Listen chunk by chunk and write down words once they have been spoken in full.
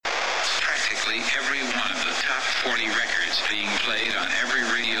every one of the top 40 records being played on every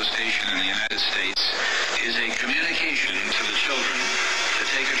radio station in the United States is a communication to the children to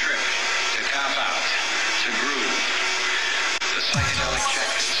take a trip, to cop out, to groove. The psychedelic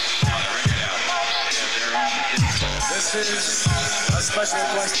jackets on the record albums have their own hidden soul. This is a special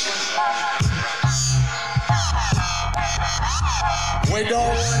question. We don't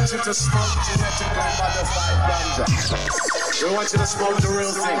want you to smoke genetically modified ganja. We want you to smoke the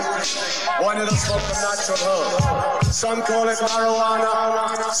real thing. We want you to smoke the natural herb. Some call it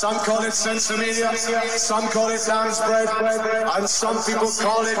marijuana, some call it sensimilla, some call it lamb's bread, and some people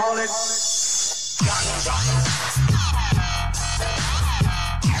call it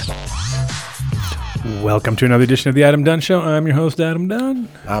Welcome to another edition of the Adam Dunn Show. I'm your host, Adam Dunn.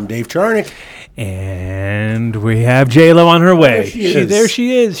 I'm Dave Charnick. And we have JLOwill on her way. There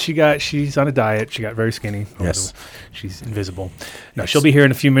she is. She's on a diet. She got very skinny. Yes. She's invisible. No, she'll be here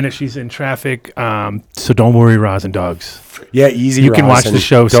in a few minutes. She's in traffic. So don't worry, Rosindogs. Yeah, easy. You can watch the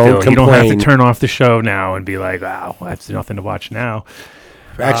show still. Complain. You don't have to turn off the show now and be like, wow, that's nothing to watch now.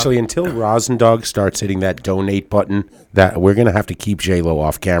 Actually, until Rosindog starts hitting that donate button, that we're going to have to keep JLo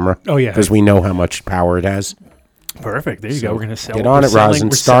off camera. Oh, yeah. Because we know how much power it has. Perfect. There you go. We're going to sell. Get on it,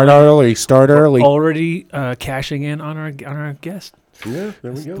 Rosin. Start early. Already cashing in on our guest. Yeah,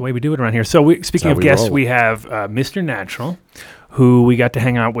 there we go. The way we do it around here. So speaking of guests, we have Mr. Natural, who we got to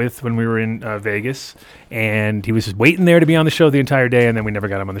hang out with when we were in Vegas, and he was just waiting there to be on the show the entire day, and then we never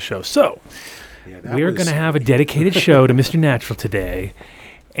got him on the show. So we're going to have a dedicated show to Mr. Natural today,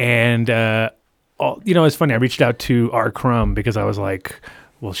 and it's funny. I reached out to R. Crumb because I was like,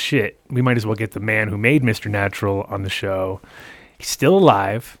 well, shit, we might as well get the man who made Mr. Natural on the show. He's still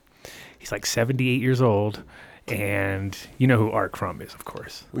alive. He's like 78 years old. And you know who Art Crumb is, of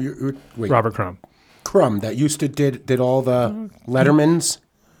course. Wait. Robert Crumb. Crumb, that used to did all the Letterman's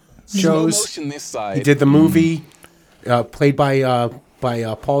shows. This side. He did the movie played by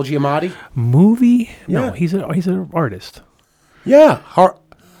Paul Giamatti. Movie? Yeah. No, he's an artist. Yeah.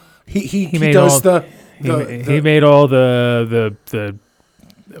 He does He made all the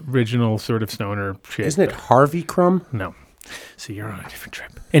original sort of stoner shit. Isn't it Harvey Crumb? No. So you're on a different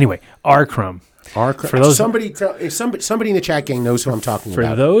trip. Anyway, R. Crumb. For those somebody in the chat gang knows who I'm talking about.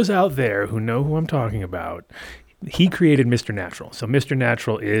 For those out there who know who I'm talking about, he created Mr. Natural. So Mr.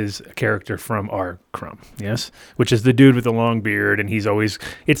 Natural is a character from R. Crumb, yes, which is the dude with the long beard, and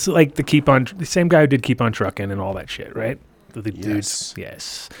it's like the same guy who did Keep on Truckin' and all that shit, right? The dudes,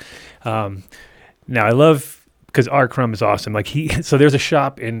 yes. Now I love. Because R. Crumb is awesome. So there's a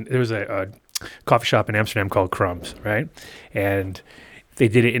coffee shop in Amsterdam called Crumbs, right? And they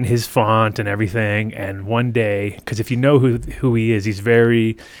did it in his font and everything. And one day, because if you know who he is, he's a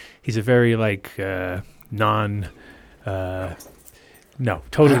very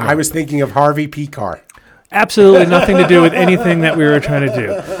totally. I was thinking of Harvey P. Carr. Absolutely nothing to do with anything that we were trying to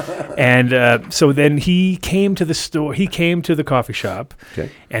do. And so then he came to the store. He came to the coffee shop,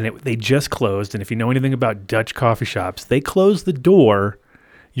 and they just closed. And if you know anything about Dutch coffee shops, they close the door.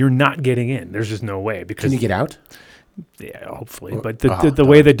 You're not getting in. There's just no way. Because can you get out? Yeah, hopefully. But the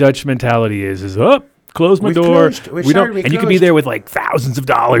way the Dutch mentality is close my door. We don't, and you could be there with like thousands of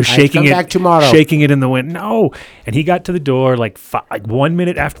dollars, shaking it in the wind. No, and he got to the door like 1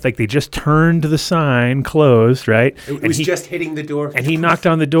 minute after, like they just turned the sign closed, right? It was just hitting the door, and he knocked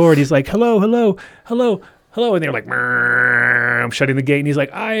on the door, and he's like, "Hello, hello, hello." Hello, and they're like, I'm shutting the gate, and he's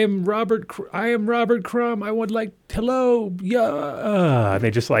like, I am Robert Crumb. I would like, hello, yeah. And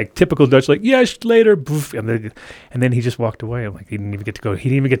they just like typical Dutch, like, yes, later, boof, and then he just walked away. I'm like, he didn't even get to go. He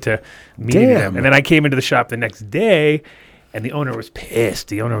didn't even get to meet him. And then I came into the shop the next day, and the owner was pissed.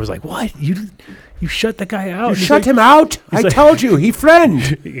 The owner was like, what? You shut the guy out? You shut him out? I told you, he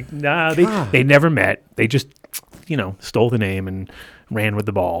friend. Nah, they never met. They just, stole the name and ran with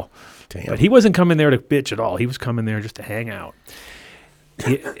the ball. Damn. But he wasn't coming there to bitch at all. He was coming there just to hang out.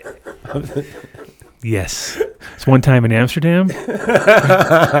 Yes. It's one time in Amsterdam. You can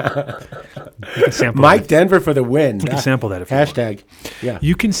sample Mike Denver for the win. You can sample that if you want. Yeah.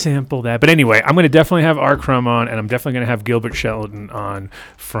 You can sample that. But anyway, I'm going to definitely have R. Crumb on, and I'm definitely going to have Gilbert Sheldon on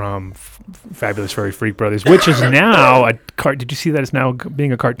from Fabulous Furry Freak Brothers, which is now did you see that it's now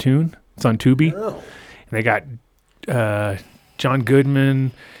being a cartoon? It's on Tubi. Oh. And they got John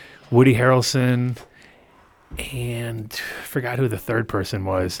Goodman, Woody Harrelson, and forgot who the third person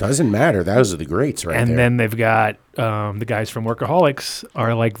was. Doesn't matter. Those are the greats right there. And then they've got the guys from Workaholics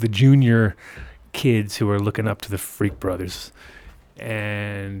are like the junior kids who are looking up to the Freak Brothers.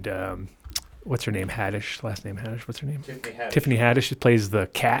 And what's her name? Haddish. Last name Haddish. What's her name? Tiffany Haddish. Tiffany Haddish plays the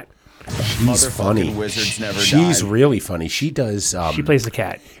cat. She's funny. Wizards never She's died. really funny. She does. She plays the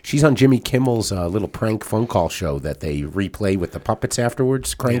cat. She's on Jimmy Kimmel's little prank phone call show that they replay with the puppets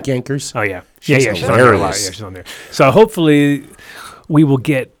afterwards. Crank Yankers. Oh yeah, She's She's on there a lot. hilarious. Yeah, she's on there. So hopefully, we will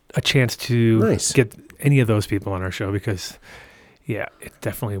get a chance to Nice. get any of those people on our show because, yeah, it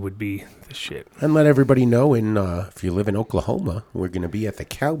definitely would be the shit. And let everybody know, if you live in Oklahoma, we're going to be at the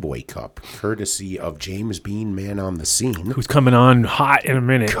Cowboy Cup, courtesy of James Bean, Man on the Scene. Who's coming on hot in a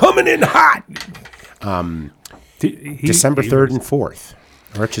minute? Coming in hot! He- December he- 3rd and 4th,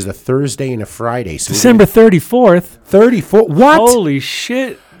 which is a Thursday and a Friday. So December 34th. 34th. What? Holy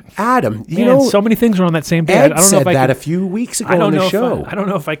shit! Adam, you Man, know, so many things are on that same day. Ed I don't know said if I that can, a few weeks ago I don't on know the if show. I don't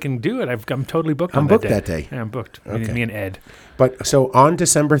know if I can do it. I'm totally booked. I'm on booked that that day. Yeah, I'm booked. Okay. Me and Ed. But so on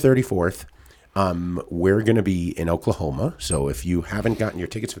December 34th, we're going to be in Oklahoma. So if you haven't gotten your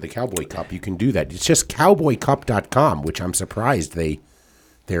tickets for the Cowboy Cup, you can do that. It's just cowboycup.com, which I'm surprised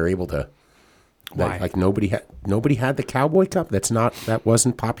they're able to. Why? Like nobody had the Cowboy Cup. That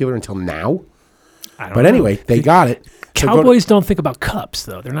wasn't popular until now. I don't But know. anyway, they got it. So go to- Cowboys don't think about cups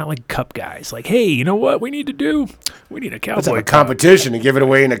though. They're not like cup guys. Like, hey, you know what we need to do? We need a let's have cowboy a cup. competition and give it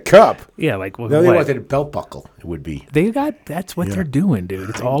away in a cup. Yeah, like well, No, they what? wanted a belt buckle. It would be That's what they're doing, dude.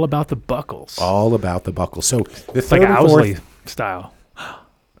 It's all about the buckles. all about the buckle. So the It's like 3rd and 4th Owsley style.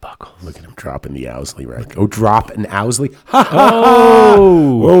 Buckles. Look at him dropping the Owsley, right? Oh, drop an Owsley.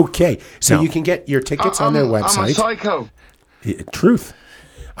 Oh, Okay, so you can get your tickets on their website. I'm a psycho. Truth.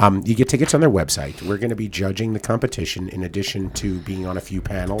 You get tickets on their website. We're going to be judging the competition in addition to being on a few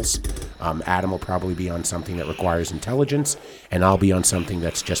panels. Adam will probably be on something that requires intelligence, and I'll be on something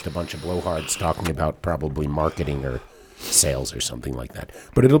that's just a bunch of blowhards talking about probably marketing or sales or something like that.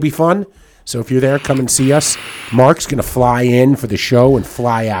 But it'll be fun. So if you're there, come and see us. Mark's going to fly in for the show and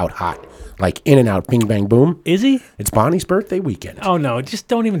fly out hot. Like in and out, bing, bang, boom. is he? It's Bonnie's birthday weekend. Oh no, just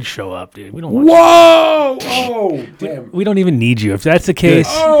don't even show up, dude. We don't want Whoa! Oh, damn. we don't even need you. If that's the case,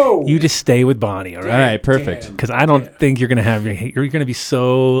 Oh! you just stay with Bonnie, all All right? right, perfect. Because I don't think you're gonna have you're gonna be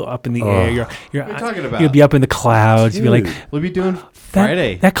so up in the air. You're What are you talking about? You'll be up in the clouds. You'll be like, Dude. We'll be doing that,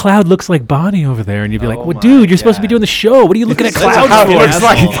 Friday. that cloud looks like Bonnie over there, and you'd be like, Oh well, my dude, you're supposed to be God. doing the show. What are you looking at That's clouds how for? it looks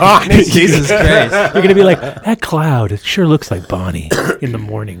asshole? like Bonnie. Jesus Christ. You're gonna be like, that cloud. It sure looks like Bonnie in the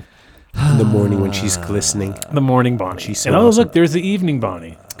morning. In the morning when she's glistening. The morning Bonnie. She's so and oh, awesome. look, there's the evening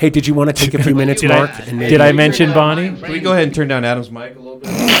Bonnie. Hey, did you want to take a few minutes, Did Mark? did I mention Bonnie? Can we go ahead and turn down Adam's mic a little bit?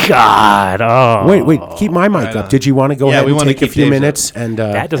 God, oh. Wait, keep my mic up. Did you want to go Yeah, ahead we and wanna take a keep few Dave's up. minutes and,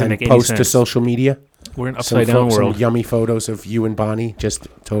 That doesn't and make any post to sense. social media? We're in Some, upside down some world. yummy photos of you and Bonnie just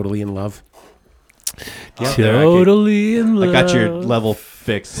totally in love. Totally in love. I got your level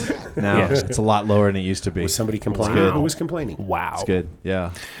fixed now. Yeah. It's a lot lower than it used to be. Was somebody complaining? good. Who was complaining? Wow. It's good.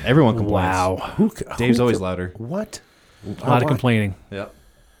 Yeah. Everyone complains. Wow. Dave's who always co- louder. What? A lot of complaining. Yep.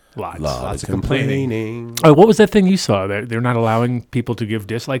 Lots. Lots of complaining. Oh, what was that thing you saw? They're not allowing people to give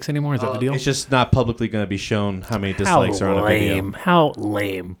dislikes anymore? Is that the deal? It's just not publicly going to be shown how many How dislikes are on a video. lame. How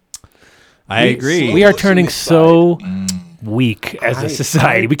lame. I agree. We are turning so weak as a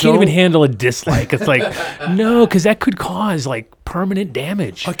society. We can't even don't- handle a dislike. It's like, no, because that could cause like permanent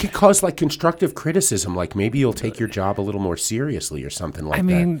damage. It could cause like constructive criticism, like maybe you'll take your job a little more seriously or something like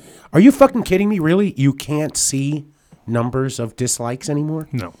mean- that. Are you fucking kidding me? Really? You can't see numbers of dislikes anymore?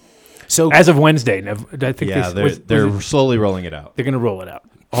 No. So As of Wednesday, I think yeah, they, they're slowly rolling it out. they're going to roll it out.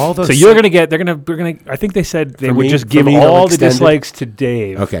 all those. So you're going to get, we're going to, I think they said they For would me- just for give me, they'll all the extend it? dislikes to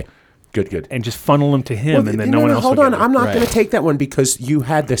Dave. Okay. Good. And just funnel them to him, and then no one else Hold will on, get it. I'm not Right. going to take that one because you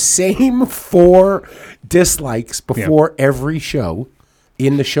had the same 4 dislikes before every show,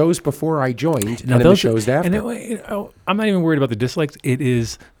 in the shows before I joined, and in the shows after. And I'm not even worried about the dislikes. It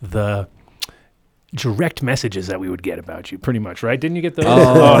is the direct messages that we would get about you, pretty much, right? Didn't you get those?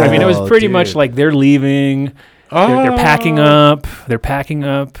 I mean, it was pretty much dude. like they're leaving, they're packing up,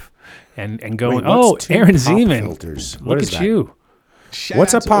 and going. Wait, what's two Aaron pop Zeman, filters? What look is at that? you.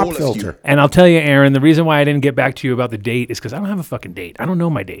 What's a Shout out to all pop of filter? And I'll tell you, Aaron, the reason why I didn't get back to you about the date is because I don't have a fucking date. I don't know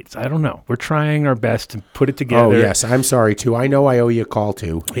my dates. I don't know. We're trying our best to put it together. Oh, yes. I'm sorry, too. I know I owe you a call,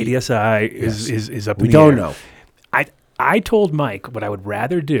 too. ADSI is up in We the don't air. know. I told Mike what I would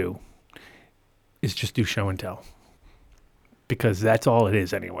rather do is just do show and tell. Because that's all it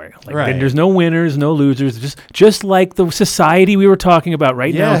is anyway. Like, Right. There's no winners, no losers. Just like the society we were talking about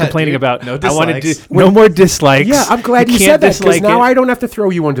right now, Yeah, complaining dude. about. No I want to do dislikes. no more dislikes. Yeah, I'm glad you can't said that because dislike now it. I don't have to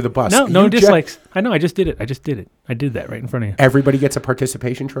throw you under the bus. No You dislikes. I know. I just did it. I did that right in front of you. Everybody gets a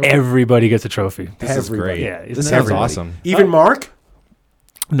participation trophy? Everybody gets a trophy. This is Everybody. great. Yeah, isn't This that sounds everybody? awesome. Even Mark?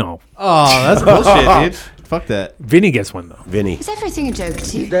 No, Oh, that's bullshit, dude. Fuck that. Vinny gets one though. Vinny. Is everything a joke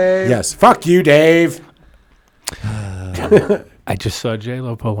to you? Yes. Fuck you, Dave. I just saw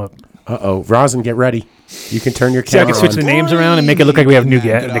JLOwill pull up. Uh-oh. Rosin, get ready. You can turn your See, I camera can switch the on. names around and make it look like we have new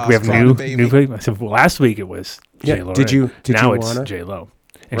Get like off we have Friday, new baby. new people. So last week it was Yeah, JLOwill. did you- right? did now you it's wanna- JLOwill.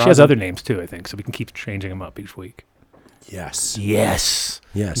 And she has Rosin? other names too, I think. So we can keep changing them up each week. Yes. Yes.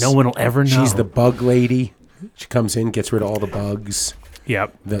 Yes. No one will ever know. She's the bug lady. She comes in, gets rid of all the bugs.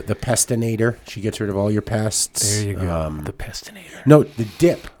 Yep. The pestinator. She gets rid of all your pests. There you go. The pestinator. No, the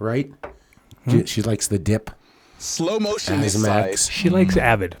dip, right? She likes the dip. Slow motion As this Max. size. She likes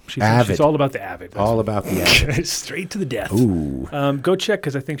Avid. She's Avid. all about the Avid. All about the app. Straight to the death. Ooh. Go check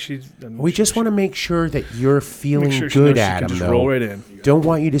because I think she's. We just want to make sure that you're feeling make sure she good, knows she can Adam, just though. roll right in. Don't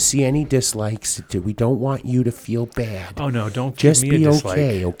want you to see any dislikes. We don't want you to feel bad. Oh no! Don't Just give me be a dislike.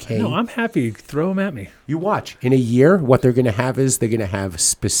 okay? No, I'm happy. Throw them at me. You watch. In a year, what they're going to have is they're going to have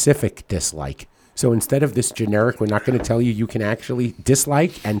specific dislike. So instead of this generic, we're not going to tell you. You can actually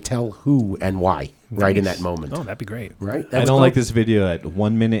dislike and tell who and why right in that moment. Oh, that'd be great. Right? I don't like this video at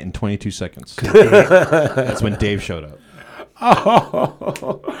 1 minute and 22 seconds. That's when Dave showed up.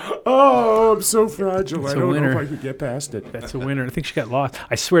 Oh, I'm so fragile. It's a winner. I could get past it. That's a winner. I think she got lost.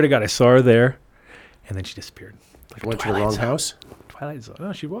 I swear to God, I saw her there, and then she disappeared. Like a Went to the Twilight wrong Zone. house. Twilight Zone.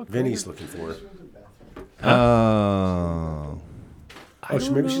 Oh, she walked. Vinny's looking for her. Oh. Oh,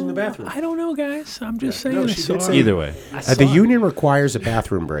 maybe she's in the bathroom. I don't know, guys. I'm just saying. No, I she saw did her. say- Either way. The union requires a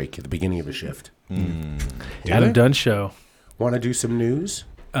bathroom break at the beginning of a shift. Adam Dunn show. Want to do some news?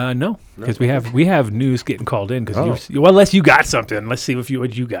 No, because we have news getting called in. Oh. Because well, unless you got something, let's see what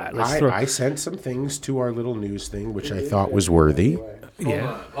you got. Let's throw. I sent some things to our little news thing, which I thought was worthy.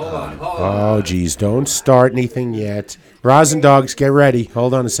 Yeah. Oh, geez, don't start anything yet. Rosindogs, get ready.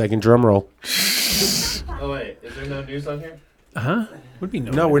 Hold on a second. Drum roll. Oh, wait. Is there no news on here? Would be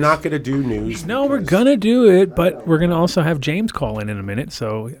No, we're not going to do news. No, we're gonna do it, but we're gonna also have James call in a minute.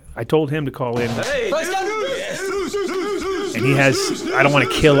 So I told him to call in, and he has. I don't want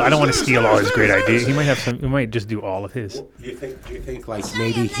to steal all his great ideas. He might have some. He might just do all of his. Do you think like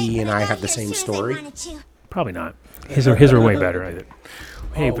maybe he and I have the same story? Probably not. His are way better. I think.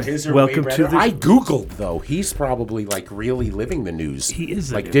 Hey, but His are welcome way to better. the. I googled though. He's probably like really living the news. He is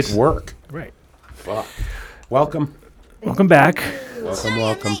the like news. did work. Right. Fuck. Welcome. Welcome back. Welcome.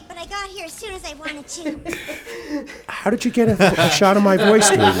 But I got here as soon as I wanted to. How did you get a shot of my voice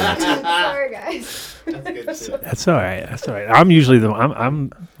doing that? Sorry, guys. That's all right. That's all right. I'm usually the.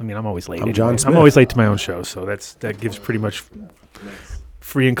 I'm always late. I'm John anyway. Smith. I'm always late to my own show, so that gives pretty much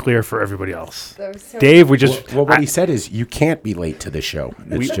free and clear for everybody else. That was so Dave, we just. Well, what he said is you can't be late to the show.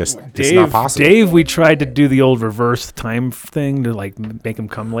 It's Dave, not possible. Dave, we tried to do the old reverse time thing to like make him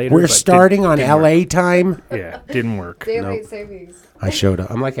come later. We're but starting on didn't LA time. work. Yeah, didn't work. Daylight savings. I showed up.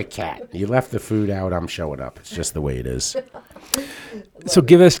 I'm like a cat. You left the food out. I'm showing up. It's just the way it is. So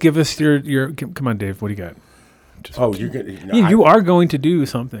give us your. Come on, Dave. What do you got? Oh, you're gonna. You are going to do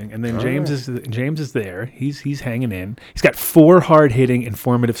something, and then James is there. He's hanging in. He's got 4 hard hitting,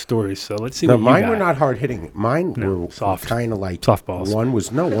 informative stories. So let's see No, what you mine got. were not hard hitting. Mine were soft. kind of like Softballs. One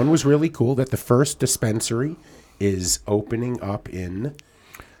was really cool that the first dispensary is opening up in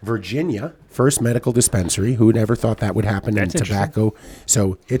Virginia. First medical dispensary. Who would ever thought that would happen That's in tobacco?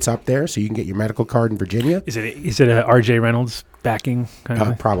 So it's up there, so you can get your medical card in Virginia. Is it a R.J. Reynolds backing kind of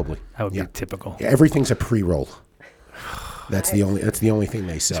thing? Probably. That would Yeah. be typical. Yeah, everything's a pre-roll. That's the only thing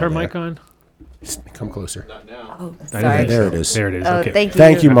they sell. Is her there. mic on? Come closer. Oh, I didn't sorry. think There so. it is. There it is. Oh, Okay. thank you.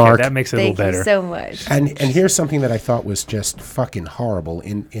 Thank you, Mark. Okay, that makes it a Thank little you better. so much. And here's something that I thought was just fucking horrible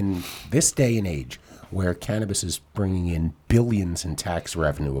in this day and age where cannabis is bringing in billions in tax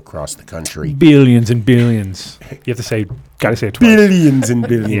revenue across the country. Billions and billions. You have to say, gotta say it twice. Billions and Yeah,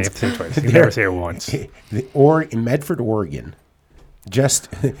 you billions. have to say it twice. You can never say it once. In Medford, Oregon, just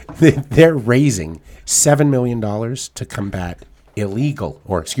they're raising $7 million to combat illegal,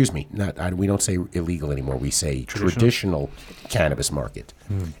 or excuse me, we don't say illegal anymore. We say traditional cannabis market.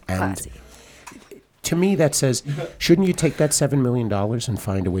 And Classy. to me, that says, shouldn't you take that $7 million and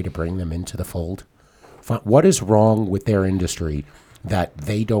find a way to bring them into the fold? What is wrong with their industry that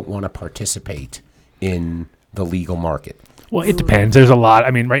they don't want to participate in the legal market? Well, it depends. There's a lot.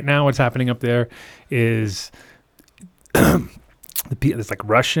 I mean, right now, what's happening up there is it's like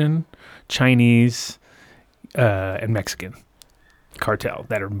Russian, Chinese, and Mexican cartel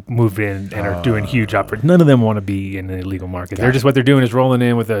that are moved in and are doing huge operations. None of them want to be in the illegal market. They're just what they're doing is rolling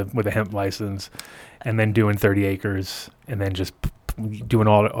in with a hemp license, and then doing 30 acres, and then just doing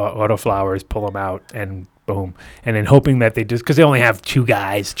all auto flowers, pull them out, and boom. And then hoping that they just, because they only have 2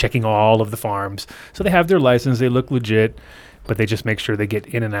 guys checking all of the farms, so they have their license, they look legit. but they just make sure they get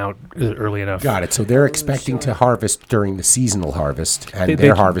in and out early enough. Got it. So they're expecting to harvest during the seasonal harvest, and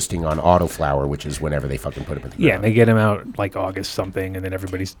they're harvesting on autoflower, which is whenever they fucking put them in the ground. Yeah, and they get them out like August something, and then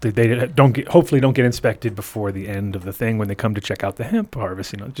they hopefully don't get inspected before the end of the thing when they come to check out the hemp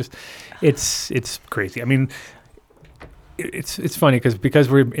harvest. Just it's crazy. I mean, it's funny because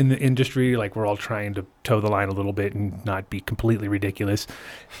we're in the industry, like we're all trying to toe the line a little bit and not be completely ridiculous,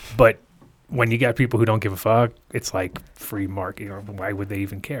 but when you got people who don't give a fuck, it's like free market. Or why would they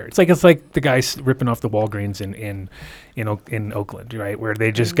even care? It's like the guys ripping off the Walgreens in Oakland, right? Where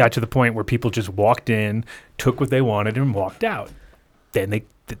they just got to the point where people just walked in, took what they wanted, and walked out. Then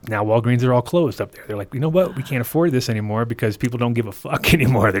now Walgreens are all closed up there. They're like, you know what? We can't afford this anymore because people don't give a fuck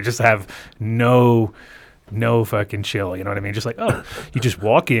anymore. They just have no fucking chill. You know what I mean? Just like, oh, you just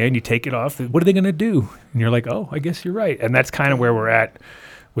walk in, you take it off. What are they gonna do? And you're like, oh, I guess you're right. And that's kind of where we're at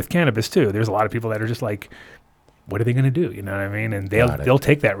with cannabis too. There's a lot of people that are just like, what are they going to do? You know what I mean? And they'll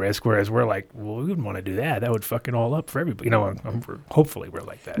take that risk. Whereas we're like, well, we wouldn't want to do that. That would fuck it all up for everybody. Hopefully we're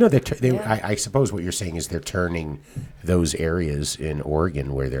like that. No, I suppose what you're saying is they're turning those areas in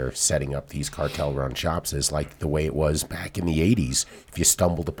Oregon where they're setting up these cartel-run shops as like the way it was back in the 80s. If you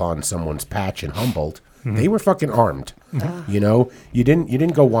stumbled upon someone's patch in Humboldt, they were fucking armed. You know, you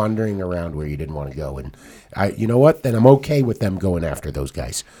didn't go wandering around where you didn't want to go. And you know what? Then I'm okay with them going after those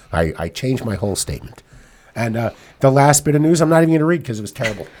guys. I changed my whole statement. And the last bit of news, I'm not even going to read because it was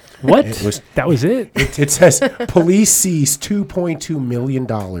terrible. What? That was it? It says police seize $2.2 million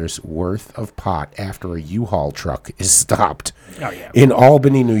worth of pot after a U-Haul truck is stopped in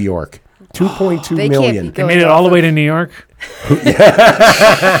Albany, New York. $2.2 million. They made it all the way to New York?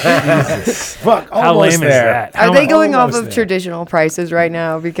 Fuck, how lame is that? Are they going off of traditional prices right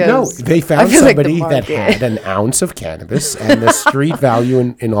now? Because no, they found somebody that had an ounce of cannabis, and the street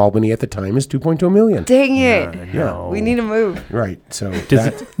value in Albany at the time is $2.2 million. Dang it! No. We need to move. Right. So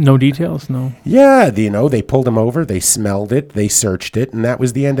no details. No. Yeah, they pulled him over, they smelled it, they searched it, and that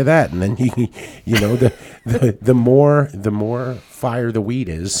was the end of that. And then the more fire the weed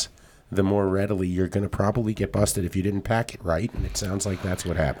is, the more readily you're going to probably get busted if you didn't pack it right. And it sounds like that's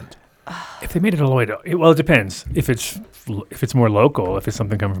what happened. If they made it all the way to, it depends. If it's more local, if it's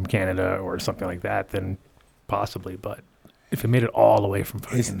something coming from Canada or something like that, then possibly. But if it made it all the way from,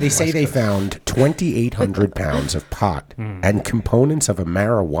 they say they found 2,800 pounds of pot and components of a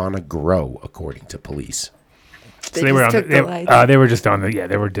marijuana grow, according to police. So they were just on the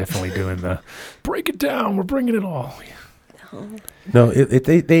they were definitely doing the break it down. We're bringing it all. No,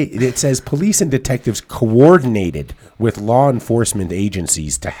 it says police and detectives coordinated with law enforcement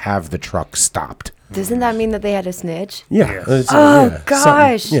agencies to have the truck stopped. Doesn't that mean that they had a snitch? Yeah.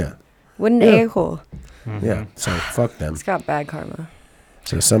 Gosh. Yeah. What an a-hole. Yeah. So fuck them. It's got bad karma.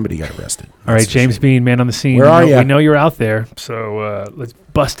 So somebody got arrested. All right, James Bean, man on the scene. Where are you? We know you're out there. So let's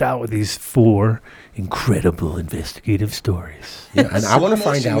bust out with these 4 incredible investigative stories. Yeah, and I want to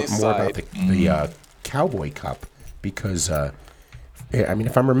find out more about the Cowboy Cup. Because,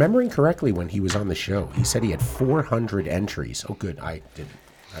 if I'm remembering correctly, when he was on the show, he said he had 400 entries. Oh, good. I didn't.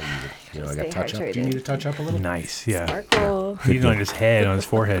 I got touch up. Do you need to touch up a little? Nice, yeah. Sparkle. He's on his head, on his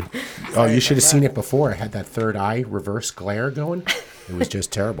forehead. Oh, you should have seen it before. I had that third eye reverse glare going. It was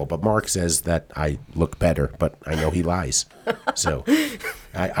just terrible. But Mark says that I look better, but I know he lies. So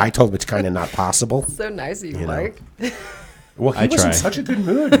I told him it's kind of not possible. So nice of you, Mark. Well, he was in such a good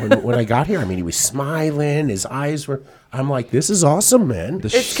mood when I got here. I mean, he was smiling. His eyes were... I'm like, this is awesome, man.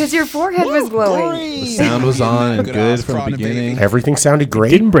 It's because your forehead was glowing. The sound was on and good from the beginning. Everything sounded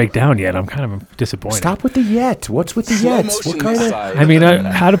great. It didn't break down yet. I'm kind of disappointed. Stop with the yet. What's with the yets? What kind of... I mean,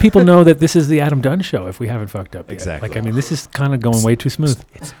 how do people know that this is the Adam Dunn show if we haven't fucked up yet? Exactly. This is kind of going way too smooth.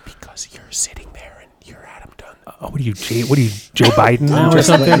 It's because you're sitting there and you're Adam Dunn. What are you, Joe Biden now or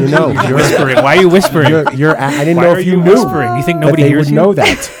something? You're whispering. Why are you whispering? I didn't know if you knew. Whispering? You think nobody hears you? Know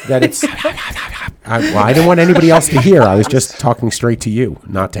that it's... I didn't want anybody else to hear. I was just talking straight to you,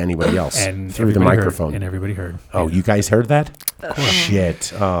 not to anybody else. And through the microphone. And everybody heard. Oh, you guys heard that?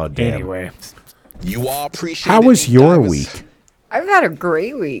 Shit. Oh, damn. Anyway. You all appreciate How was your week? I've had a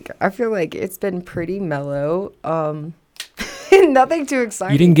great week. I feel like it's been pretty mellow. Nothing too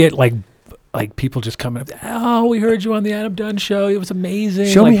exciting. You didn't get like people just coming up, oh, we heard you on the Adam Dunn show. It was amazing.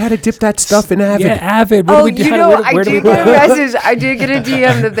 Show me how to dip that stuff in Avid. Yeah, Avid. I did get a message. I did get a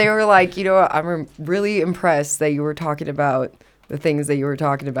DM that they were like, I'm really impressed that you were talking about the things that you were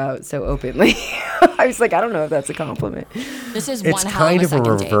talking about so openly. I was like, I don't know if that's a compliment. This is It's one hell kind of of a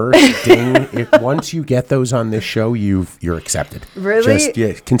second date. reverse ding. Once you get those on this show, you're accepted. Really?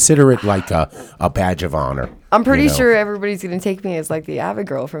 Just consider it like a badge of honor. I'm pretty you know? sure everybody's going to take me as like the avid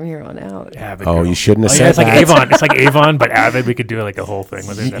girl from here on out. Avid Oh, girl. you shouldn't have Oh, said yeah, it's like that. Avon. It's like Avon, but Avid. We could do like a whole thing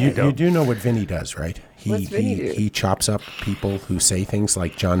with it. That'd be You dope. do know what Vinny does, right? What's Vinny do? He chops up people who say things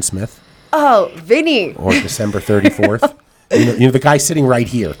like John Smith Oh, Vinny. or December 34th. You know the guy sitting right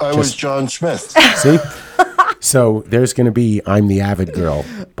here. I was John Smith. See? So there's going to be I'm the Avid Girl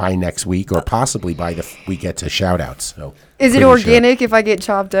by next week, or possibly by we get to shout outs. So Is it pretty organic if I get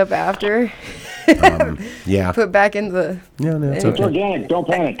chopped up after? Sure. Yeah. Put back in the... Yeah, no, it's Anyway. okay. Organic. Don't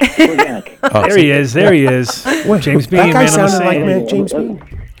panic. It's organic. There he is. There he is. James Bean, That guy man on the sounded like scene. James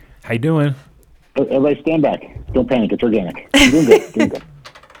Bean. How you doing? Everybody stand back. Don't panic. It's organic. You're doing good. Doing good.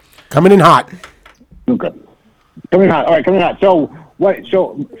 Coming in hot. Doing good. Coming hot. All right, coming hot. So what?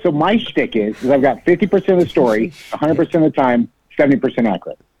 So my shtick is I've got 50% of the story, 100% of the time, 70%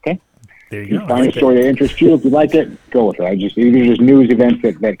 accurate. Okay. There you go. I Find like a story that interests you. If you like it, go with it. These are just news events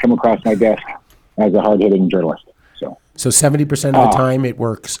that come across my desk as a hard-hitting journalist. So 70% of the time, it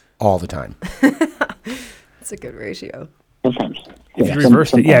works all the time. It's a good ratio. sometimes. If Yeah, you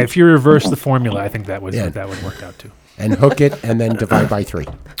reversed it, yeah. sometimes. If you reverse the formula, I think that would Yeah. that would work out too. And hook it and then divide by 3.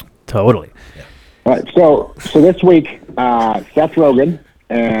 Totally. All right, so this week, Seth Rogen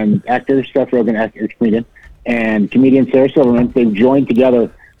and actor comedian, and comedian Sarah Silverman, they've joined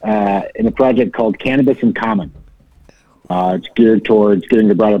together in a project called Cannabis in Common. It's geared towards getting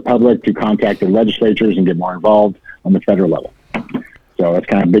the broader public to contact the legislatures and get more involved on the federal level. So that's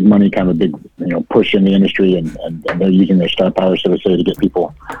kind of big money, kind of a big push in the industry, and they're using their star power, so to say, to get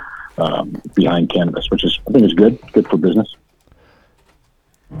people behind cannabis, which I think is good for business.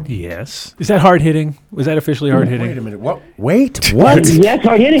 Yes. Is that hard hitting? Was that officially hard hitting? Wait a minute. What? Wait. What? Yes,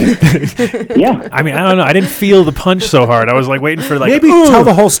 hard hitting. Yeah. I mean, I don't know. I didn't feel the punch so hard. I was like waiting for Maybe tell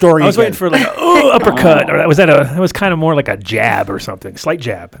the whole story I was again. waiting for like uppercut, or that was kind of more like a jab or something, slight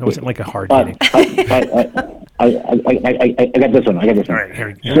jab. It wasn't like a hard hitting. I got this one. All right, here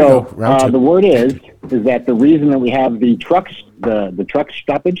we go. So Round two. the word is that the reason that we have the trucks, the truck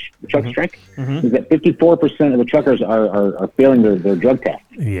stoppage, the truck strike, is that 54% of the truckers are failing their drug test.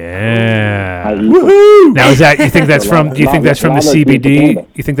 Yeah. Woohoo! Now, is that you think that's from? Do you think that's from the Lot of people CBD? think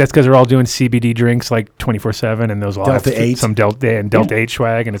You think that's because they're all doing CBD drinks like 24/7, and those all have Delta 8. some Delta 8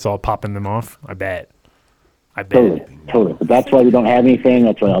 swag, and it's all popping them off? I bet. Totally. But that's why we don't have anything.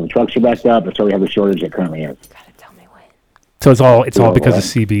 That's why all the trucks are backed up. That's why we have the shortage that currently is. So it's all because of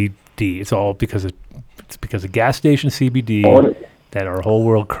Yeah. CBD. It's all because of gas station CBD Or- that our whole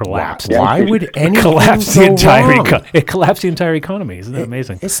world collapsed. Why would anything Collapse go the entire wrong? it collapsed the entire economy. Isn't that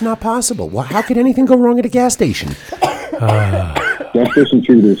amazing? It's not possible. How could anything go wrong at a gas station? Gas station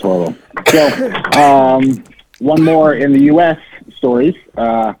CBD is horrible. So one more in the U.S. stories.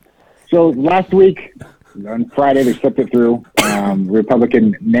 So last week on Friday they slipped it through.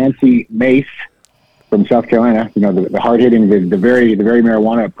 Republican Nancy Mace from South Carolina, the hard-hitting, the very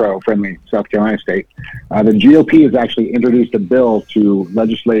marijuana pro-friendly South Carolina state. The GOP has actually introduced a bill to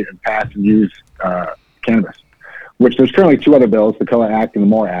legislate and pass and use cannabis, which there's currently 2 other bills, the COA Act and the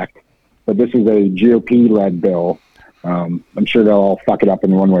MORE Act, but this is a GOP-led bill. I'm sure they'll all fuck it up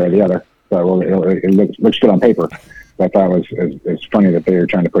in one way or the other, but it looks good on paper. I thought it's funny that they are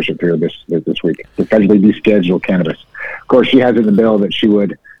trying to push it through this week to federally deschedule cannabis. Of course, she has in the bill that she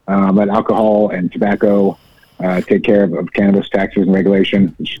would let alcohol and tobacco take care of cannabis taxes and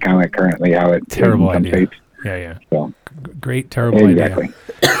regulation, which is kind of like currently how it Terrible in some idea. states. Yeah. So, Great, terrible exactly.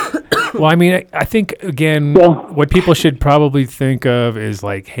 idea. Well, I mean, I think, again, what people should probably think of is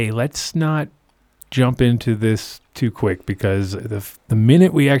like, hey, let's not jump into this too quick, because the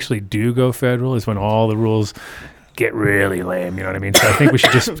minute we actually do go federal is when all the rules get really lame, you know what I mean? So I think we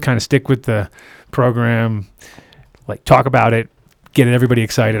should just kind of stick with the program, like talk about it, get everybody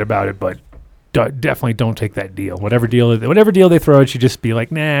excited about it, but definitely don't take that deal. Whatever deal they throw at you, just be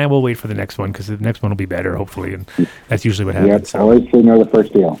like, nah, we'll wait for the next one, because the next one will be better, hopefully, and that's usually what happens. Yep, So always say no to the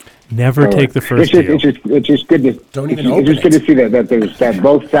first deal. never take the first deal. It's just good to good to see that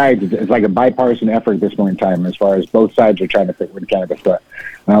both sides. It's like a bipartisan effort at this point in time, as far as both sides are trying to fit with cannabis. But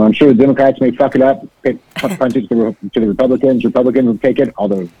I'm sure the Democrats may fuck it up, punch it to the Republicans. Republicans will take it. All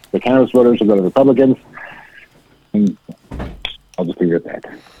the cannabis voters will go to Republicans. And I'll just leave it at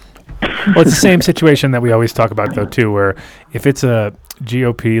that. Well, it's the same situation that we always talk about, though, too, where if it's a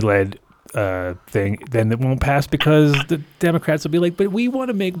GOP-led thing, then it won't pass because the Democrats will be like, but we want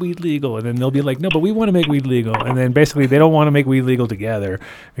to make weed legal. And then they'll be like, no, but we want to make weed legal. And then basically they don't want to make weed legal together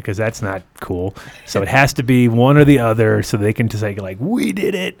because that's not cool. So it has to be one or the other so they can just say, like, we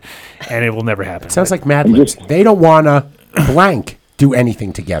did it. And it will never happen. It sounds like Mad Libs. They don't want to blank do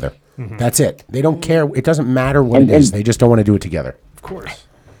anything together. That's it. They don't care. It doesn't matter what it is. They just don't want to do it together. Of course.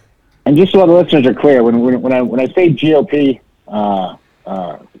 And just so the listeners are clear, when I say GOP,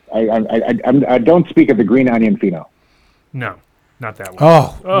 I don't speak of the green onion pheno. No, not that one.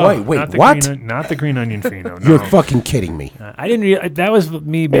 Oh, wait, not the what? Not the green onion pheno. No. You're fucking kidding me. I didn't realize that was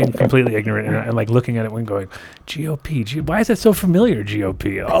me being completely ignorant and like looking at it and going, GOP, why is that so familiar?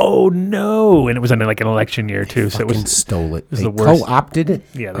 GOP. Oh no! And it was in like an election year too, so it was stole it. It was They the worst. co-opted it.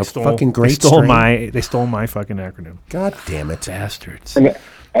 Yeah, they stole they stole my fucking acronym. God damn it, bastards!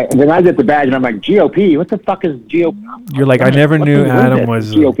 And then I get the badge and I'm like, GOP. What the fuck is GOP? You're like, I never knew Adam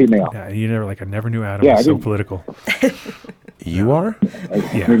was GOP male. Yeah, you never I never knew Adam was so political. You are?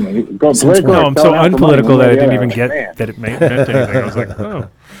 Yeah. No, No, I'm so unpolitical that I didn't even get that it meant anything. I was like, oh,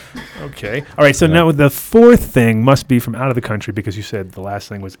 okay. All right, so now the fourth thing must be from out of the country because you said the last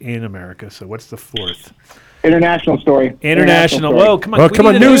thing was in America. So what's the fourth? International story. International. Whoa, come on. Well, come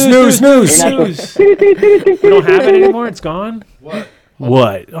on. News. We don't have it anymore. It's gone. What?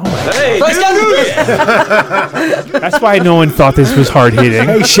 Oh my Hey, That's why no one thought this was hard hitting.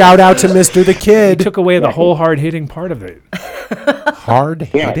 Hey, shout out to Mr. the Kid. He took away the whole hard hitting part of it. Hard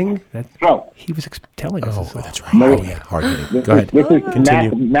hitting? He was telling us. Oh, that's right. Oh, yeah, hard hitting. Go ahead. This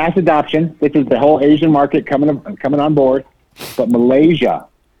is mass adoption. This is the whole Asian market coming on board. But Malaysia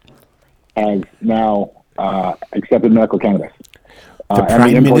has now accepted medical cannabis. The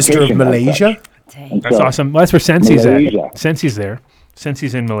Prime Minister of Malaysia? That's awesome. Well, that's where Sensi's Malaysia. at. Sensi's there.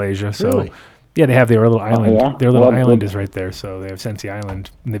 Sensi's in Malaysia. So, Really? yeah, they have their little island. yeah? Their little Well, island is right there. So they have Sensi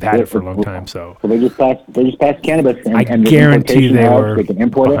Island. And they've had it for a long time. So they just passed cannabis. And, I and the guarantee importation they laws, were they can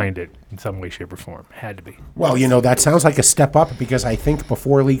import behind it in some way, shape, or form. Had to be. Well, that sounds like a step up because I think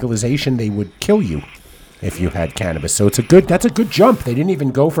before legalization they would kill you if you had cannabis. So that's a good jump. They didn't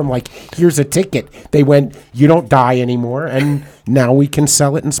even go from like, here's a ticket. They went, you don't die anymore, and now we can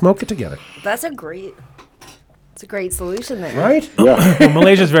sell it and smoke it together. That's a great solution there. Right? Yeah. Well,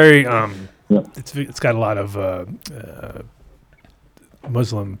 Malaysia's very it's got a lot of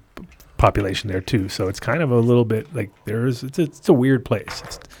Muslim population there too, so it's kind of a little bit like it's a weird place.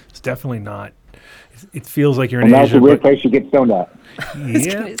 It's definitely not. It feels like you're in That's Asia. a weird place you get stoned at.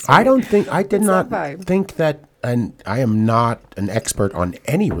 Yeah, I did not think that, and I am not an expert on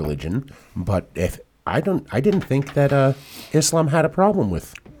any religion, but I didn't think that Islam had a problem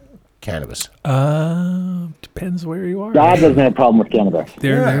with cannabis. Depends where you are. God doesn't have a problem with cannabis.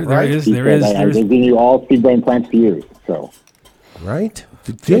 There is. I've given you all seed brain plants to use. So, right?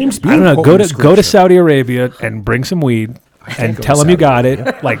 James I don't know. Go to Saudi Arabia and bring some weed. And tell them you got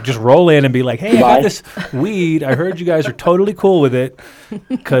it. Like, just roll in and be like, hey, I got this weed. I heard you guys are totally cool with it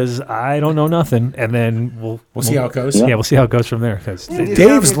because I don't know nothing. And then we'll see how it goes. Yeah, we'll see how it goes from there.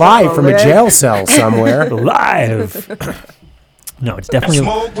 Dave's live from a jail cell somewhere. Live. No, it's definitely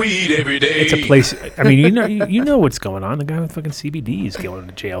smoke weed every day. It's a place. I mean, you know what's going on. The guy with fucking CBD is going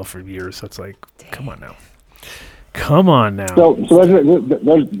to jail for years. So it's like, come on now. So those are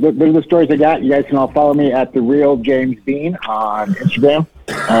the stories I got. You guys can all follow me at The Real James Dean on Instagram.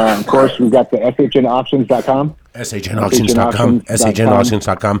 Of course, we've got the SHNauctions.com. SHNauctions.com.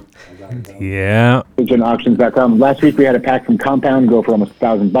 SHNauctions.com. Yeah. SHNauctions.com. Last week we had a pack from Compound go for almost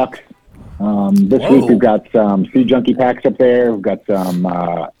 $1,000. This week we've got some Seed Junkie packs up there. We've got some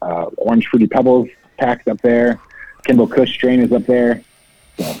Orange Fruity Pebbles packs up there. Kimbo Kush strain is up there.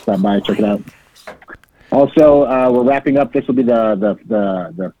 So stop by, check it out. Also, we're wrapping up. This will be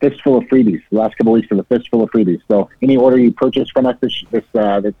the fistful of freebies. The last couple of weeks of the fistful of freebies. So any order you purchase from us this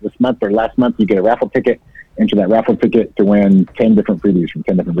month or last month, you get a raffle ticket. Enter that raffle ticket to win 10 different freebies from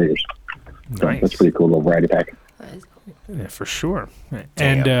 10 different breeders. So Nice. that's pretty cool little variety pack. Yeah, for sure.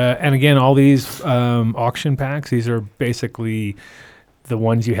 And again, all these auction packs, these are basically the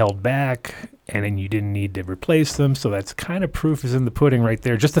ones you held back and then you didn't need to replace them. So that's kind of proof is in the pudding right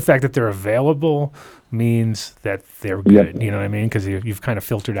there. Just the fact that they're available means that they're good. Yep. You know what I mean? Because you've kind of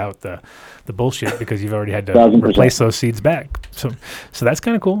filtered out the bullshit because you've already had to 1,000%. replace those seeds back. So that's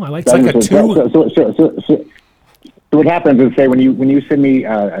kind of cool. I like It's that. like a two. So what happens is, say, when you send me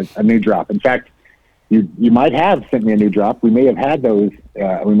a new drop. In fact, you might have sent me a new drop. We may have had those.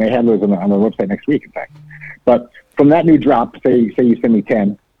 We may have those on the website next week. In fact, but from that new drop, say you send me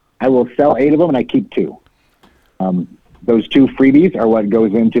 10, I will sell 8 of them and I keep 2. Those 2 freebies are what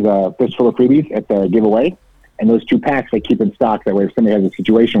goes into the fistful of freebies at the giveaway, And those 2 packs I keep in stock. That way, if somebody has a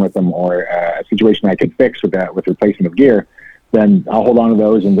situation with them or a situation I could fix with replacement of gear, then I'll hold on to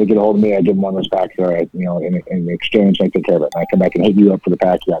those, and they get a hold of me. I give them one of those packs, in exchange, I take care of it. And I come back and hit you up for the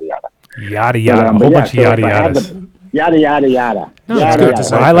pack, yada yada. Yada yada, a whole bunch of yada yadas. Yada yada yada. No, yada, it's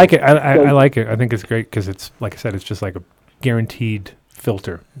good. yada. I like it. I like it. I think it's great because it's, like I said, it's just like a guaranteed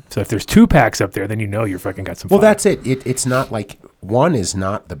filter. So if there's 2 packs up there, then you're fucking got some fun. Well, that's it. It's not like 1 is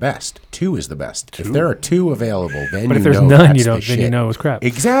not the best. 2 is the best. If there are 2 available, then but if you there's know none, that's you don't. the Then you shit. know it's crap.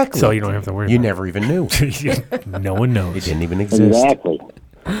 Exactly. So you don't have to worry. You about never even knew. it. No one knows. It didn't even exist. Exactly.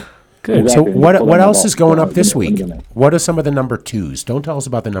 Good. Exactly. So what else is going up Yeah, this let me week? get that. What are some of the number 2s? Don't tell us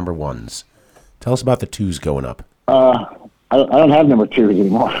about the number 1s. Tell us about the 2s going up. I don't have number 2s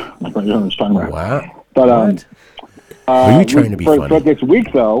anymore. Like what you're talking about. Wow. But Are you trying to be funny? For this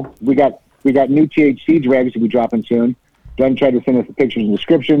week though, we got new THC dregs to be dropping soon. Dunn tried to send us the pictures and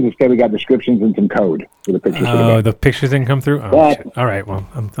descriptions. Instead, we got descriptions and some code for the pictures. Oh, the pictures didn't come through. Oh, shit. All right. Well,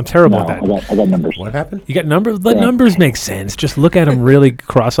 I'm terrible at that. I got numbers. What happened? You got numbers. Let numbers make sense. Just look at them really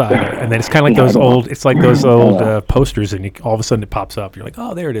cross-eyed, and then it's kind of like those old. It's like those old posters, and all of a sudden it pops up. You're like,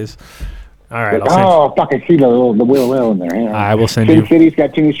 oh, there it is. All right. I'll send. Oh, fuck! I see the wheel in there. Yeah. I will send Sin you. City's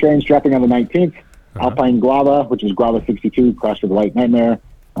got 2 new strains dropping on the 19th. Alpine Guava, which is Guava 62, crossed with White Nightmare.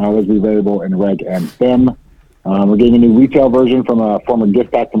 Those will be available in Reg and Fem. We're getting a new retail version from a former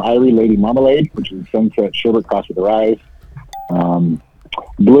gift pack from Irie, Lady Marmalade, which is Sunset Sherbet crossed with the Rise.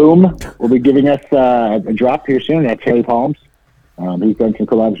 Bloom will be giving us a drop here soon. That's Harry Palms. He's done some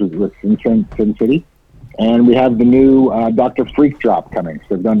collabs with Sin City. And we have the new Dr. Freak drop coming.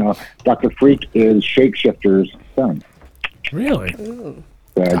 So we've done Dr. Freak is Shapeshifter's son. Really?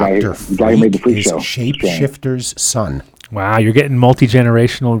 The guy who made the Freak is Show. Shapeshifter's son. Wow, you're getting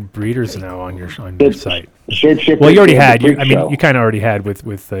multi-generational breeders now on your site. Shapeshifter. Well, you already had. Freak I mean, Show. you kind of already had with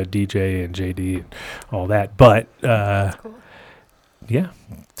DJ and JD and all that. But yeah,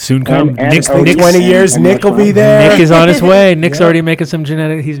 soon come. And 20 years, Nick will be there. Nick is on his way. Nick's already making some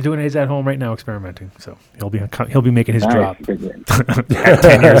genetic. He's doing his at home right now, experimenting. So he'll be making his drop at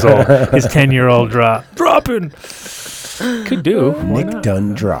 10 years old. His 10-year-old dropping. Could do. Why Nick not?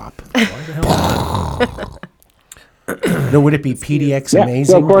 Dunn drop. Why the hell not? No, would it be PDX Yeah,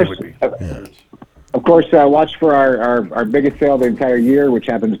 amazing? so of course, would be. Of course, watch for our biggest sale of the entire year, which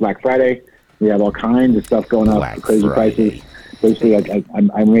happens Black Friday. We have all kinds of stuff going up, Black crazy Friday. prices. Basically,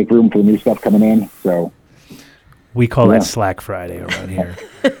 I make room for the new stuff coming in. So We call Yeah. that Slack Friday around here.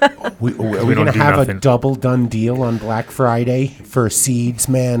 Are we don't going to do have nothing. a double done deal on Black Friday for seeds,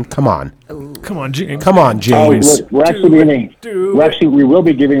 man? Come on. Come on, James. Come on, James. we're actually we will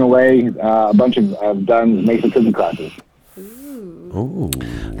be giving away a bunch of Dunn's Mason Cookie classes. Ooh.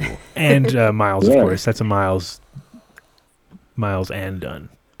 And Miles, Yeah. of course. That's a Miles and Dunn.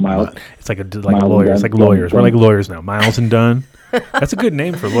 Miles. It's like a Miles and lawyer. Dunn. It's like lawyers. We're Dunn. like lawyers now. Miles and Dunn. That's a good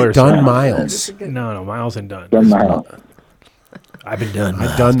name for lawyers. Dunn Miles. No, Miles and Dunn. Dunn Miles. I've been done.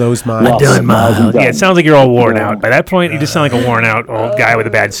 I've done those Miles. Done, Miles and Miles. Yeah, Dunn. it sounds like you're all worn out. By that point, you just sound like a worn out old guy with a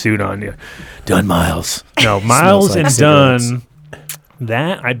bad suit on. Yeah. Done, Miles. No, Miles like and cigarettes. Dunn.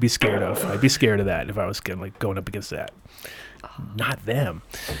 That I'd be scared of. I'd be scared of that if I was going up against that. Not them.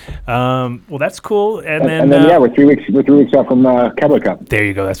 Well, that's cool. And then We're 3 weeks out from Cowboy Cup. there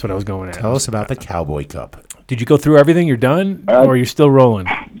you go. That's what I was going at. Tell us about the Cowboy Cup. Did you go through everything? You're done, or you're still rolling?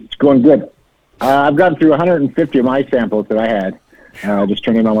 It's going good. I've gotten through 150 of my samples that I had. I just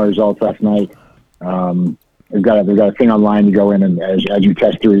turned in all my results last night. They've got a thing online. You go in and as you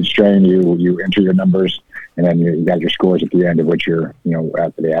test through each strain, you enter your numbers, and then you got your scores at the end of which you're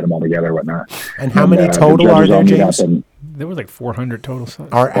after they add them all together and whatnot. And how many the total are judges there, all meet up James? and- There was like 400 total.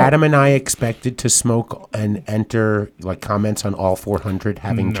 Are Adam and I expected to smoke and enter like comments on all 400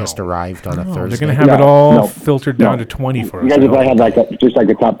 having just arrived on a Oh, Thursday? they're going to have it No, all no, filtered no. down to 20 for You us. guys have had just like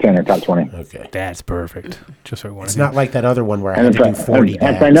the top 10 or top 20. Okay. That's perfect. Just what I want It's to do. not like that other one where I And had if to I, do 40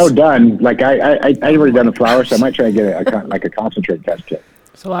 and if I dabs. know done, like I already done the flower, so I might try to get a concentrate test kit.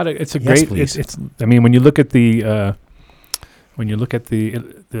 It's a lot of. It's a Yes, great. please. It's. I mean, when you look at the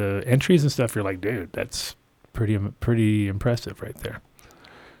the entries and stuff, you're like, dude, that's pretty impressive right there.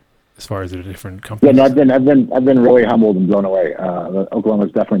 As far as the different Yeah, companies. no, I've been really humbled and blown away.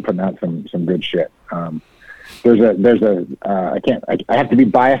 Oklahoma's definitely putting out some good shit. I have to be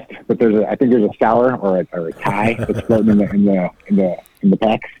biased, but I think there's a sour or a tie that's floating in the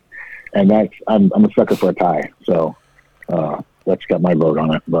packs, and I'm a sucker for a tie, so that's got my vote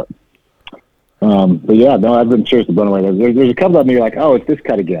on it. But yeah, no, I've been seriously blown away. There's a couple of them you're like, oh, it's this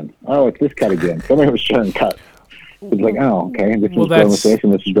cut again. Oh, it's this cut again. Somebody was sharing cut. It's like, oh, okay, this is going with this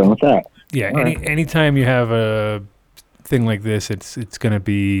and this is going with that. Yeah. All right. Anytime you have thing like this, it's going to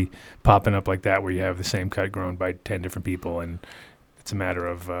be popping up like that, where you have the same cut grown by 10 different people, and it's a matter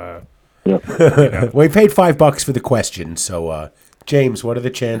of. We paid $5 for the question, so James, what are the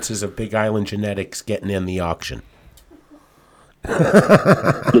chances of Big Island Genetics getting in the auction?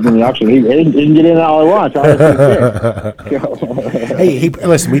 Getting in the auction. He can get in all he wants. Hey,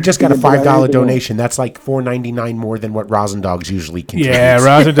 listen, we just got a $5 donation. That's like $4.99 more than what Rosindogs usually contributes. Yeah,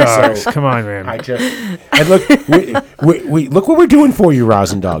 Rosindogs. Come on, man. And look, we look what we're doing for you,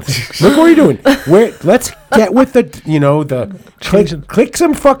 Rosindogs. Look what we're doing. Let's get with the click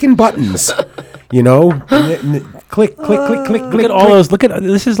some fucking buttons. Click. Look at all those.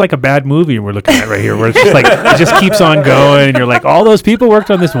 This is like a bad movie we're looking at right here, where it's just like it just keeps on going, and you're like, all those people worked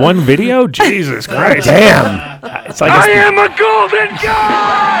on this one video. Jesus Christ! Damn! It's like I am a golden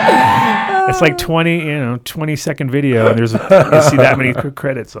god. It's like 20-second video, and you see that many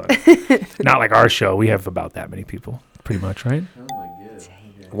credits on it. Not like our show. We have about that many people, pretty much, right?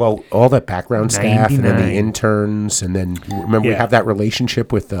 Well, all that background staff and then the interns, and then remember we have that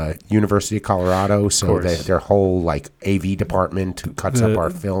relationship with the University of Colorado, so their whole like AV department who cuts up our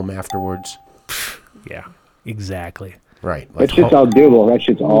film afterwards. Yeah, exactly. Right. That shit's all doable. That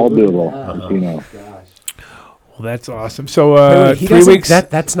shit's all doable. Well, that's awesome. So 3 weeks.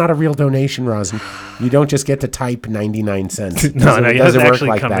 That's not a real donation, Rosin. You don't just get to type 99 cents. No, he has to actually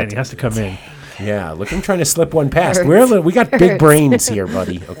like come that. in. He has to come in. Yeah, look, I'm trying to slip one past. We got big brains here,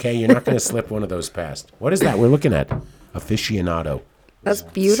 buddy. Okay, you're not going to slip one of those past. What is that we're looking at? Aficionado. That's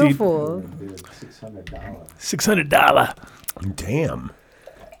beautiful. $600. How Damn.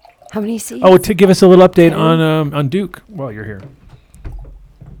 many seats? Oh, to give us a little update on Duke while you're here.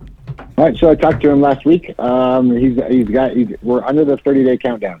 All right, so I talked to him last week. We're under the 30-day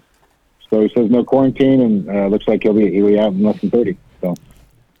countdown. So he says no quarantine, and looks like he'll be out in less than 30. So.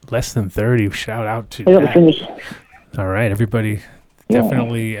 Less than 30. Shout out to that. All right, everybody.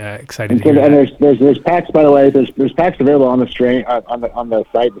 Definitely excited to hear that. And there's packs, by the way. There's packs available on the strain on the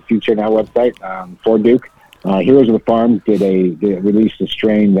site, the Future Now website for Duke. Heroes of the Farm they released a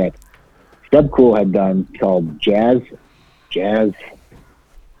strain that Subcool had done called Jazz Hands.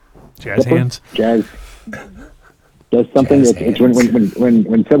 Jazz. Does something. It's when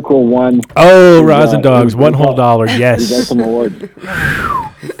Subcool won. Oh, Rosindogs, $1 yes. He got some award.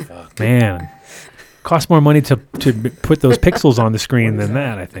 Man, costs more money to put those pixels on the screen than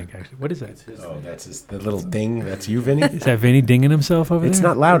that. I think. Actually, what is that? Oh, that's the little ding. That's you, Vinny. Is that Vinny dinging himself over there? It's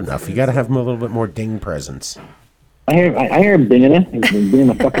not loud enough. You got to have him a little bit more ding presence. I hear him dinging it. He's dinging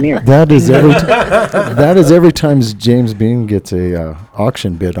the fucking ear. That is every time James Bean gets a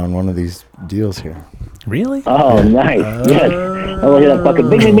auction bid on one of these deals here. Really? Oh, nice. Yes. Oh, hear that fucking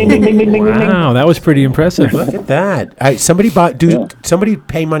ding, ding, ding, ding, ding, ding, ding. Wow, that was pretty impressive. Look at that. Somebody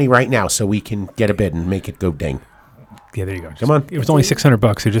pay money right now so we can get a bid and make it go ding. Yeah, there you go. Come on. It was only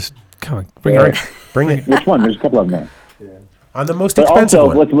 $600, so just come on, bring Yeah. it. Bring it. Which one? There's a couple of them there. On the most But expensive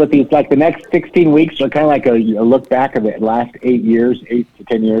also, one. with these, like the next 16 weeks are kind of like a look back of the last 8 to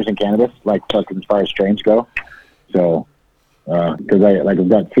 10 years in cannabis, like as far as strains go. So, because I've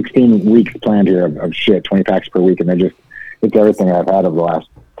got 16 weeks planned here of shit, 20 packs per week, and it's everything I've had over the last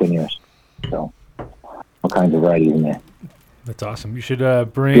 10 years. So, all kinds of varieties in there. That's awesome. You should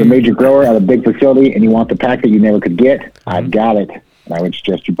If you're a major grower at a big facility and you want the pack that you never could get, I've got it, and I would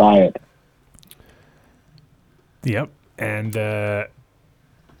suggest you buy it. Yep. And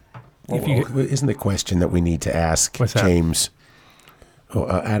isn't the question that we need to ask James? Oh,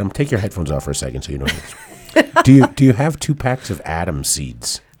 Adam, take your headphones off for a second so you know. do you have 2 packs of Adam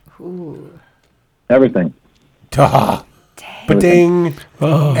seeds? Ooh. Everything. Duh. Ba-ding.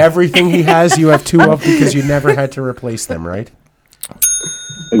 Oh. Everything he has, you have 2 of because you never had to replace them, right?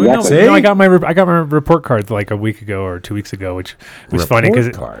 Exactly. No, I got my report card like a week ago or 2 weeks ago, which was funny because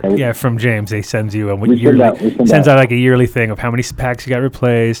from James, they sends you sends out like a yearly thing of how many packs you got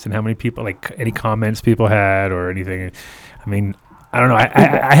replaced and how many people, like any comments people had or anything. I mean, I don't know.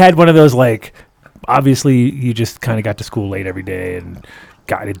 I had one of those, like, obviously you just kind of got to school late every day and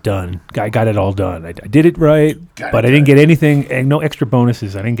got it done. I got it all done. I did it right, but I didn't get anything, and no extra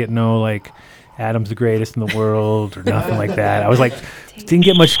bonuses. I didn't get no like Adam's the greatest in the world or nothing like that. I was like, didn't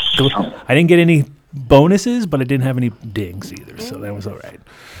get much. I didn't get any bonuses, but I didn't have any dings either, so that was all right.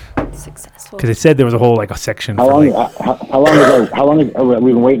 Successful. Because it said there was a section. How long have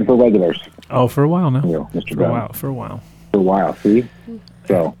we been waiting for regulars? Oh, for a while now. Mr. For a while. See?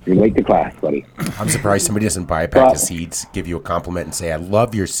 So you're late to class, buddy. I'm surprised somebody doesn't buy a pack of seeds, give you a compliment, and say, "I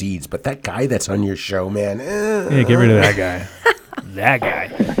love your seeds," but that guy that's on your show, man. Yeah, get rid of that guy. That guy.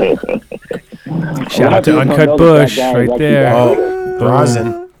 Shout out to Uncut Bush right there. Oh,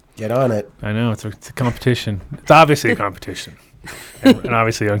 Rosin, Get on it. I know it's a competition. It's obviously a competition, and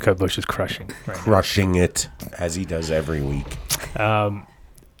obviously Uncut Bush is crushing. Right Crushing it as he does every week. Well,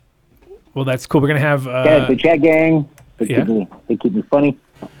 that's cool. We're gonna have Yeah, the chat gang. They keep me funny.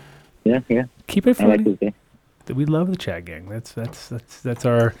 Yeah. keep it I like funny. this game. We love the chat gang. That's our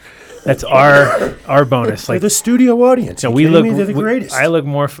bonus. For Like the studio audience. no, You we kidding look. me? They're the greatest. I look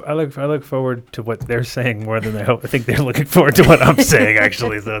forward to what they're saying more than I think they're looking forward to what I'm saying.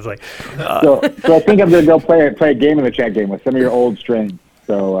 Actually, so it's like. So I think I'm gonna go play a game in the chat game with some of your old strains.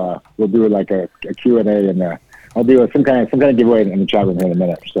 So we'll do like a Q&A and I'll do some kind of giveaway in the chat room here in a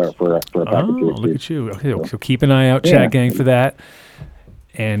minute. So for a pack of two. Look at you. Okay, so keep an eye out, chat gang, for that.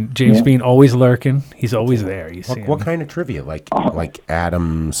 And James Bean always lurking. He's always there. You see What kind of trivia? Like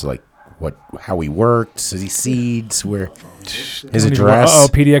Adams, like how he works, is he seeds, where his address?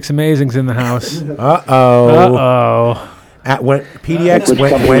 PDX Amazing's in the house. At when PDX,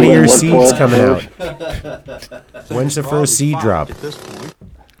 when are your seeds coming out? When's the first seed drop?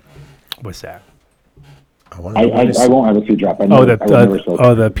 What's that? I won't have a seed drop.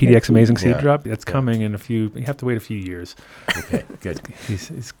 The PDX Amazing seed drop. That's coming in a few. You have to wait a few years. Okay, good.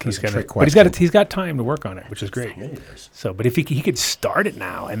 He's got time to work on it, which is great. So, but if he could start it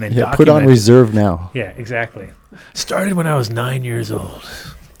now and then put on reserve now. Yeah, exactly. Started when I was 9 years old.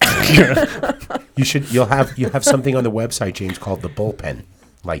 You'll have something on the website, James, called the bullpen.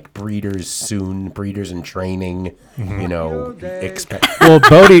 Like breeders in training, you know. Well,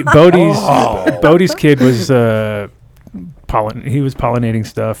 Bodie's kid was he was pollinating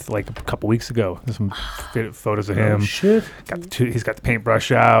stuff like a couple weeks ago. There's some photos of him. Shit. He's got the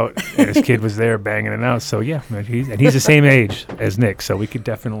paintbrush out, and his kid was there banging it out. So yeah, he's the same age as Nick, so we could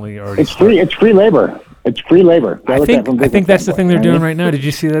definitely already. It's free labor. It's free labor. I think that's the thing they're doing right now. Did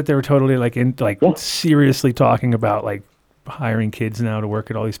you see that they were totally seriously talking about like hiring kids now to work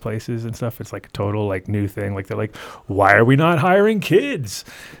at all these places and stuff? It's like a total like new thing. Like they're like, why are we not hiring kids?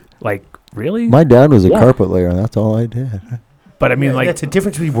 Like, really? My dad was a carpet layer, and that's all I did. But I mean, like, that's the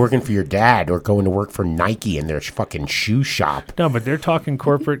difference between working for your dad or going to work for Nike in their fucking shoe shop. No, but they're talking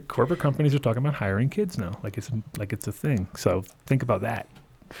corporate companies are talking about hiring kids now. Like it's a thing. So think about that.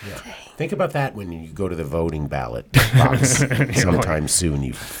 Yeah. Think about that when you go to the voting ballot box sometime soon.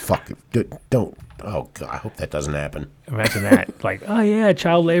 You don't. Oh God, I hope that doesn't happen. Imagine that. Like, oh yeah,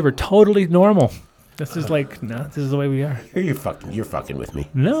 child labor, totally normal. This is like, no, this is the way we are. You're fucking with me.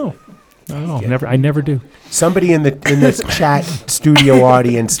 No, never. I never do. Somebody in the chat studio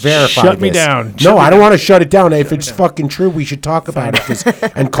audience verify Shut me this. down. No, I don't want to shut it down. If it's fucking true, we should talk about it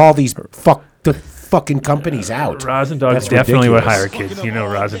and call these fucking companies out. Rosindog is definitely would hire kids. You know,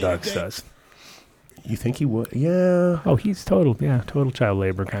 Rosindog does. You think he would? Yeah. Oh, he's total child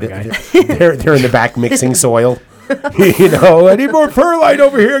labor kind of guy. They're in the back mixing soil. You know, I need more perlite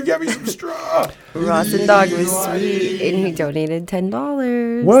over here. Get me some straw. Rosindog was sweet, and he donated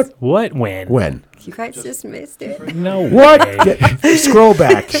 $10. What? When? You guys just missed it. No. What? Scroll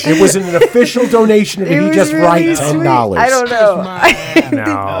back. It was an official donation, and he just write $10. I don't know.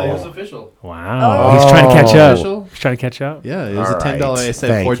 No. It was official. Wow. Oh. He's trying to catch up. He's trying to catch up. Yeah, it was a $10 I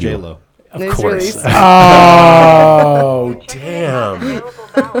said for JLOwill. Of course. Oh, damn. He's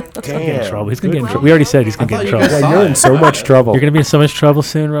going to get in trouble. He's going to get in trouble. We already said he's going to get in trouble. Well, you're in so much trouble. You're going to be in so much trouble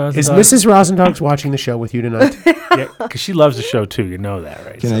soon, Rosindog. Is Mrs. Rosindog watching the show with you tonight? Yeah, because she loves the show, too. You know that,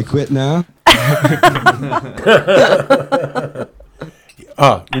 right? Can I quit now? Yeah,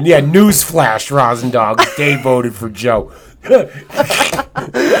 newsflash, Rosindog. They voted for Joe.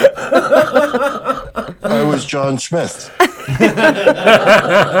 I was John Smith.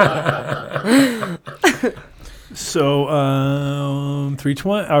 So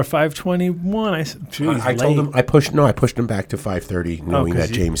 320 or 521. I told him I pushed him back to 5:30, knowing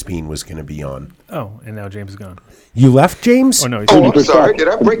that James Bean was going to be on. Oh, and now James is gone. You left, James? Oh no, I'm sorry. Did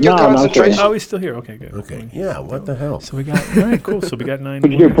I break your concentration? Oh, he's still here. Okay, good. Okay, yeah. What the hell? So we got all right, cool. So we got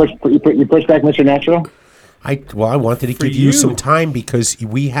 9. You push back Mr. Natural? I wanted to give you some time because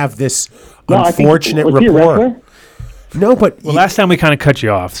we have this No, unfortunate was he a report. wrestler? No, but last time we kind of cut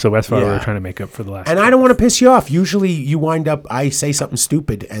you off, so that's why we were trying to make up for the last. And time. I don't want to piss you off. Usually, you wind up. I say something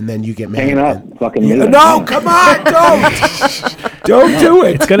stupid, and then you get mad. Hanging up, fucking. No, come on, don't do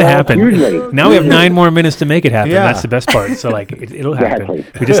it. It's gonna happen. Now we have 9 more minutes to make it happen. Yeah. That's the best part. So like, it'll happen.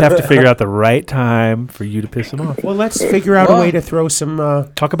 We just have to figure out the right time for you to piss him off. Well, let's figure out a way to throw some.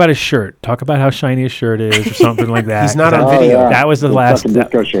 Talk about his shirt. Talk about how shiny his shirt is, or something like that. He's not on video. Yeah. That was the last.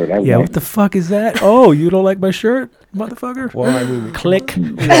 Disco shirt. Yeah. What the fuck is that? Oh, you don't like my shirt, motherfucker? Well, I mean, click.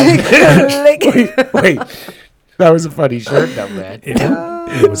 wait. That was a funny shirt, though,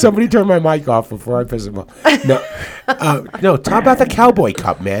 man. Somebody turn my mic off before I piss him off. No, talk about the Cowboy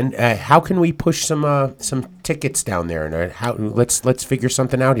Cup, man. How can we push some tickets down there? And let's figure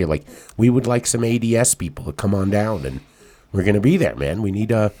something out here. Like, we would like some ADS people to come on down, and we're gonna be there, man. We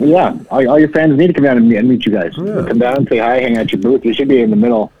need Yeah, all your fans need to come down and meet you guys. Yeah. Come down and say hi, hang out your booth. You should be in the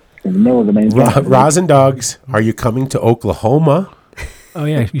middle of the main. Rosindogs, are you coming to Oklahoma? Oh,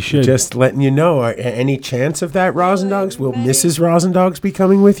 yeah, you should. Just letting you know. Any chance of that, Rosindogs? Will Mrs. Rosindogs be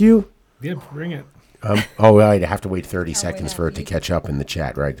coming with you? Yeah, bring it. I'd have to wait 30 seconds for it to catch up in the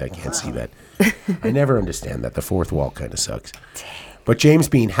chat, right? I can't see that. I never understand that. The fourth wall kind of sucks. But James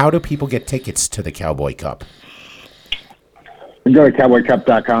Bean, how do people get tickets to the Cowboy Cup? You go to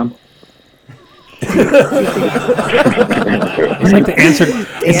cowboycup.com. It's like the answer.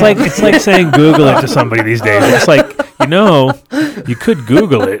 It's like saying Google it to somebody these days. It's like, you could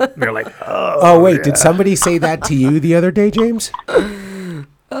Google it. And they're like, oh wait, yeah. Did somebody say that to you the other day, James? No.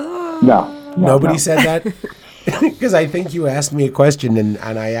 Nobody said that? Because I think you asked me a question and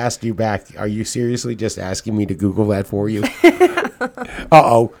I asked you back, are you seriously just asking me to Google that for you?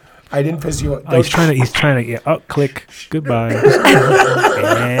 Uh-oh. I didn't piss you off. Oh, he's trying to, yeah. Oh, click. Goodbye.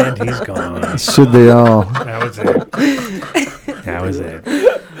 And he's gone. Should they all? That was it.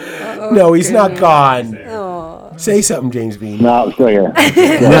 No, he's not gone. Aww. Say something, James Bean. No, I'm still here.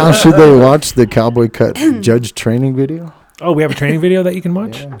 Now, should they watch the Cowboy Cut judge training video? Oh, we have a training video that you can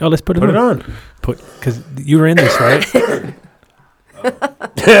watch? Yeah. Oh, let's put it on. Because you were in this, right?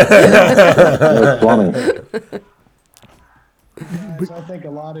 That's funny. I think a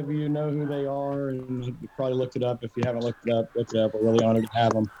lot of you know who they are, and you probably looked it up. If you haven't looked it up, look it up. We're really honored to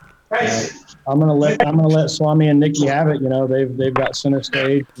have them. I'm gonna let Swami and Nikki have it. They've got center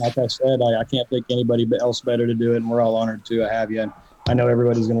stage. Like I said, I can't think anybody else better to do it, and we're all honored to have you. And I know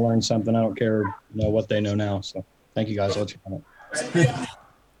everybody's gonna learn something. I don't care what they know now. So thank you guys. Let's hear it.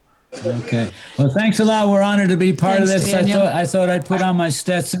 Okay. Well, thanks a lot. We're honored to be part of this. I thought I'd put on my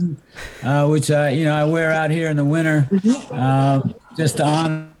Stetson, which I wear out here in the winter, just to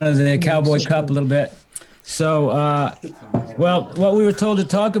honor the Cowboy Cup a little bit. So, what we were told to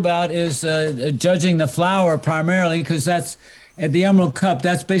talk about is judging the flower primarily, because that's at the Emerald Cup.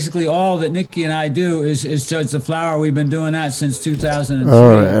 That's basically all that Nikki and I do is judge the flower. We've been doing that since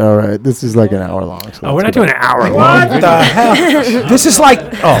 2003. All right. This is like an hour long. So we're not doing an hour long. What the hell? This is like.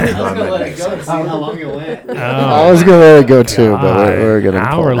 I was gonna let it go to see how long it went. I was gonna let it go too, but we're gonna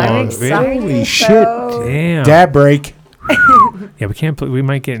hour long. Holy shit! Damn. Dab break. Yeah, we can't. We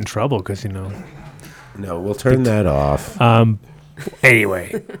might get in trouble because No, we'll turn that off.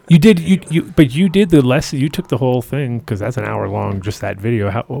 Anyway, you did the lesson. You took the whole thing because that's an hour long. Just that video.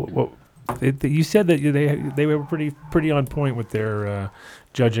 You said that they were pretty on point with their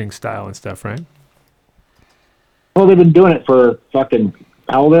judging style and stuff, right? Well, they've been doing it for fucking.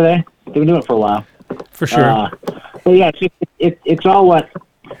 How old are they? They've been doing it for a while. For sure. But yeah, it's all what.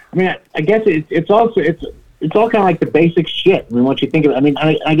 I mean, I guess it's all kind of like the basic shit. I mean, once you think of it,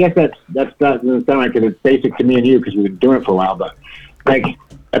 I guess that doesn't sound like it's basic to me and you because we've been doing it for a while, but like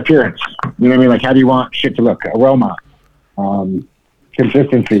appearance, you know what I mean? Like, how do you want shit to look? Aroma,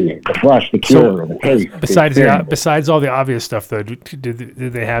 consistency, the brush, the cure, the taste. Besides all the obvious stuff, though,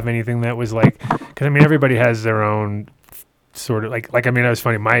 did they have anything that was like? Because everybody has their own sort of like. It was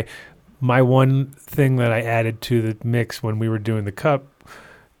funny. My one thing that I added to the mix when we were doing the cup,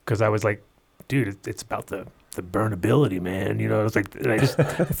 because I was like, dude, it's about the burnability, man. It was like, and I just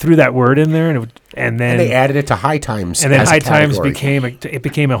threw that word in there, and then they added it to high times, and then high times became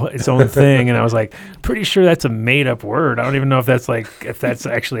its own thing, and I was like, pretty sure that's a made up word. I don't even know if that's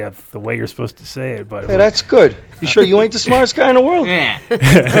actually the way you're supposed to say it. But hey, that's good. You sure you ain't the smartest guy in the world? Yeah.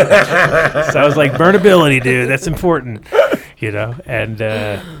 So I was like, burnability, dude. That's important,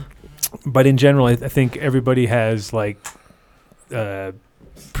 and. But in general, I think everybody has like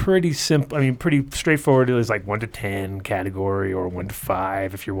pretty simple. Pretty straightforward. It was like 1 to 10 category or 1 to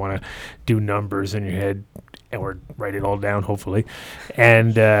 5 if you want to do numbers in your head or write it all down, hopefully.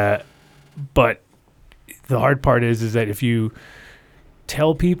 And but the hard part is that if you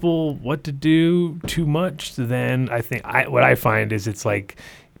tell people what to do too much, then I think what I find is it's like.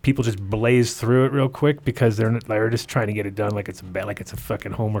 People just blaze through it real quick because they're just trying to get it done like it's a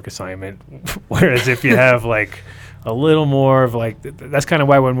fucking homework assignment. Whereas if you have like a little more of like that's kind of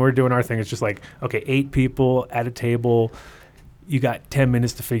why when we're doing our thing, it's just like, okay, 8 people at a table, you got 10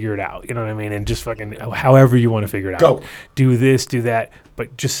 minutes to figure it out. You know what I mean? And just fucking however you want to figure it out. Go. Do this, do that,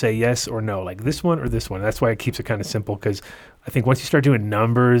 but just say yes or no, like this one or this one. That's why it keeps it kind of simple because I think once you start doing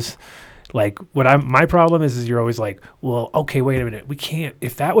numbers. Like my problem is you're always like, well, okay, wait a minute, we can't.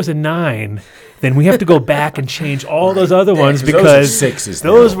 If that was a 9, then we have to go back and change all those other ones because those are 6s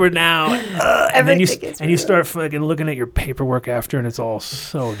those now. were now. And then you start fucking looking at your paperwork after, and it's all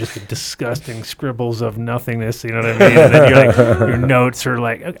so just disgusting scribbles of nothingness. You know what I mean? And then you're like, your notes are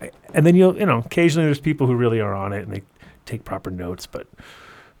like, okay. And then occasionally there's people who really are on it and they take proper notes, but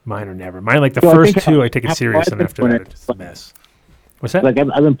mine are never. Mine, like the first 2, I take it serious, and after that, it's a mess. What's that? Like I've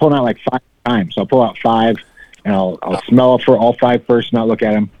been pulling out like 5 times. So I'll pull out 5, and I'll smell for all 5 first, not look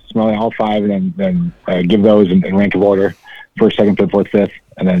at them. Smell all 5, and then give those in rank of order: first, second, third, fourth, fifth.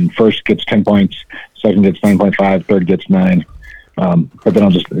 And then first gets 10 points, second gets 9.5, third gets 9. But then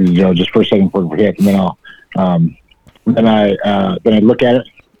I'll just just first, second, fourth, hit, and then then I look at it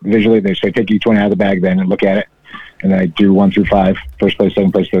visually. They say take each one out of the bag, then and look at it. And then I do 1 through 5, first place,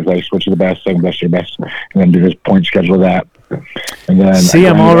 second place, third place, which is the best, second best, third best, and then do this point schedule of that. And then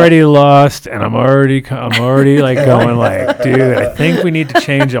I'm already lost, and I'm already like going like, dude, I think we need to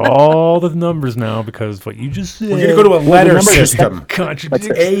change all the numbers now because what you just said. We're gonna go to a letter system. Contradicts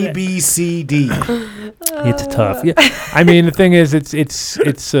A, B, C, D. It's tough. Yeah, I mean the thing is, it's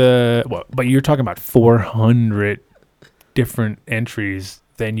but you're talking about 400 different entries.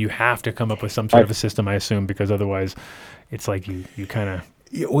 Then you have to come up with some sort of a system, I assume, because otherwise, it's like you kind of.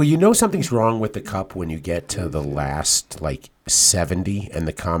 Well, something's wrong with the cup when you get to the last 70, and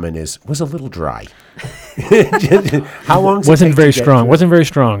the comment was a little dry. How long? Wasn't very strong. Wasn't very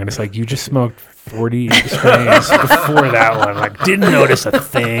strong, and it's like you just smoked 40 strains before that one. Like didn't notice a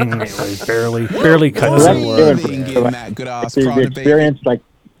thing. It was barely cut the experience,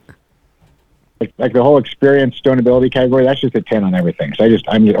 like the whole experience stonability category, that's just a 10 on everything. So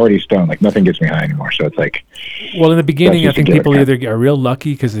I'm already stoned. Like nothing gets me high anymore. So it's like. Well, in the beginning, I think people either are real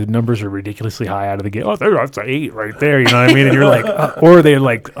lucky because the numbers are ridiculously high out of the gate. Oh, that's an 8 right there. You know what I mean? And you're like, or they're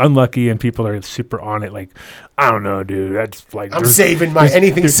like unlucky and people are super on it. Like, I don't know, dude. That's like I'm saving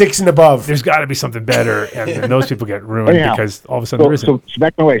anything 6 and above. There's got to be something better, and those people get ruined because all of a sudden there isn't. So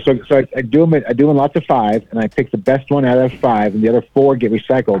back my way. So I do them in lots of 5, and I pick the best one out of 5, and the other 4 get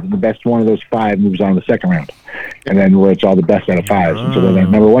recycled, and the best one of those 5 moves on to the second round, and then where it's all the best out of 5s. And so then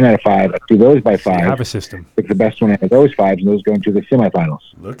number 1 out of 5, I do those by 5. Have a system. Pick the best one out of those 5s, and those go into the semifinals.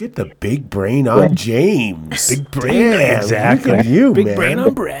 Look at the big brain on James. Big brain, exactly. Look at you, big man. brain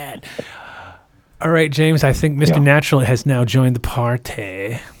on Brad. All right, James, I think Mr. Natural has now joined the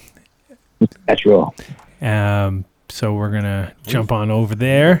party. Natural. So we're going to jump on over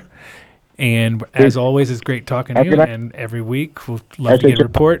there. And as always, it's great talking to you. And every week, we'll love to get a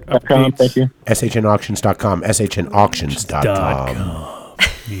report. Updates. Thank you. SHNauctions.com. SHNauctions.com.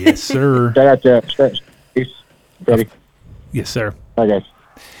 Yes, sir. Shout out to Freddie. Yes, sir. Bye, guys.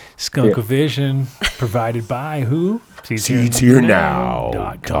 Skunkavision, provided by who?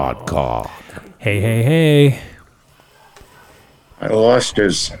 SeedsHereNow.com. Hey. I lost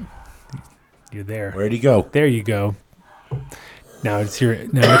his. You're there. Where'd he go? There you go. Now it's the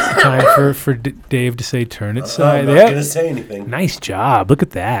time for Dave to say turn it side. I'm not going to say anything. Nice job. Look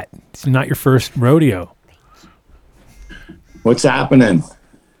at that. It's not your first rodeo. What's happening?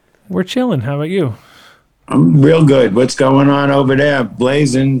 We're chilling. How about you? I'm real good. What's going on over there?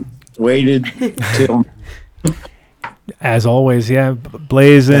 Blazing. Waited till. As always, yeah.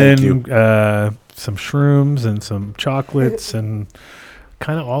 Blazing, some shrooms and some chocolates and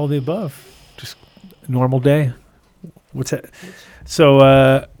kind of all of the above. Just a normal day. What's that? So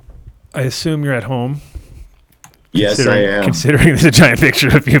I assume you're at home. Yes, I am. Considering there's a giant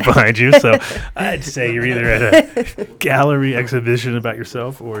picture of you behind you. So I'd say you're either at a gallery exhibition about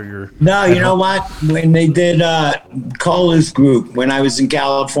yourself or you're... No, you know what? When they did Cola's group, when I was in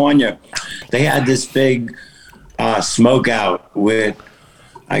California, they had this big smoke out with,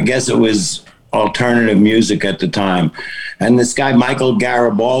 I guess it was alternative music at the time. And this guy, Michael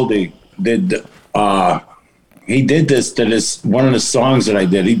Garibaldi, he did this to one of the songs that I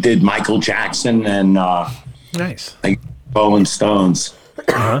did. He did Michael Jackson and nice, like Rolling Stones.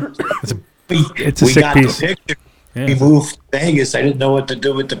 It's a we sick got piece. the picture. Yeah. We moved to Vegas. I didn't know what to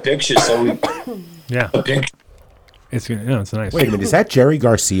do with the picture, so we the picture. It's nice. Wait a minute, is that Jerry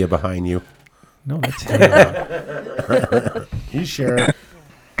Garcia behind you? No, that's him. You sure?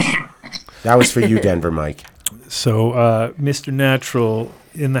 That was for you, Denver Mike. So, Mr. Natural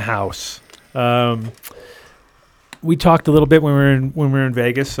in the house. We talked a little bit when we were in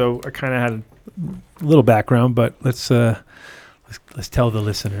Vegas, so I kind of had a little background, but let's tell the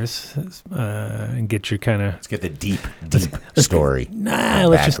listeners and get your kind of... Let's get the deep story.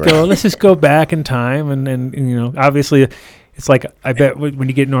 Let's just go back in time and you know, obviously it's like, I bet when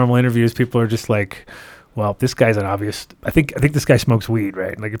you get normal interviews, people are just like, well, this guy's an obvious. I think this guy smokes weed,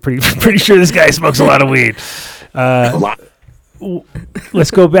 right? Like, pretty sure this guy smokes a lot of weed.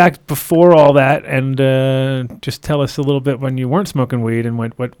 Let's go back before all that and just tell us a little bit when you weren't smoking weed and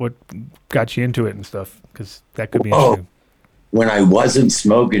what got you into it and stuff, because that could be interesting. When I wasn't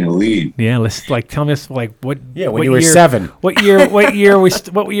smoking weed. Yeah, let's tell us what. Yeah, when what you were year, 7. What year? What year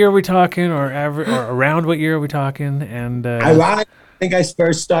are we talking, or around what year are we talking? And I think I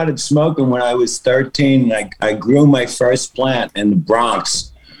first started smoking when I was 13. I grew my first plant in the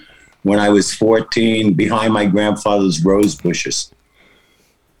Bronx when I was 14 behind my grandfather's rose bushes.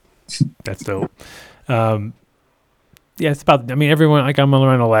 That's dope. Yeah, it's about, I mean, everyone, like, I'm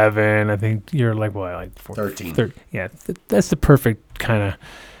around 11. I think you're like, what, like 13. Yeah, that's the perfect kind of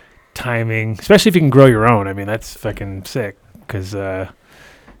timing, especially if you can grow your own. I mean, that's fucking sick, because I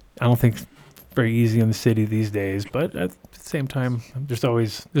don't think it's very easy in the city these days, but at the same time, there's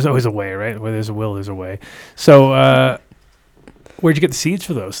always a way, right? Where there's a will, there's a way. So, where'd you get the seeds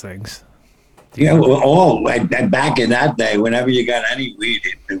for those things? Yeah, back in that day, whenever you got any weed,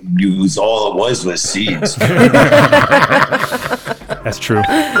 all it was seeds. That's true.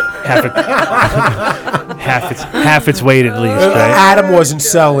 Half its weight at least. Right? Adam wasn't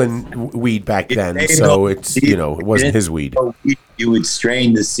selling weed back then, so it wasn't his weed. You would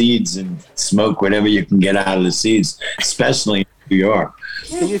strain the seeds and smoke whatever you can get out of the seeds, especially in New York.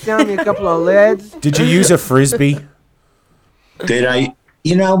 Can you sell me a couple of lids? Did you use a Frisbee? Did I?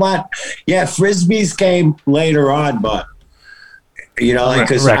 You know what? Yeah, Frisbees came later on, but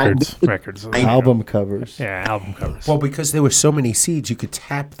because records, album covers. Yeah, album covers. Well, because there were so many seeds, you could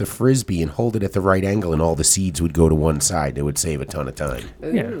tap the Frisbee and hold it at the right angle, and all the seeds would go to one side. It would save a ton of time.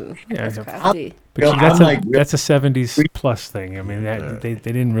 Ooh, that's crafty. But that's a 70s plus thing. I mean, they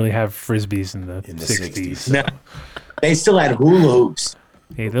didn't really have Frisbees in the 60s. No, they still had hula hoops.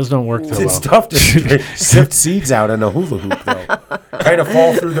 Hey, those don't work so well. It's tough to sift seeds out on a hula hoop, though. Kind of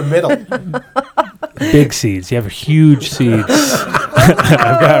fall through the middle. Big seeds. You have huge seeds.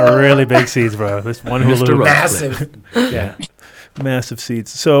 I've got really big seeds, bro. This one hula hoop. Massive. Yeah. Massive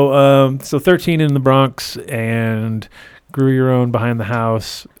seeds. So 13 in the Bronx and grew your own behind the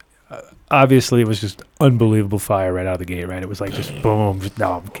house. Obviously, it was just unbelievable fire right out of the gate, right? It was like just boom.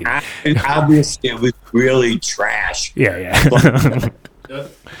 No, I'm kidding. Obviously, it was really trash. Yeah. But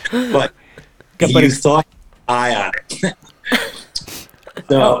you thought eye on it.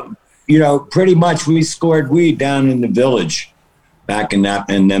 So, pretty much we scored weed down in the village back in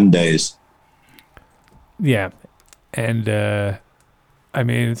them days. Yeah. And, I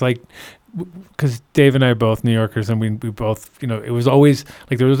mean, it's like, because Dave and I are both New Yorkers, and we both, it was always,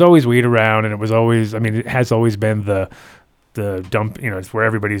 like, there was always weed around, and it was always, I mean, it has always been the dump, it's where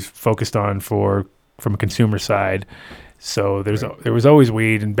everybody's focused on from a consumer side. So there was always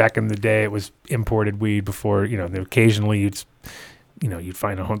weed, and back in the day it was imported weed before, occasionally you'd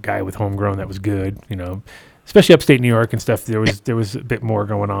find a guy with homegrown that was good, especially upstate New York and stuff. There was a bit more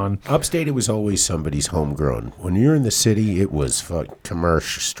going on. Upstate, it was always somebody's homegrown. When you're in the city, it was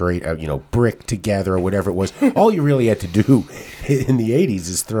commercial, straight out, brick together or whatever it was. All you really had to do in the 80s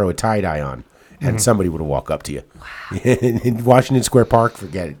is throw a tie-dye on, and somebody would walk up to you. Wow. In Washington Square Park,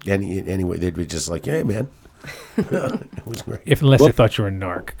 forget it. Anyway, they'd be just like, "Hey, man." It was great. Unless they thought you were a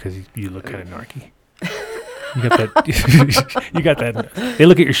narc, because you look kind of narky. You got that. You got that. They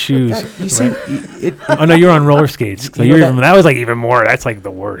look at your shoes. You see, oh no, you're on roller skates. So that was like even more. That's like the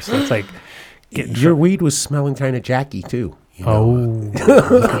worst. That's like your weed was smelling kind of Jackie too. Look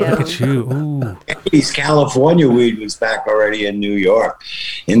at you. Ooh. East California weed was back already in New York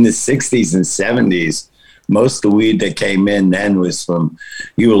in the 60s and 70s. Most of the weed that came in then was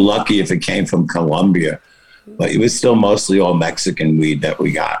you were lucky if it came from Colombia. But it was still mostly all Mexican weed that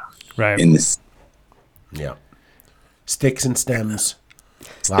we got. Right. Yeah. Sticks and stems.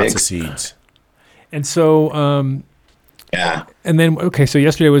 Lots of seeds. And so, yeah. And then, okay, so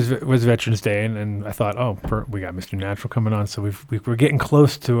yesterday was Veterans Day, and I thought, we got Mr. Natural coming on, so we're getting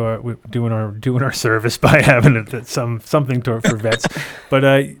close to doing our service by having something for vets.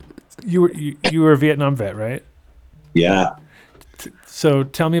 But you were a Vietnam vet, right? Yeah. So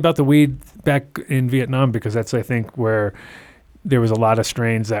tell me about the weed back in Vietnam, because that's, I think, where there was a lot of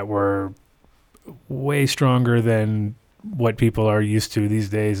strains that were way stronger than what people are used to these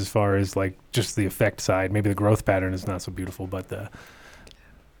days, as far as like just the effect side. Maybe the growth pattern is not so beautiful, but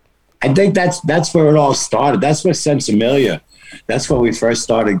I think that's where it all started. That's where Sensimilia. That's where we first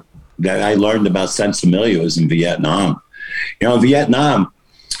started. That I learned about Sensimilia was in Vietnam. Vietnam.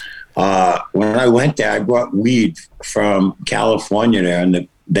 When I went there, I brought weed from California there, and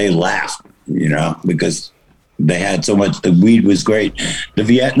they laughed, because they had so much. The weed was great. The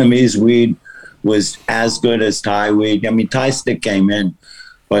Vietnamese weed was as good as Thai weed. I mean, Thai stick came in,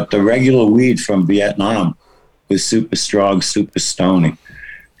 but the regular weed from Vietnam was super strong, super stony.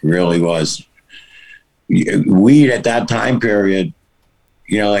 It really was. Weed at that time period,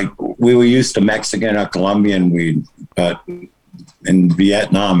 like we were used to Mexican or Colombian weed, but in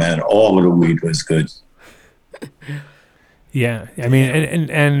Vietnam, man, all of the weed was good. Yeah, I mean,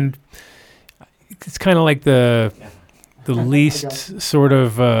 and it's kind of like the least sort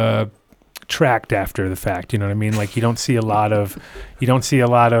of tracked after the fact. You know what I mean? Like you don't see a lot of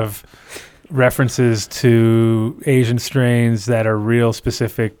references to Asian strains that are real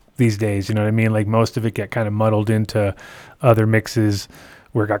specific these days. You know what I mean? Like most of it get kind of muddled into other mixes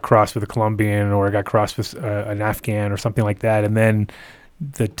where it got crossed with a Colombian or it got crossed with an Afghan or something like that, and then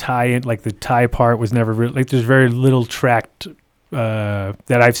the Thai part was never really, like there's very little tracked that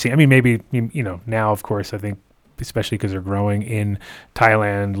I've seen. I mean, maybe, now, of course, I think, especially because they're growing in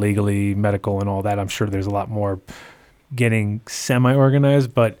Thailand legally, medical and all that, I'm sure there's a lot more getting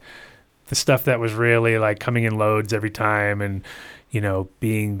semi-organized, but the stuff that was really like coming in loads every time and,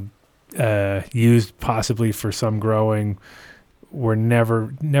 being used possibly for some growing were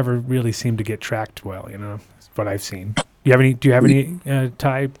never really seemed to get tracked well, That's what I've seen. Do you have any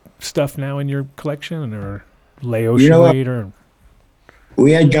Thai stuff now in your collection, or Laotian weed, or?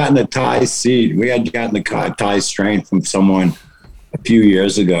 We had gotten a Thai seed. We had gotten the Thai strain from someone a few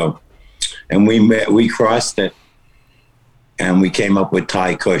years ago, and we crossed it, and we came up with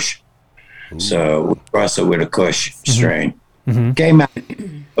Thai Kush. So we crossed it with a Kush strain. Mm-hmm. Came out.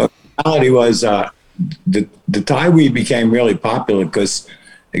 The reality was the Thai weed became really popular because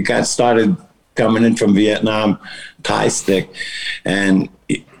it got started coming in from Vietnam, Thai stick, and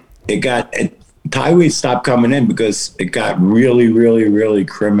Thai weed stopped coming in because it got really, really, really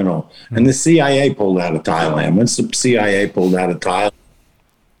criminal. And the CIA pulled out of Thailand. Once the CIA pulled out of Thailand,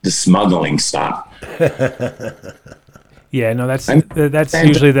 the smuggling stopped. Yeah, no, that's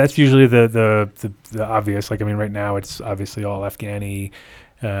usually the obvious. Like, I mean, right now it's obviously all Afghani.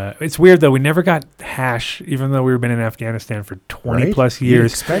 It's weird though. We never got hash, even though we've been in Afghanistan for 20 plus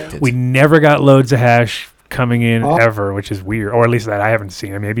years. We never got loads of hash coming in ever, which is weird, or at least that I haven't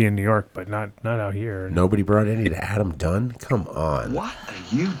seen. Maybe in New York, but not out here. Nobody brought any to Adam Dunn. Come on. What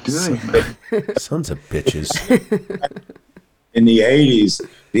are you doing? Sons of bitches. In the 80s,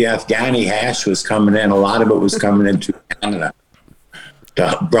 the Afghani hash was coming in. A lot of it was coming into Canada.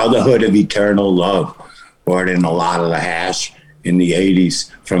 The Brotherhood of Eternal Love brought in a lot of the hash in the 80s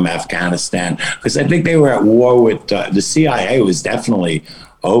from Afghanistan, because I think they were at war with the CIA was definitely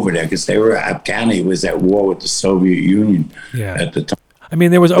over there, because Afghani was at war with the Soviet Union at the time. I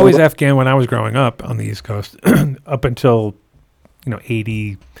mean, there was always Afghan when I was growing up on the East Coast, up until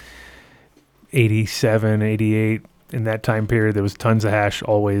 80, 87, 88. In that time period, there was tons of hash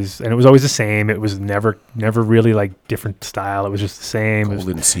always, and it was always the same. It was never really like different style. It was just the same.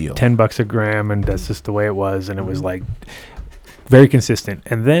 Golden seal. $10 a gram, and that's just the way it was. And it was like very consistent.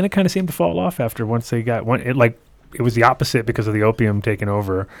 And then it kind of seemed to fall off after once they got one. It was the opposite because of the opium taking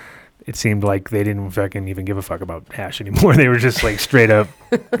over. It seemed like they didn't fucking even give a fuck about hash anymore. They were just like straight up,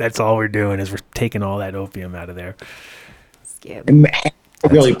 that's all we're doing is we're taking all that opium out of there.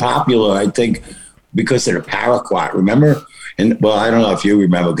 Really popular, I think, because of the paraquat. Remember? And well, I don't know if you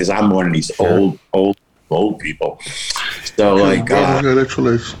remember, because I'm one of these old people. So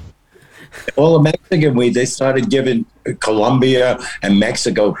all the Mexican weed, they started giving Colombia and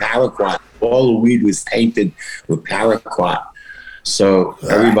Mexico paraquat. All the weed was tainted with paraquat. So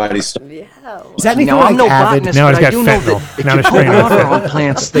everybody started. Is that anything I'm no Avid? botanist, Now but it's I got do know fentanyl. that if Now you it's put spraying water fentanyl. on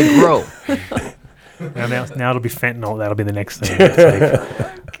plants, they grow. Now it'll be fentanyl. That'll be the next thing. It's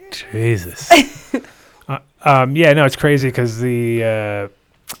like, Jesus. It's crazy because the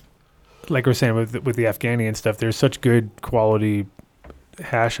like we were saying with the Afghani and stuff, there's such good quality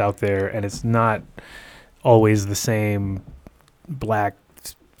hash out there, and it's not always the same black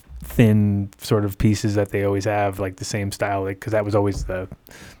thin sort of pieces that they always have, like the same style, because that was always it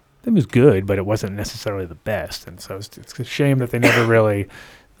was good, but it wasn't necessarily the best. And so it's a shame that they never really,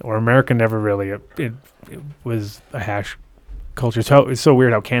 or America never really, it was a hash culture. So it's so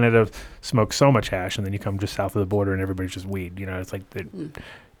weird how Canada smokes so much hash, and then you come just south of the border and everybody's just weed. It's like they're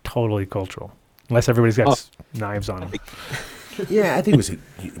totally cultural, unless everybody's got knives on them. Yeah, I think it was.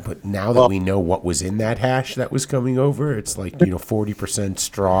 But now that we know what was in that hash that was coming over, it's like 40%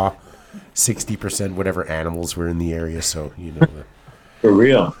 straw, 60% whatever animals were in the area. So For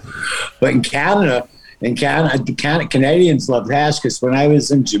real. But in Canada, Canadians love hash, because when I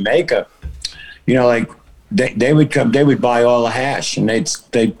was in Jamaica, they would come, they would buy all the hash, and they'd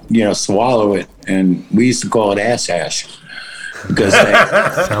swallow it, and we used to call it ass hash, because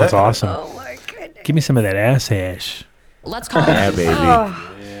sounds awesome. Give me some of that ass hash. Let's call Yeah, it. baby.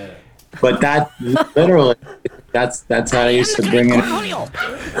 But that literally, that's how I used to bring it.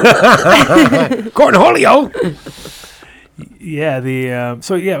 Cornholio. Yeah,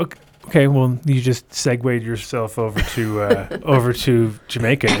 okay. Well, you just segued yourself over to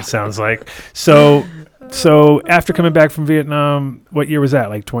Jamaica. It sounds like so. After coming back from Vietnam, what year was that?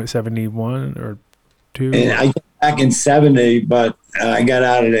 Like 2071 or 2? And I got back in '70, but I got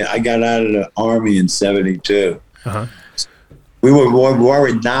out of the army in '72. Uh-huh. We were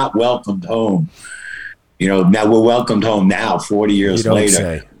not welcomed home. Now we're welcomed home now, 40 years You don't later.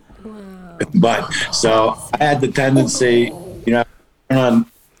 say. But so I had the tendency,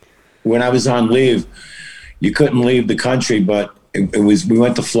 when I was on leave, you couldn't leave the country, but we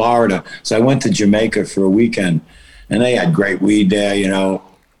went to Florida. So I went to Jamaica for a weekend, and they had great weed there,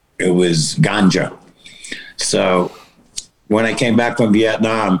 it was ganja. So when I came back from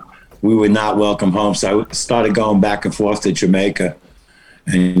Vietnam, we were not welcome home. So I started going back and forth to Jamaica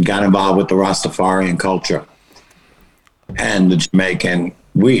and got involved with the Rastafarian culture and the Jamaican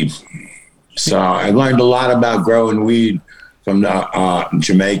weed. So I learned a lot about growing weed from the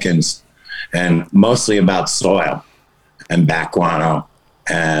Jamaicans, and mostly about soil and back guano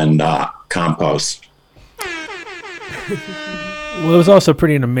and compost. Well, it was also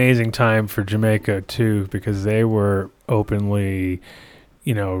pretty an amazing time for Jamaica too, because they were openly,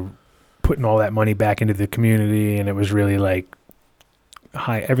 putting all that money back into the community, and it was really like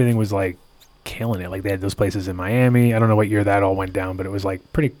high. Everything was like killing it. Like they had those places in Miami. I don't know what year that all went down, but it was like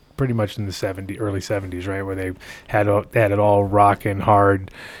pretty much in the early 70s, right, where they had it all rocking hard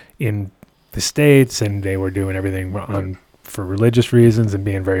in the States, and they were doing everything for religious reasons and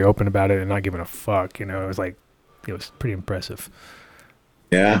being very open about it and not giving a fuck. It was pretty impressive.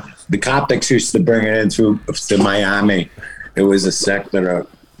 Yeah, the Coptics used to bring it in to Miami. It was a sector of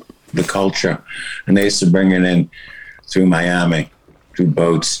the culture, and they used to bring it in through Miami, through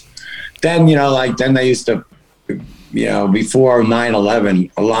boats. Then, then they used to, before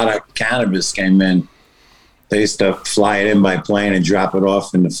 9/11, a lot of cannabis came in. They used to fly it in by plane and drop it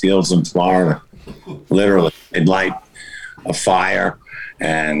off in the fields in Florida. Literally, they'd light a fire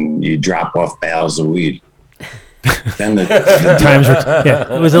and you drop off bales of weed. Then the times were,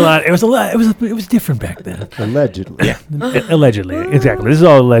 it was a lot. It was different back then. Allegedly. Yeah, allegedly. Exactly. This is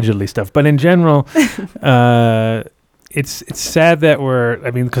all allegedly stuff. But in general, it's sad that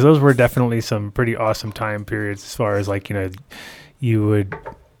because those were definitely some pretty awesome time periods as far as you would,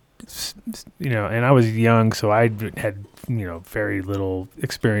 and I was young, so I had, very little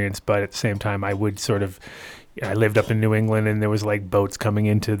experience, but at the same time, I would sort of, I lived up in New England, and there was like boats coming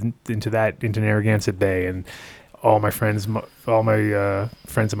into Narragansett Bay, and all my friends of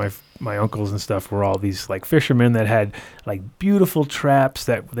my uncles and stuff were all these like fishermen that had like beautiful traps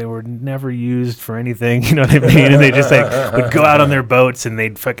that they were never used for anything, you know what I mean? And they just like would go out on their boats and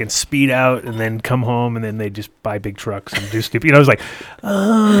they'd fucking speed out and then come home and then they'd just buy big trucks and do stupid. I was like,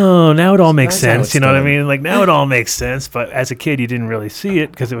 oh, now it all makes sense. You know what I mean? Like now it all makes sense. But as a kid, you didn't really see it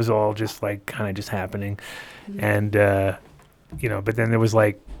because it was all just like kind of just happening. And, but then there was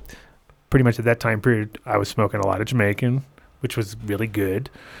like, pretty much at that time period, I was smoking a lot of Jamaican, which was really good,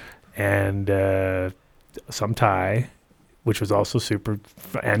 and some Thai, which was also super,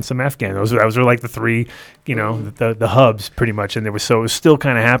 and some Afghan. Those were like the three, the hubs pretty much, and it was still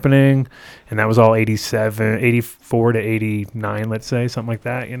kind of happening, and that was all 84 to 89, let's say, something like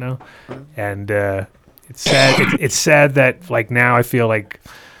that, and it's sad. It's sad that like now I feel like,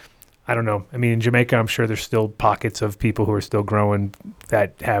 I don't know. I mean, in Jamaica, I'm sure there's still pockets of people who are still growing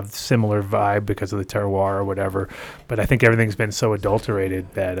that have similar vibe because of the terroir or whatever. But I think everything's been so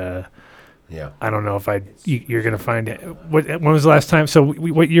adulterated that, I don't know if you're going to find it. When was the last time? So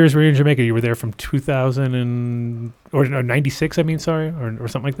what years were you in Jamaica? You were there from 2000 or 96, I mean, sorry, or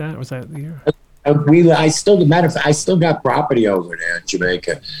something like that? Was that the year? I still got property over there in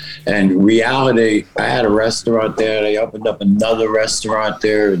Jamaica, and reality, I had a restaurant there. They opened up another restaurant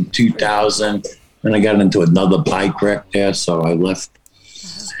there in 2000, and I got into another bike wreck there, so I left.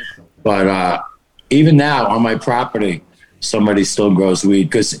 But even now on my property, somebody still grows weed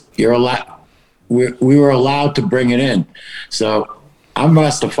because you're allowed. We were allowed to bring it in. So I'm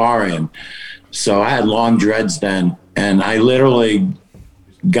Rastafarian, so I had long dreads then, and I literally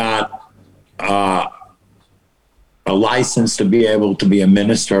got a license to be able to be a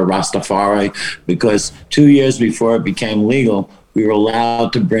minister of Rastafari because 2 years before it became legal, we were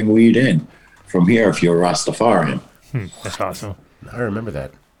allowed to bring weed in from here if you're a Rastafarian. That's awesome. I remember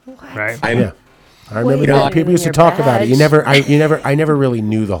that. Right? I remember that. People used to talk about it. I never really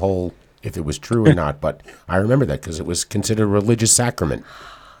knew the whole, if it was true or not, but I remember that because it was considered a religious sacrament.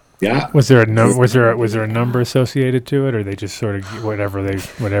 Yeah. Was there a number associated to it, or they just sort of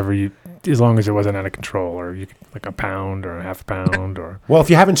whatever you, as long as it wasn't out of control, or you like a pound or a half pound, or Well, if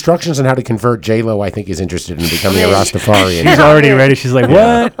you have instructions on how to convert, JLo, I think, is interested in becoming a Rastafarian. she's already ready. She's like,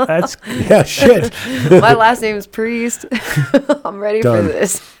 what? That's yeah, shit. My last name is Priest. I'm ready Done. for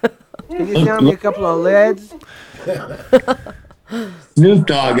this. Can you tell me a couple of lids? Snoop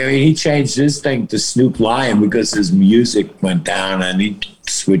Dogg, I mean, he changed his thing to Snoop Lion because his music went down and he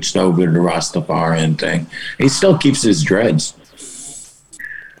switched over to the Rastafarian thing. He still keeps his dreads.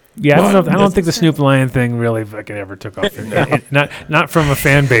 Yeah, I don't think the Snoop Lion thing really fucking ever took off. Not from a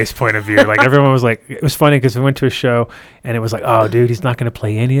fan base point of view. Like everyone was like, it was funny because we went to a show and it was like, oh, dude, he's not going to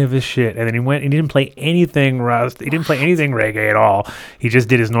play any of his shit. And then he went and he didn't play anything he didn't play anything reggae at all. He just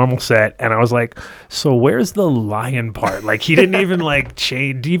did his normal set. And I was like, so where's the lion part? Like he didn't even like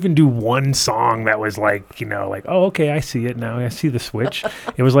change, even do one song that was like, like, oh, okay, I see it now. I see the switch.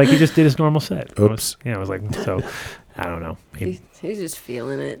 It was like he just did his normal set. Oops. It was like, so. I don't know. He was just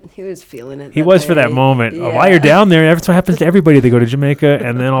feeling it. He was feeling it. He was for that moment. Yeah. While you're down there, that's what happens to everybody. They go to Jamaica,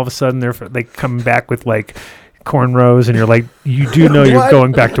 and then all of a sudden they come back with like cornrows, and you're like, you do know you're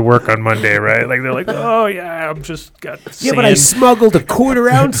going back to work on Monday, right? Like they're like, oh yeah, I'm just got. Yeah, but I smuggled a quarter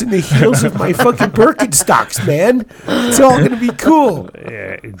ounce in the heels of my fucking Birkenstocks, man. It's all gonna be cool.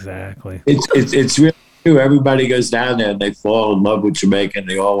 Yeah, exactly. It's really true. Everybody goes down there and they fall in love with Jamaica and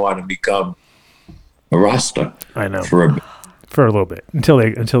they all want to become a Rasta. I know. For a little bit until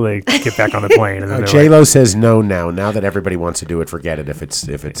they get back on the plane. And then JLo says no now. Now that everybody wants to do it, forget it. If it's she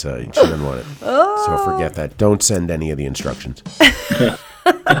doesn't want it, so forget that. Don't send any of the instructions.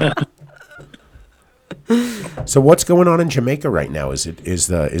 So what's going on in Jamaica right now? Is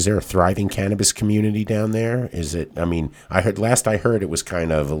there a thriving cannabis community down there? Is it? I mean, I heard it was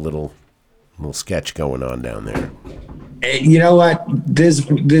kind of a little sketch going on down there. You know what?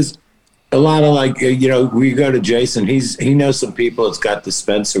 There's a lot of we go to Jason. He knows some people that's got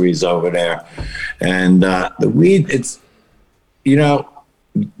dispensaries over there, and the weed. It's you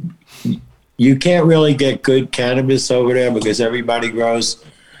can't really get good cannabis over there because everybody grows,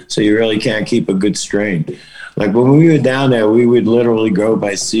 so you really can't keep a good strain. Like when we were down there, we would literally grow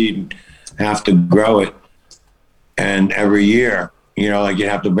by seed, and have to grow it, and every year, you'd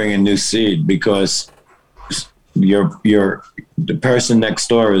have to bring in new seed because the person next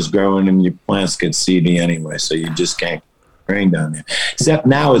door is growing and your plants get seedy anyway, so you just can't grain down there. Except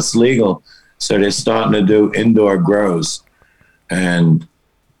now it's legal, so they're starting to do indoor grows, and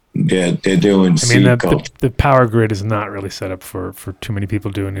they're doing seed culture. The power grid is not really set up for too many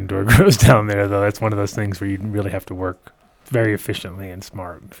people doing indoor grows down there, though. That's one of those things where you really have to work very efficiently and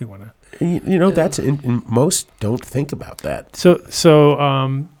smart if you want to. That's most don't think about that. So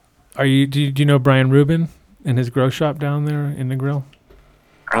do you know Brian Rubin in his grow shop down there in the grill?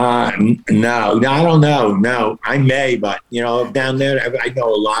 No, I don't know. No, I may, but down there, I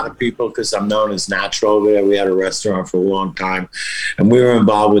know a lot of people because I'm known as Natural over there. We had a restaurant for a long time, and we were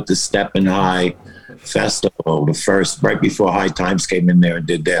involved with the Step and High Festival, the first right before High Times came in there and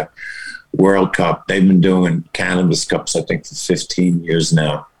did their World Cup. They've been doing cannabis cups, I think, for 15 years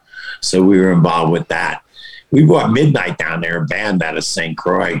now. So we were involved with that. We brought Midnight down there, a band out of St.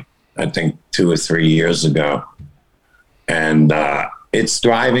 Croix, I think 2 or 3 years ago. And it's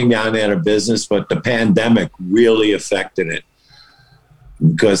thriving down there, the business, but the pandemic really affected it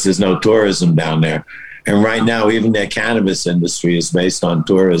because there's no tourism down there. And right now, even their cannabis industry is based on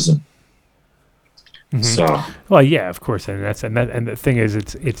tourism. Mm-hmm. So, well, yeah, of course. And the thing is,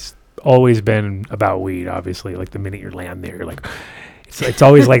 it's always been about weed, obviously. Like the minute you land there, you're like, it's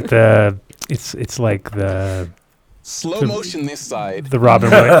always like it's like the slow motion this side.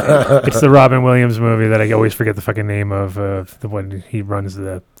 The it's the Robin Williams movie that I always forget the fucking name of. The one he runs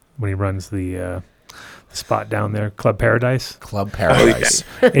the spot down there, Club Paradise. Club Paradise.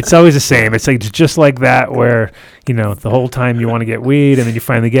 It's always the same. It's like just like that, where the whole time you want to get weed, and then you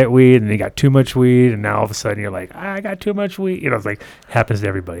finally get weed, and you got too much weed, and now all of a sudden you're like, I got too much weed. It's like happens to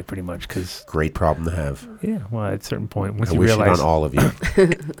everybody pretty much. Cause great problem to have. Yeah. Well, at a certain point, once I you wish realize it on all of you.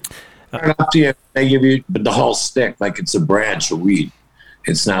 up to you. They give you the whole stick, like it's a branch of weed.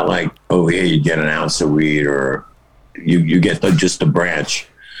 It's not like, oh, here you get an ounce of weed, or you get just a branch.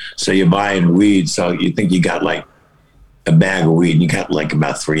 So you're buying weed, so you think you got like a bag of weed, and you got like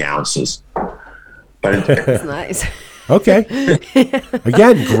about 3 ounces. But it's nice. Okay.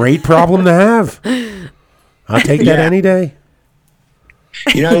 Again, great problem to have. I'll take that any day.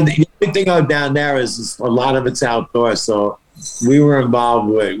 The only thing out down there is a lot of it's outdoors. So we were involved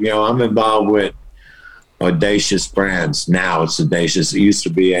with, I'm involved with Audacious Brands. Now it's Audacious. It used to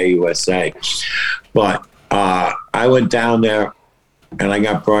be AUSA. But I went down there and I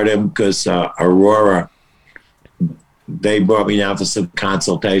got brought in because Aurora, they brought me down for some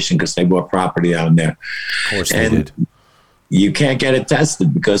consultation because they bought property down there. Of course they And did. you can't get it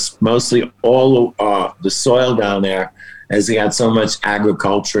tested because mostly all the soil down there has got so much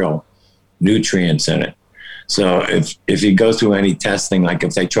agricultural nutrients in it. So if you go through any testing, like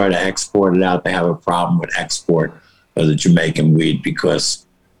if they try to export it out, they have a problem with export of the Jamaican weed because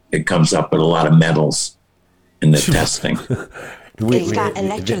it comes up with a lot of metals in the testing.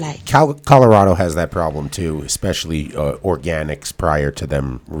 Colorado has that problem too, especially organics prior to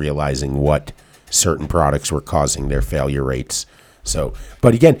them realizing what certain products were causing their failure rates. So,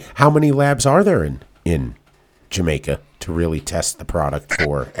 but again, how many labs are there in Jamaica to really test the product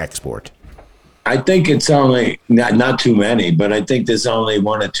for export? I think it's only not too many, but I think there's only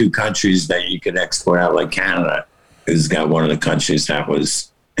 1 or 2 countries that you could export out. Like Canada has got one of the countries that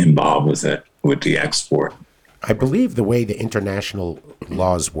was involved with it, with the export. I believe the way the international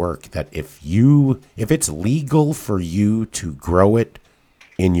laws work, that if it's legal for you to grow it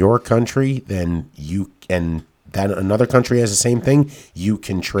in your country, then then another country has the same thing, you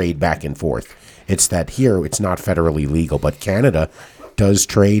can trade back and forth. It's that here it's not federally legal, but Canada does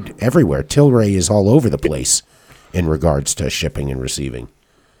trade everywhere. Tilray is all over the place in regards to shipping and receiving.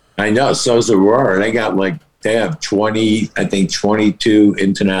 I know. So's Aurora. They have 22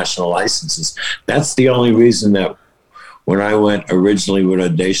 international licenses. That's the only reason that when I went originally with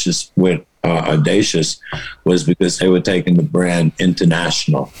Audacious was because they were taking the brand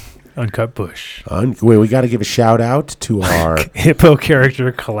international. Uncut Bush. We got to give a shout out to our hippo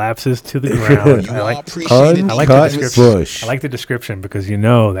character collapses to the ground. I like the description. Bush. I like the description because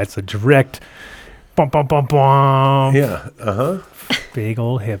that's a direct bum bum bum bum. Yeah. Big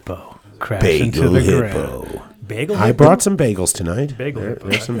old hippo crashing to the ground. Bagel hippo. I brought some bagels tonight. Bagel hippo.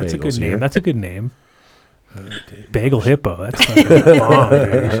 There's some That's a bagels good name. here. That's a good name. Bagel hippo. That's fucking bomb,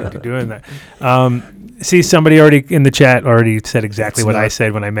 dude. You should be doing that. See, somebody already in the chat already said exactly what I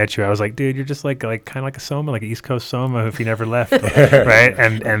said when I met you. I was like, dude, you're just like kind of like a Soma, like an East Coast Soma if you never left, right?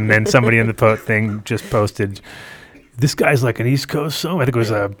 And then somebody in the thing just posted, this guy's like an East Coast Soma. I think it was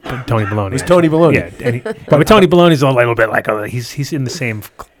Tony Baloney. It was Tony Baloney. Yeah, but Tony Baloney's a little bit like he's in the same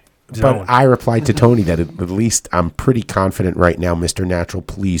zone. But I replied to Tony that at least I'm pretty confident right now, Mr. Natural,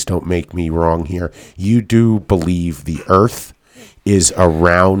 please don't make me wrong here. You do believe the Earth is a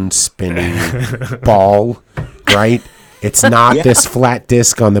round spinning ball, right? It's not this flat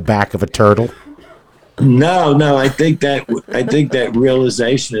disc on the back of a turtle. No. I think that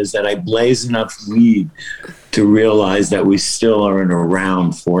realization is that I blaze enough weed to realize that we still are in a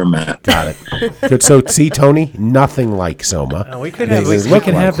round format. Got it. Good. So see, Tony, nothing like Soma. We could have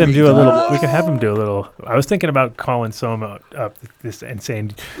them do a little. We could have them do a little. I was thinking about calling Soma up this and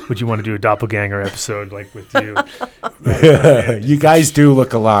saying, "Would you want to do a doppelganger episode like with you?" You guys do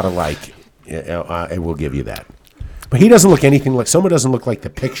look a lot alike. I will give you that. But he doesn't look anything like Soma. Doesn't look like the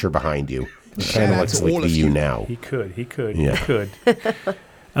picture behind you. It kind of looks like you now. He could. Yeah. He could.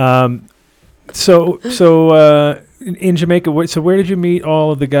 So in Jamaica, so where did you meet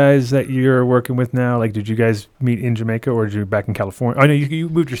all of the guys that you're working with now? Like, did you guys meet in Jamaica or did you back in California? Oh, no, you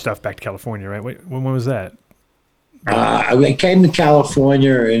moved your stuff back to California, right? When was that? I came to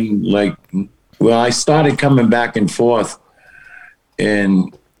California I started coming back and forth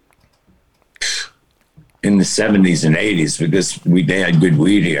in the 70s and 80s because they had good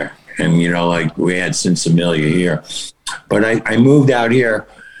weed here. And, we had Sinsemilla here. But I moved out here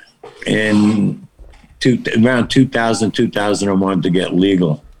in around 2000, 2001 to get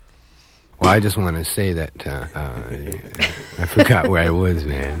legal. Well, I just want to say that I forgot where I was,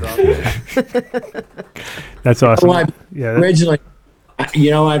 man. That's awesome. Well, originally,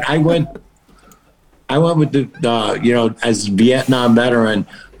 I went with the as a Vietnam veteran,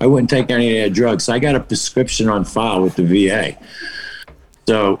 I wouldn't take any of their drugs. So I got a prescription on file with the VA.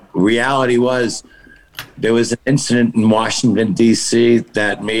 So reality was, there was an incident in Washington, D.C.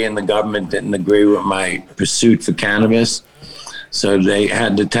 that me and the government didn't agree with my pursuit for cannabis. So they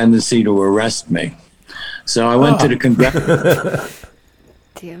had the tendency to arrest me. So I went to the Congress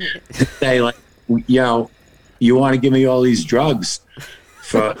to say, you want to give me all these drugs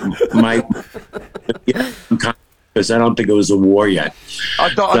for my... Because I don't think it was a war yet.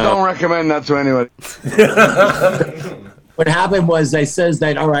 I don't recommend that to anybody. What happened was they says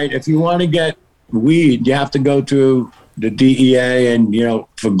that, all right, if you want to get weed, you have to go through the DEA and,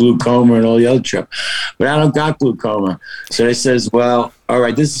 for glaucoma and all the other stuff. But I don't got glaucoma. So they says, well, all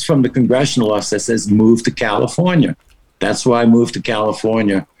right, this is from the congressional office that says move to California. That's why I moved to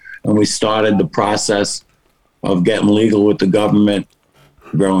California. And we started the process of getting legal with the government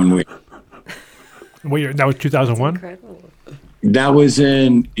growing weed. What year? That was 2001? That was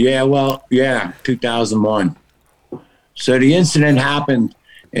in 2001. So the incident happened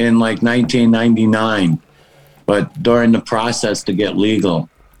in like 1999, but during the process to get legal,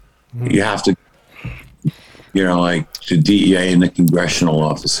 you have to, like the DEA and the congressional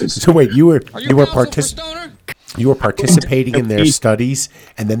offices. So wait, you were participating in their studies,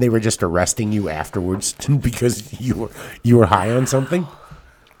 and then they were just arresting you afterwards because you were high on something?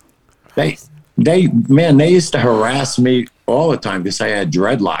 They used to harass me all the time because I had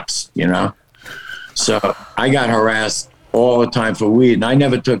dreadlocks, So I got harassed all the time for weed, and I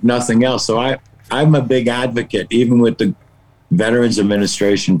never took nothing else. So I'm a big advocate, even with the Veterans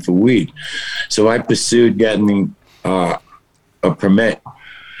Administration for weed. So I pursued getting a permit.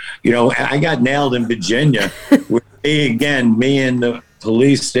 I got nailed in Virginia. Me and the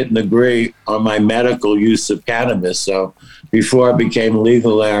police didn't agree on my medical use of cannabis. So before it became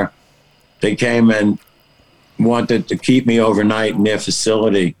legal there, they came and wanted to keep me overnight in their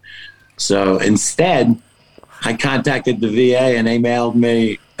facility. So instead, I contacted the VA and they mailed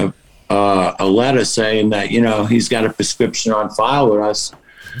me a letter saying that, he's got a prescription on file with us.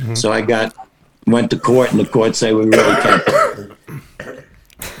 Mm-hmm. So I went to court, and the court said we really can't.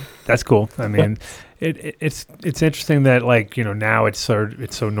 That's cool. I mean, it's interesting that now it's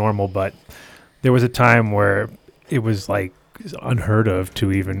so normal, but there was a time where it was like unheard of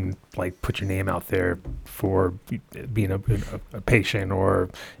to even put your name out there for being a patient or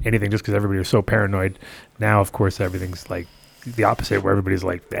anything, just because everybody was so paranoid. Now, of course, everything's like the opposite, where everybody's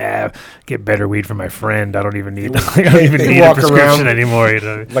like, get better weed from my friend. I don't even need a prescription anymore.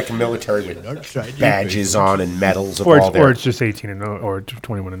 Like a military with badges on and medals of or it's just 18 and or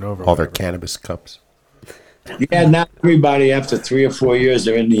 21 and over. All their cannabis cups. Yeah, now everybody after 3 or 4 years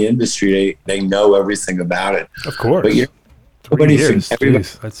they're in the industry, they know everything about it. Of course. But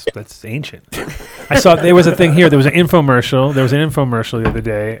that's ancient. I saw there was a thing here. There was an infomercial. The other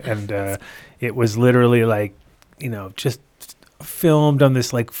day, and it was literally just filmed on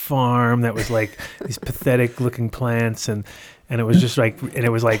this farm that was these pathetic looking plants, and it was just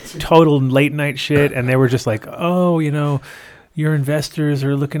total late night shit. And they were just your investors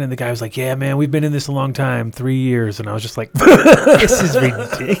are looking, and the guy was like, yeah, man, we've been in this a long time, 3 years. And I was just like, this is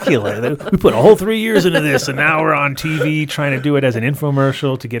ridiculous. We put a whole 3 years into this, and now we're on TV trying to do it as an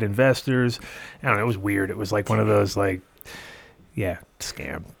infomercial to get investors. I don't know. It was weird. It was one of those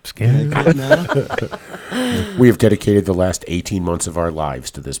scam. We have dedicated the last 18 months of our lives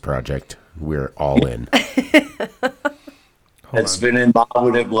to this project. We're all in. It's been involved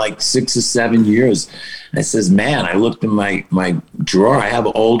with it 6 or 7 years. I says, man, I looked in my drawer. I have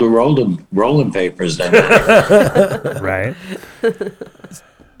older rolling papers than that. Right.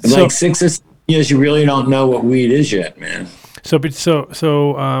 In 6 or 7 years, you really don't know what weed is yet, man. So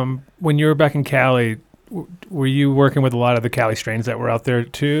when you were back in Cali, were you working with a lot of the Cali strains that were out there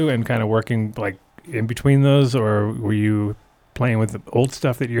too, and kind of working in between those, or were you playing with the old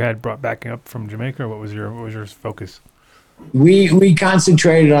stuff that you had brought back up from Jamaica? Or what was your focus? We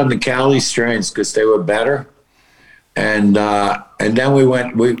concentrated on the Cali strains because they were better, and then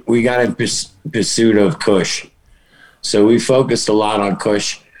we got in pursuit of Kush, so we focused a lot on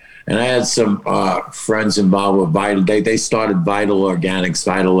Kush, and I had some friends involved with Vital. They started Vital Organics,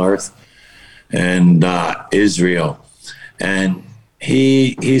 Vital Earth, and Israel, and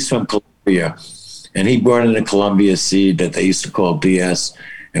he's from Colombia, and he brought in a Colombia seed that they used to call BS,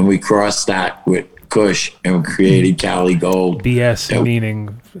 and we crossed that with Kush and created Cali Gold. BS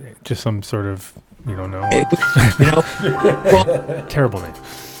meaning just some sort of, you don't know. Terrible name.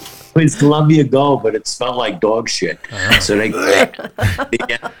 It's Columbia Gold, but it smelled like dog shit. So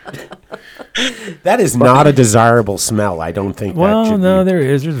that is not a desirable smell. I don't think. Well, no, there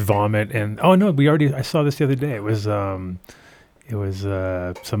is. There's vomit, and I saw this the other day. It was some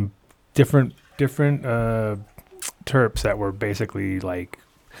different terps that were basically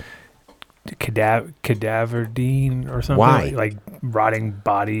cadaverdine or something. Why? Rotting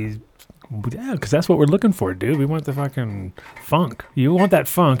bodies. Yeah, because that's what we're looking for, dude. We want the fucking funk. You want that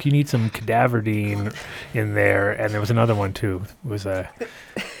funk, you need some cadaverdine in there. And there was another one too. It was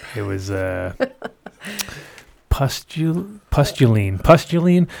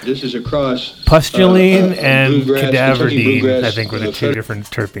Pustulene. This is a cross. Pustulene and cadaverdine, I think, were the two different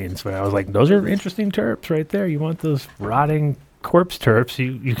terpenes. But I was like, those are interesting terps right there. You want those rotting corpse terps,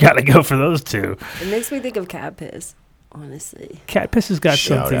 you got to go for those two. It makes me think of cat piss, honestly. Cat piss has got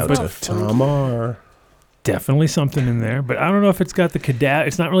something. Shout out to Tamar. Definitely something in there, but I don't know if it's got the cadaver.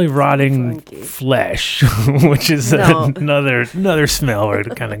 It's not really rotting flesh, which is another smell we're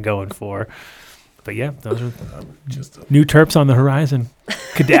kind of going for. But yeah, those are new terps on the horizon.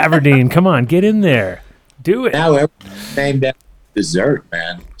 Cadaverdine, come on, get in there, do it. Now everything's named after dessert,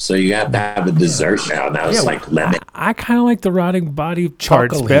 man. So you have to have a dessert now. Now it's like lemon. I kind of like the rotting body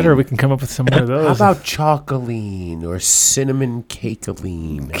parts better. We can come up with some more of those. How about chocoline or cinnamon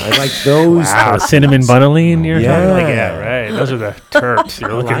cakealine? I like those. Wow, cinnamon bunnaline. You're talking like, yeah, right. Those are the terps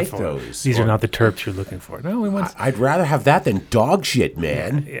you're looking like for. Those. These are not the terps you're looking for. No, we want. I'd rather have that than dog shit,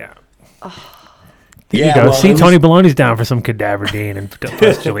 man. Yeah. Yeah, you go. well, See, Tony Baloney's down for some cadaverdine and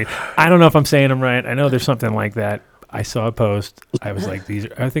pustulene. I don't know if I'm saying them right. I know there's something like that. I saw a post. I was like, these.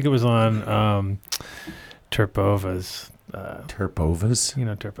 I think it was on Terpova's. Terpova's? You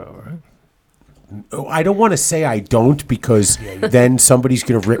know Terpova, right? Oh, I don't want to say I don't because then somebody's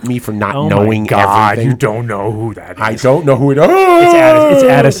going to rip me for not knowing my God, everything. You don't know who that is. I don't know who it is. It's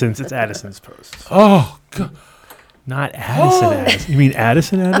Addison's. It's Addison's post. Oh, God. Not Addison. Addison. You mean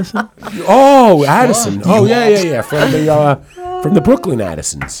Addison? Oh, Addison. Oh, yeah. From the Brooklyn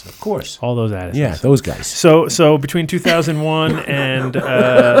Addisons, of course. All those Addisons. Yeah, those guys. So between 2001 and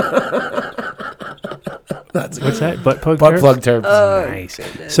what's that? Butt plug terps. Nice.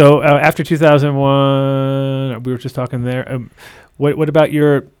 So after 2001, we were just talking there. What about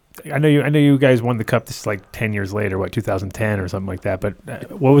your? I know you guys won the cup. This is like 10 years later. What 2010 or something like that. But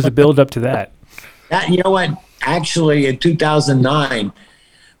what was the build up to that? You know what? Actually, in 2009,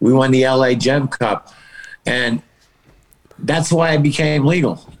 we won the LA Gem Cup, and that's why I became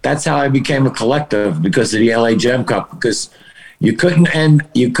legal. That's how I became a collective, because of the LA Gem Cup. Because you couldn't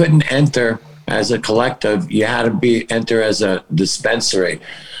enter as a collective. You had to enter as a dispensary.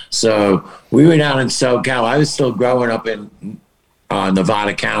 So we were down in SoCal. I was still growing up in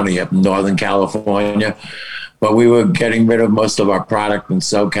Nevada County, up in Northern California, but we were getting rid of most of our product in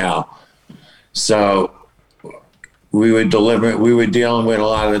SoCal. So we were dealing with a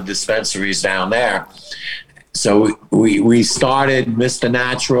lot of the dispensaries down there. So we started Mr.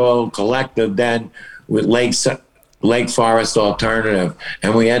 Natural Collective then with Lake Forest Alternative,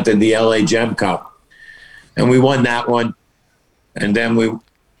 and we entered the LA Gem Cup, and we won that one. And then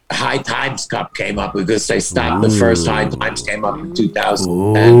High Times Cup came up because they stopped. The first High Times came up in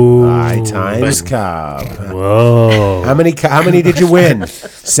 2010. High Times Cup. Whoa! How many did you win?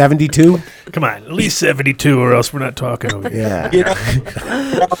 72. Come on, at least 72, or else we're not talking over here. Yeah.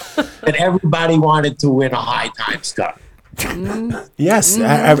 And everybody wanted to win a High Times Cup. Yes,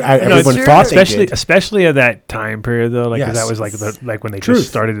 everyone thought they did. Especially at that time period, though. Like 'cause that was like when they Truth. just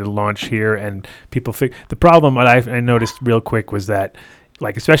started to launch here, and people. The problem that I noticed real quick was that,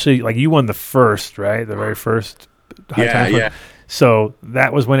 like, especially like you won the first, right? The very first. High Times Cup. So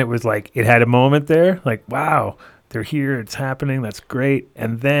that was when it was like it had a moment there, like wow. They're here, it's happening, that's great.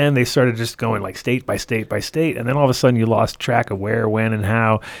 And then they started just going like state by state by state. And then all of a sudden you lost track of where, when, and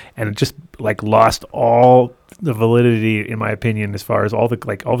how. And it just like lost all the validity, in my opinion, as far as all of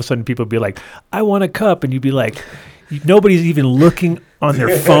a sudden people would be like, I want a cup. And you'd be like, nobody's even looking on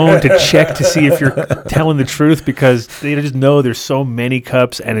their phone to check to see if you're telling the truth, because they just know there's so many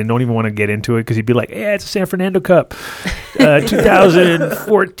cups and they don't even want to get into it, because you'd be like, yeah, it's a San Fernando Cup,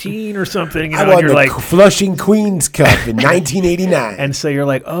 2014 or something. I won the Flushing Queens Cup in 1989. And so you're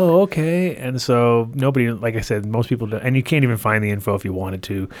like, oh, okay. And so nobody, like I said, most people don't, and you can't even find the info if you wanted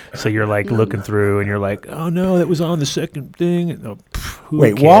to. So you're like looking through and you're like, oh no, that was on the second thing. No,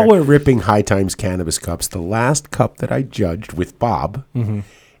 wait, while we're ripping High Times Cannabis Cups, the last cup that I judged with Bob,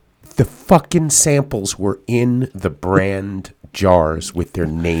 the fucking samples were in the brand jars with their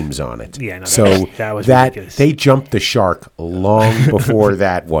names on it. Yeah, no, so that was ridiculous. They jumped the shark long before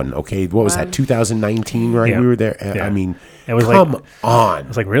that one. Okay, what was that? 2019, right? Yeah. We were there. Yeah. I mean, it was come on. I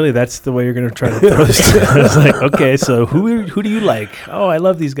was like, really? That's the way you're going to try to throw this? I was like, okay, so who do you like? Oh, I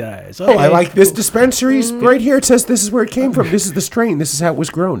love these guys. Okay, I like this dispensaries right here. It says this is where it came from. This is the strain. This is how it was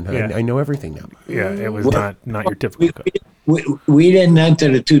grown. Yeah. I know everything now. Yeah, it was not your typical cup. We didn't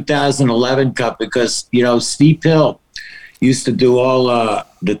enter the 2011 Cup because, Steve Hill used to do all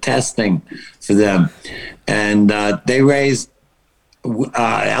the testing for them. And they raised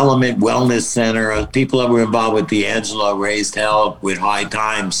Element Wellness Center. People that were involved with D'Angelo raised hell with High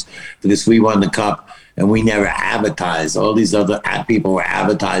Times because we won the cup. And we never advertised. All these other people were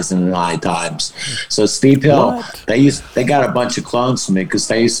advertising in High Times. So Steve Hill, they got a bunch of clones for me because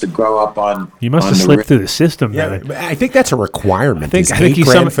they used to grow up on. You must have slipped through the system. Yeah, then. I think that's a requirement. I think you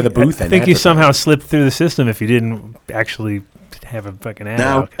for the booth. I think you somehow slipped through the system if you didn't actually have a fucking ad.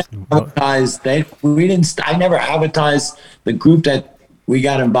 Now, I never advertised the group that we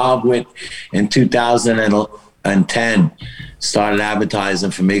got involved with in 2010. Started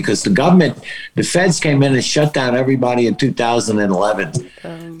advertising for me because the feds came in and shut down everybody in 2011.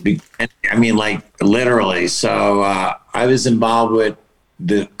 I mean, like literally. So I was involved with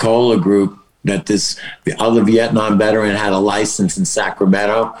the Cola group that the other Vietnam veteran had a license in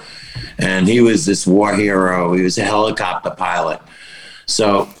Sacramento, and he was this war hero. He was a helicopter pilot.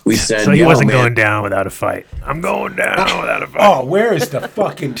 So we said, so he wasn't going down without a fight. I'm going down without a fight. Oh, where is the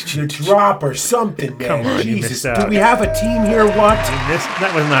fucking drop or something, man? Come on, Jesus, do we have a team here? What?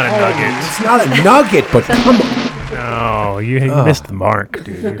 That was not a nugget. It's not a nugget, but come on. No, you missed the mark,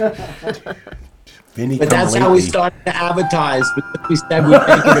 dude. Vinny, but that's how we started to advertise. But we said we'd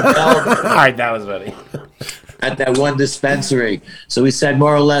make it available. All right, that was funny. At that one dispensary. So we said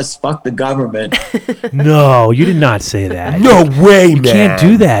more or less, fuck the government. No, you did not say that. No way, you man. You can't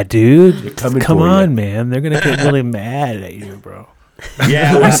do that, dude. Come on, you. man. They're going to get really mad at you, bro.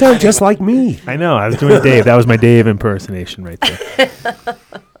 Yeah. You sound just like me. I know. I was doing Dave. That was my Dave impersonation right there.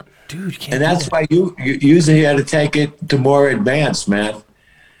 Dude, you can't and that's why you usually had to take it to more advanced, man.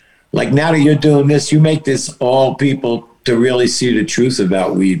 Like now that you're doing this, you make this all people to really see the truth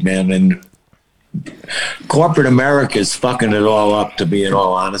about weed, man. And corporate America is fucking it all up, to be in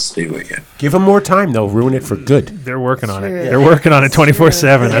all honesty with you. Give them more time, they'll ruin it for good. They're working on it. They're working on it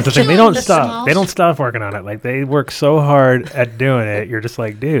 24/7. That's the thing. They don't stop. They don't stop working on it. Like they work so hard at doing it. You're just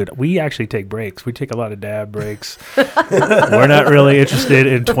like, dude, we actually take breaks. We take a lot of dab breaks. We're not really interested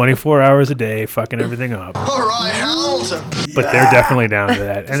in 24 hours a day fucking everything up. All right, Hounds. But they're definitely down to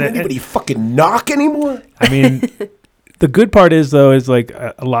that. Does anybody fucking knock anymore? I mean, the good part is though, is like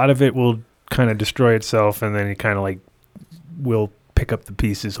a lot of it will kind of destroy itself, and then it kind of like will pick up the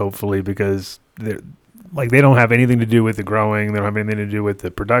pieces, hopefully, because they're like they don't have anything to do with the growing. They don't have anything to do with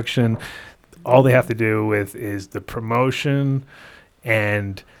the production. All they have to do with is the promotion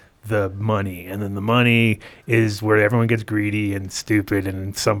and the money, and then the money is where everyone gets greedy and stupid,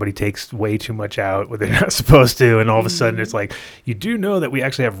 and somebody takes way too much out what they're not supposed to, and all of a sudden it's like, you do know that we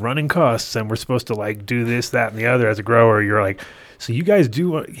actually have running costs, and we're supposed to like do this, that, and the other. As a grower, you're like, so you guys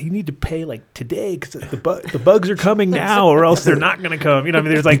you need to pay like today because the bugs are coming now, or else they're not going to come. You know, what I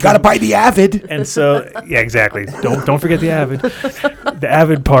mean, there's like you got to buy the Avid, and so yeah, exactly. Don't forget the Avid. The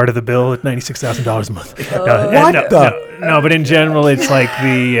Avid part of the bill at $96,000 a month. No, but in general, it's like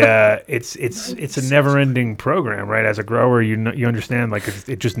it's a never-ending program, right? As a grower, you understand like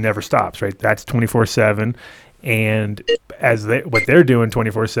it just never stops, right? That's 24/7, and what they're doing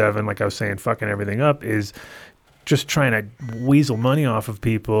 24/7, like I was saying, fucking everything up is just trying to weasel money off of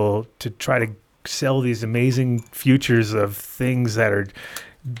people to try to sell these amazing futures of things that are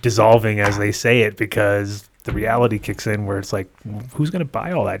dissolving as they say it, because the reality kicks in where it's like, who's going to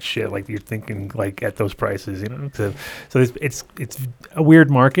buy all that shit? Like you're thinking like at those prices, you know? So it's a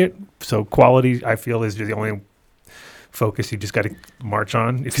weird market. So quality, I feel, is the only focus you just got to march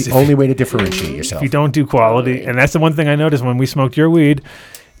on. It's the only way to differentiate yourself. If you don't do quality, and that's the one thing I noticed when we smoked your weed,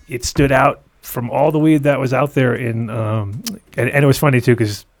 it stood out from all the weed that was out there in, and it was funny too,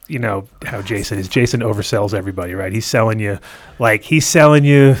 because you know how Jason is. Jason oversells everybody, right? He's selling you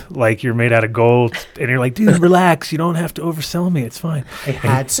like you're made out of gold, and you're like, dude, relax. You don't have to oversell me. It's fine. I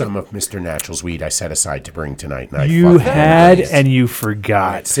had some of Mr. Natural's weed I set aside to bring tonight. And you had, and you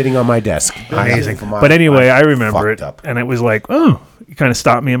forgot. It's sitting on my desk. Amazing. But anyway, I remember it, and it was like, oh, you kind of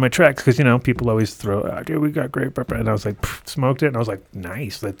stopped me in my tracks, because you know people always throw, oh, dude, we got great pepper, and I was like, smoked it, and I was like,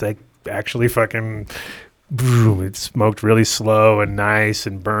 nice. That's like actually fucking. It smoked really slow and nice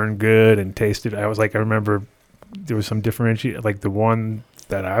and burned good and tasted. I was like, I remember there was some differentiate, like the one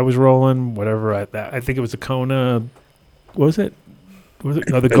that I was rolling, whatever. I think it was a Kona. What was it?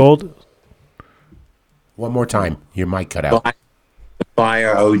 No, the gold. One more time, your mic cut out.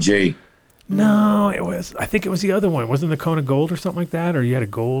 Fire OG. No, it was. I think it was the other one. Wasn't the Kona Gold or something like that? Or you had a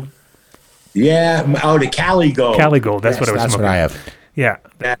gold? Yeah. Oh, the Cali Gold. Cali Gold. That's what I was smoking. That's what I have.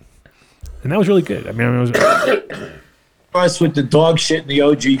 Yeah. And that was really good. I mean, it was us with the dog shit and the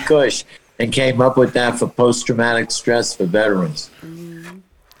OG Kush, and came up with that for post-traumatic stress for veterans.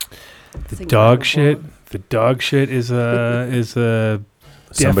 The dog shit is a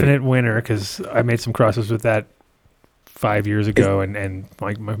definite winner, because I made some crosses with that 5 years ago, and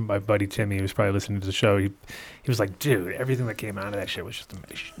my buddy Timmy, who was probably listening to the show, he was like, dude, everything that came out of that shit was just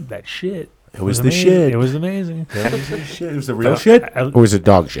that shit. It was the shit. It was amazing. It was the shit. It was the real shit. Or was it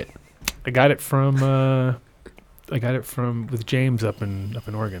dog shit? I got it from with James up in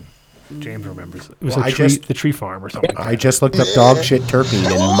Oregon. James remembers it. It was the tree farm or something. I just looked up dog shit terpene,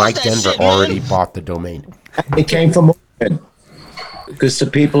 and Mike Denver already bought the domain. It came from Oregon, because the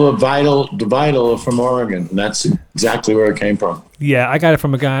people of the Vital are from Oregon, and that's exactly where it came from. Yeah, I got it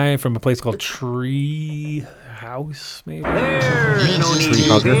from a guy from a place called Tree House, maybe. Tree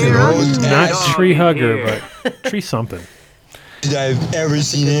Hugger. Not Tree Hugger, but Tree something. I've ever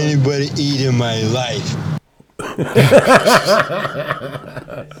seen anybody eat in my life.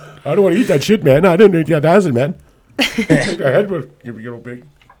 I don't want to eat that shit, man. I didn't eat that acid, man. Go ahead, you little pig.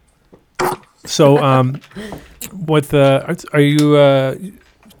 So, what are you?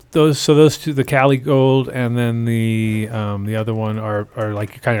 Those two, the Cali Gold and then the other one are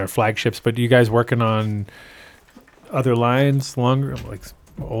like kind of flagships. But are you guys working on other lines, longer, like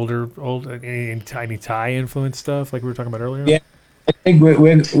old, any Thai influence stuff, like we were talking about earlier? Yeah, I think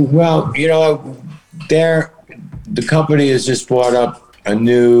well, the company has just brought up a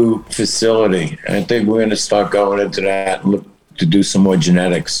new facility. And I think we're going to start going into that and look to do some more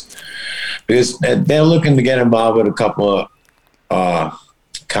genetics, because they're looking to get involved with a couple of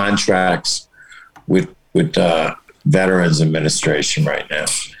contracts with Veterans Administration right now.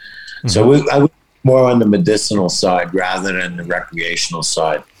 Mm-hmm. So I would more on the medicinal side rather than the recreational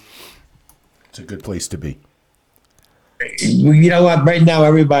side. It's a good place to be. You know what? Right now,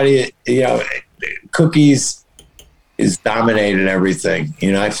 everybody, cookies is dominating everything.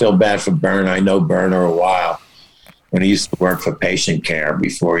 I feel bad for Burner. I know Burner a while when he used to work for patient care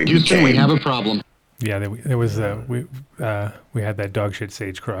before he Houston, we have a problem. Yeah, there was we had that dog shit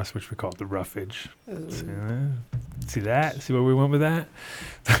sage cross, which we called the roughage. See that? See where we went with that?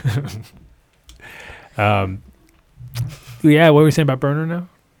 Yeah, what were we saying about Burner now?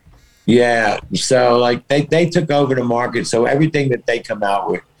 Yeah, so like they took over the market, so everything that they come out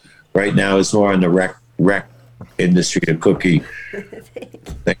with right now is more in the rec industry, the cookie.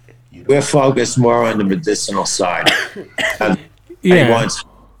 We're focused more on the medicinal side. Yeah.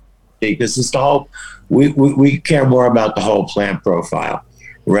 Because it's the whole, we care more about the whole plant profile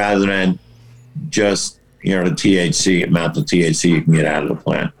rather than just, the THC, amount of THC you can get out of the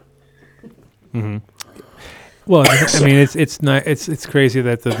plant. Mm-hmm. Well, I mean, it's not, it's crazy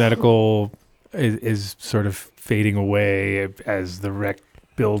that the medical is sort of fading away as the rec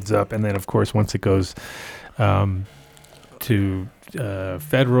builds up. And then, of course, once it goes to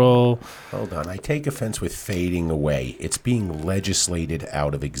federal. Hold on. I take offense with fading away. It's being legislated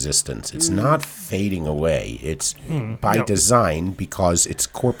out of existence. It's not fading away. It's by design, because it's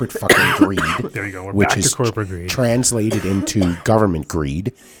corporate fucking greed. There you go. We're which back is to corporate greed. Translated into government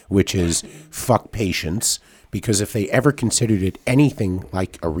greed, which is fuck patients. Because if they ever considered it anything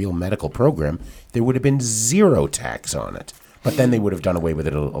like a real medical program, there would have been zero tax on it. But then they would have done away with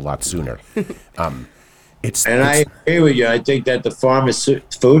it a lot sooner. I agree with you. I think that the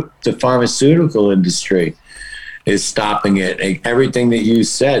pharmaceutical industry is stopping it. Everything that you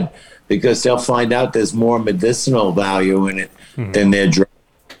said, because they'll find out there's more medicinal value in it than their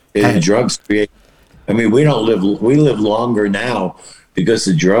drugs create. I mean, we live longer now because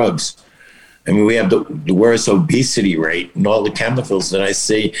of drugs. I mean, we have the worst obesity rate and all the chemicals that I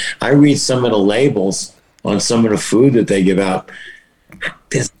see. I read some of the labels on some of the food that they give out.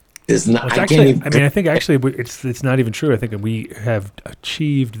 There's not. I think actually it's not even true. I think that we have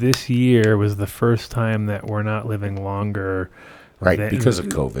achieved this year was the first time that we're not living longer. Right, because of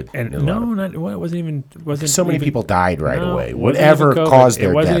COVID. And it wasn't so many people died right away. It Whatever caused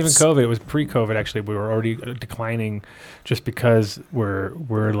their deaths. It wasn't even COVID. It was pre-COVID. Actually, we were already declining, just because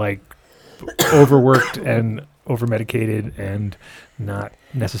we're like overworked and overmedicated and not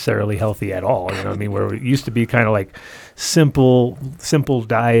necessarily healthy at all. You know what I mean? Where it used to be kind of like simple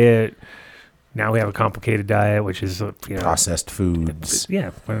diet. Now we have a complicated diet, which is processed foods.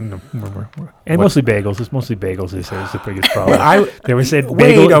 Yeah, mostly bagels. It's mostly bagels. They say is the biggest problem. They said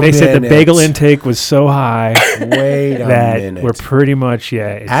the bagel intake was so high that we're pretty much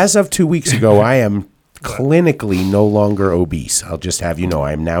As of 2 weeks ago, I am clinically no longer obese. I'll just have you know,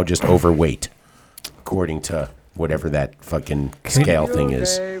 I am now just overweight, according to whatever that fucking scale thing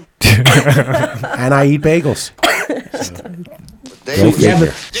is. And I eat bagels. Go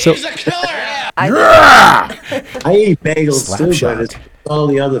figure. Dave's a killer. I eat bagels too, but it's all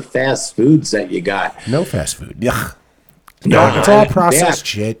the other fast foods that you got. No fast food. Yeah. No, it's all processed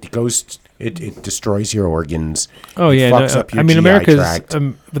shit. It destroys your organs. Oh yeah, fucks up your GI America's tract.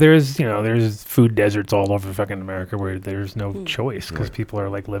 there's food deserts all over fucking America where there's no choice because people are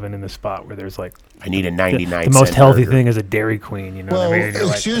like living in the spot where there's like I need a 99 the most healthy burger. thing is a Dairy Queen. You know what I mean?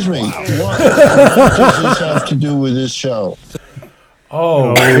 Excuse me. What does this have to do with this show?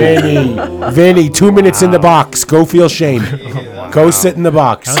 Oh, Vinny, 2 minutes in the box. Go feel shame. Go sit in the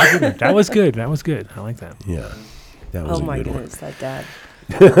box. That was good. I like that. Yeah, that was Oh a my good goodness, that dad.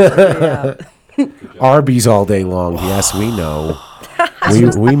 Arby's all day long. Yes, we know.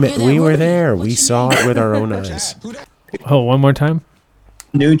 We were there. We saw it with our own eyes. Oh, one more time.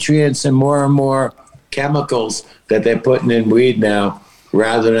 Nutrients and more chemicals that they're putting in weed now,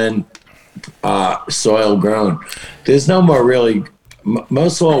 rather than soil grown. There's no more really.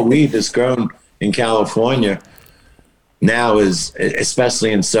 Most all weed is grown in California now is,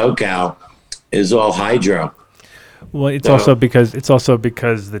 especially in SoCal, is all hydro. Well, it's also because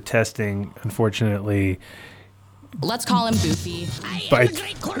the testing, unfortunately, Let's call him Goofy.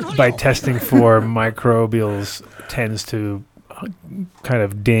 by testing for microbials tends to kind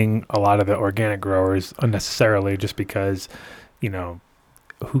of ding a lot of the organic growers unnecessarily, just because,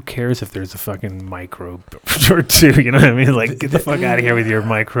 who cares if there's a fucking microbe or two? You know what I mean? Like, get the fuck out of here with your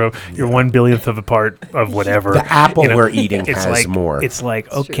micro, your 1/1000th of a part of whatever. The apple we're eating has more. It's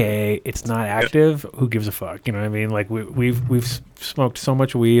like, okay, it's not active. Who gives a fuck? You know what I mean? Like, we've smoked so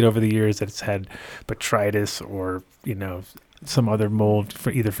much weed over the years that it's had botrytis or some other mold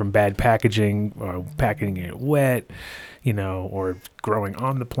either from bad packaging or packaging it wet, or growing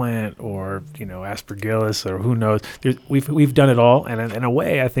on the plant, or aspergillus, or who knows. We've done it all, and in a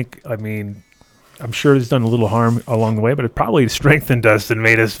way, I think, I'm sure it's done a little harm along the way, but it probably strengthened us and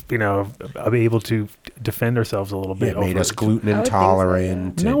made us, able to defend ourselves a little bit. It made us gluten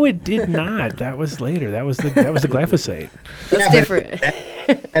intolerant. So. No, it did not. That was later. That was the glyphosate. That's different.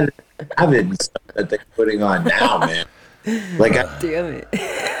 And Avids that they're putting on now, man. Like, damn it.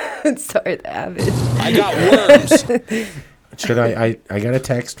 Sorry, the Avid. I got worms. Should I got a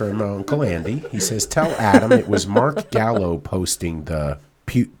text from Uncle Andy. He says, tell Adam it was Mark Gallo posting the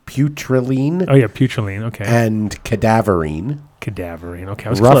putriline. Oh, yeah, putriline, okay. And cadaverine. Okay, I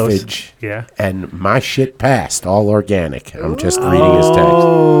was roughage, close. Yeah. And my shit passed, all organic. I'm just reading his text.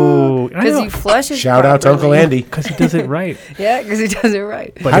 Oh, because you flush his Shout out to Uncle Andy. Because he does it right. Yeah, because he does it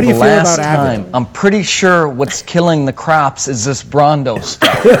right. But how do you feel about Avid? I'm pretty sure what's killing the crops is this Brondo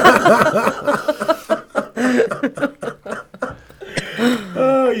stuff.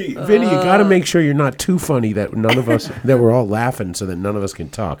 Vinny, you got to make sure you're not too funny that we're all laughing so that none of us can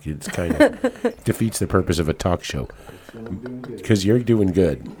talk. It's kind of defeats the purpose of a talk show. Because you're doing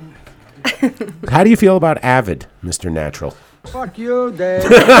good. How do you feel about Avid, Mr. Natural? Fuck you, Dave.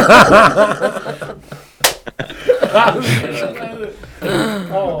 Yeah,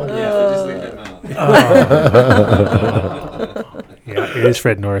 it is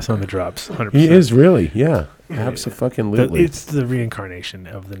Fred Norris on the drops. 100%. He is really, yeah. Absolutely. It's the reincarnation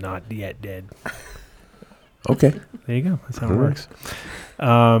of the not yet dead. Okay. There you go. That's how it works.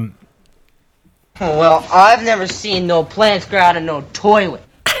 Well, I've never seen no plants grow out of no toilet.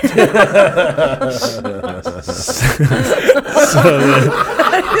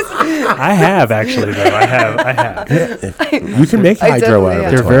 I have actually though. I have. You can make hydro out of it.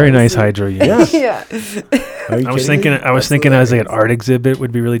 They're very nice hydro units. Yeah. I was thinking as like an art exhibit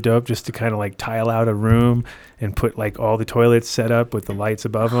would be really dope, just to kind of like tile out a room and put like all the toilets set up with the lights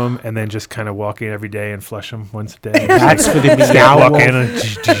above them, and then just kind of walk in every day and flush them once a day. That's for the Meow walk Wolf. in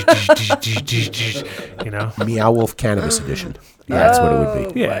and Meow Wolf Cannabis Edition. That's what it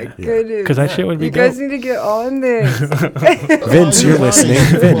would be. Yeah, Goodness. because that shit would be You dope. guys need to get on this. Vince, you're listening.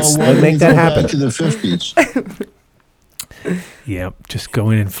 Vince, let's make that happen. To the 50s. Yeah, just go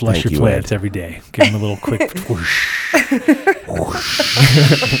in and flush Thank your you, plants Ed. every day. Give them a little quick whoosh.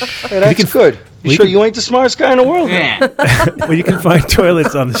 Hey, that's good. You sure you ain't the smartest guy in the world? Yeah. Well, you can find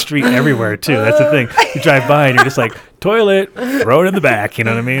toilets on the street everywhere too. That's the thing. You drive by and you're just like, toilet, throw it in the back. You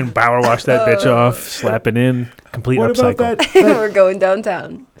know what I mean? Power wash that bitch off, slap it in, complete What upcycle. about that? We're going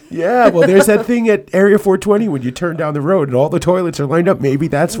downtown. Yeah, well, there's that thing at Area 420 when you turn down the road and all the toilets are lined up. Maybe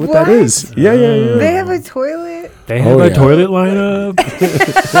that's what that is. Yeah. They have a toilet. They have a toilet lineup.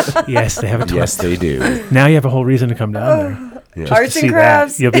 Yes, they have a toilet. Yes, they do. Now you have a whole reason to come down there. Just Arts to and see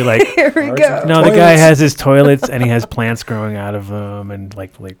crafts. that. You'll be like, Here we go. no, the guy has his toilets and he has plants growing out of them and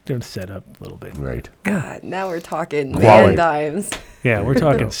like they're set up a little bit. Right. God, now we're talking Quality. man dimes. Yeah, we're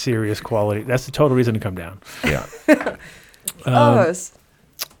talking serious quality. That's the total reason to come down. Yeah. It's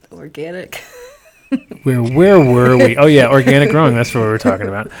organic. Where were we? Oh yeah, organic growing. That's what we were talking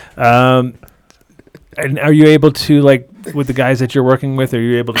about. And are you able to, like, with the guys that you're working with, are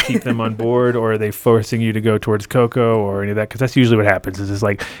you able to keep them on board, or are they forcing you to go towards cocoa or any of that? Because that's usually what happens. Is it's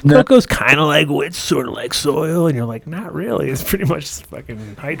like cocoa's kind of like it's sort of like soil, and you're like, not really. It's pretty much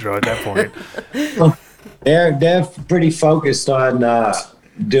fucking hydro at that point. Well, they're pretty focused on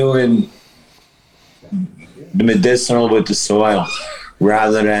doing the medicinal with the soil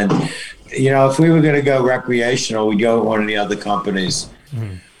rather than, if we were going to go recreational, we'd go with one of the other companies.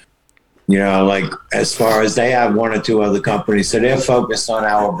 Mm-hmm. Like as far as they have one or two other companies, so they're focused on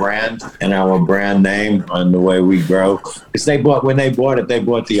our brand and our brand name and the way we grow. Because when they bought it, they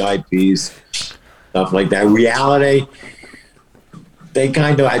bought the IPs, stuff like that. Reality, they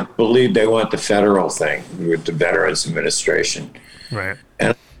I believe they want the federal thing with the Veterans Administration. Right.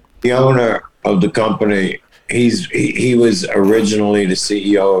 And the owner of the company, he was originally the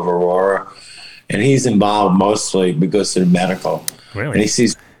CEO of Aurora, and he's involved mostly because of the medical. Really? And he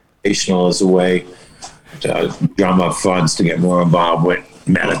sees educational as a way to drum up funds to get more involved with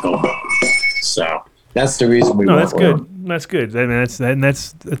medical. So that's the reason we. No, want that's good. That's good. I mean,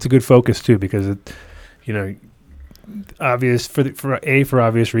 that's a good focus too, because it, you know, obvious for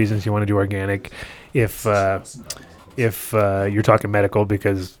obvious reasons you want to do organic. If you're talking medical,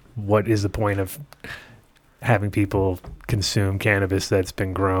 because what is the point of having people consume cannabis that's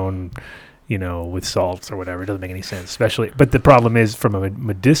been grown, you know, with salts or whatever? It doesn't make any sense, especially. But the problem is, from a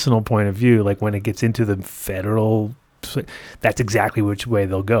medicinal point of view, like when it gets into the federal, that's exactly which way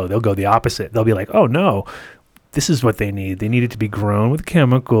they'll go. They'll go the opposite. They'll be like, oh no, this is what they need. They need it to be grown with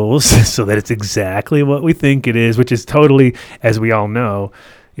chemicals so that it's exactly what we think it is, which is totally, as we all know,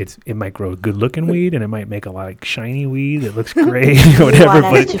 it might grow a good-looking weed, and it might make a lot of shiny weed that looks great, or whatever.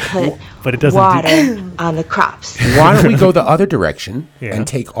 But it doesn't. Water on the crops. Why don't we go the other direction Yeah. and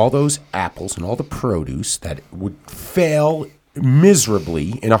take all those apples and all the produce that would fail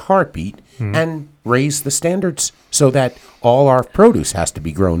miserably in a heartbeat and raise the standards so that all our produce has to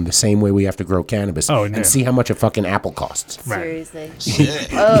be grown the same way we have to grow cannabis, and see how much a fucking apple costs. Seriously.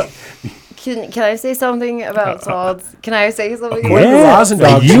 Can I say something about salts? Can I say something?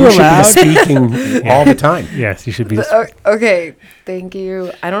 Rosindog, you should be speaking all the time. Yes, you should be. Okay, thank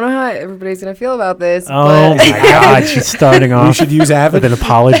you. I don't know how everybody's gonna feel about this. Oh but my God, she's starting off. You should use Avid. With an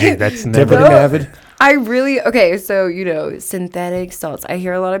apology. That's never. Avid. I really, okay, so, you know, synthetic salts. I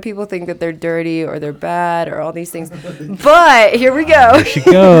hear a lot of people think that they're dirty or they're bad or all these things. But here we go. There she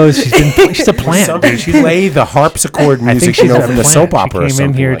goes. She's a plant. Dude. She play the harpsichip music, you know, from the soap opera. She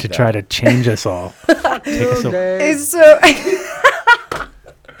came in here to try to change us all. It's so...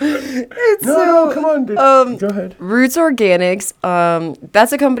 come on, dude. Go ahead. Roots Organics,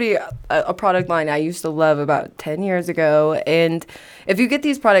 that's a company, a product line I used to love about 10 years ago. And if you get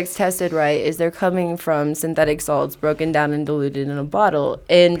these products tested right, is they're coming from synthetic salts broken down and diluted in a bottle.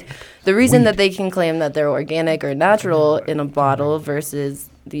 And the reason that they can claim that they're organic or natural in a bottle versus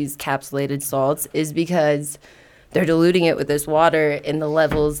these capsulated salts is because they're diluting it with this water in the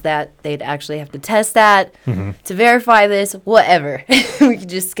levels that they'd actually have to test that to verify this, whatever. We could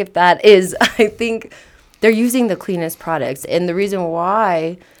just skip that. I think they're using the cleanest products. And the reason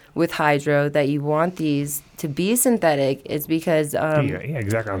why with hydro that you want these to be synthetic is because... yeah,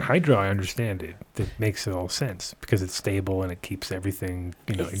 exactly. On hydro, I understand it. That makes it all sense because it's stable and it keeps everything,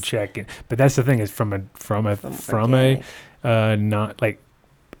 you know, in check. But that's the thing is from a not like...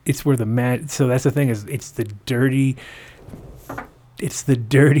 It's where so that's the thing is it's the dirty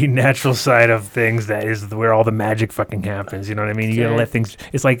natural side of things that is where all the magic fucking happens. You know what I mean? You gotta let things.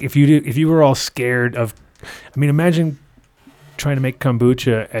 It's like if you were all scared of, I mean, imagine trying to make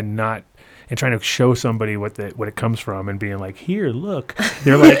kombucha and trying to show somebody what it comes from and being like, here, look.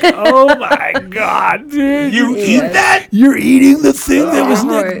 They're like, oh my God, dude, you eat that? You're eating the thing that was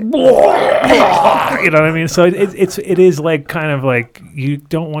you know what I mean? So it is like kind of like you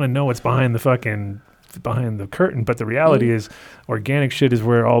don't want to know what's behind the curtain, but the reality is organic shit is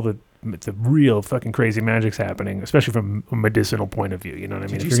where all the real fucking crazy magic's happening, especially from a medicinal point of view. You know what I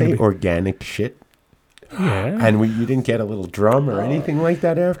mean? Did you say organic shit? Yeah. And you didn't get a little drum or anything like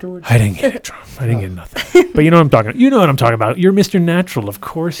that afterwards? I didn't get a drum. I didn't get nothing. But you know what I'm talking about. You know what I'm talking about. You're Mr. Natural. Of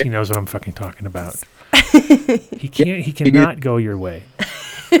course he knows what I'm fucking talking about. He cannot go your way.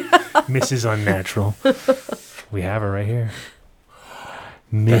 Mrs. Unnatural. We have her right here.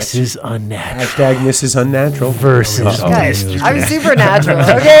 Mrs. Unnatural. Hashtag Mrs. Unnatural. Versus Guys, I'm supernatural,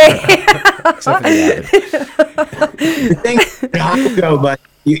 okay? But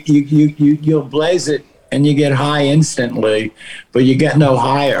you'll blaze it and you get high instantly, but you get no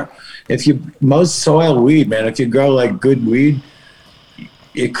higher. Most soil weed, man, if you grow like good weed,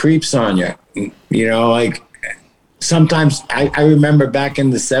 it creeps on you. You know, like sometimes I remember back in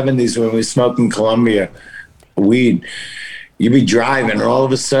the 70s when we were smoking Colombia weed, you'd be driving and all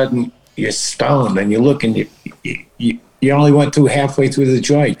of a sudden you're stoned and you look and you only went through halfway through the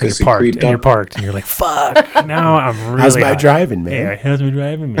joint because you creeped up. You're parked and you're like, fuck, now I'm really How's my high. driving, man? Yeah, how's my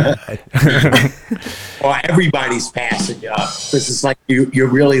driving, man? Well, everybody's passing you up because it's like you're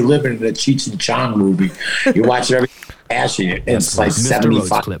really living in a Cheech and Chong movie. You watch everything passing you. It's like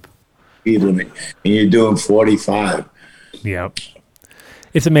 75 speed limit and you're doing 45. Yeah.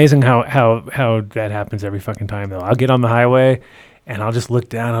 It's amazing how that happens every fucking time, though. I'll get on the highway, and I'll just look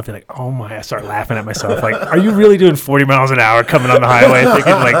down. I'll be like, oh, my. I start laughing at myself. Like, are you really doing 40 miles an hour coming on the highway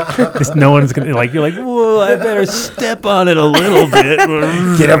thinking, like, no one's going to, like, you're like, whoa, I better step on it a little bit.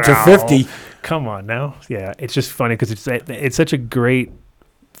 Get up to 50. Come on now. Yeah, it's just funny because it's such a great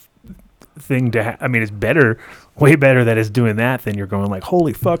thing to I mean, it's better way better that it's doing that than you're going like,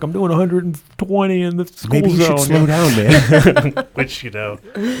 holy fuck, I'm doing 120 in the school Maybe you zone. should slow down, man. Which,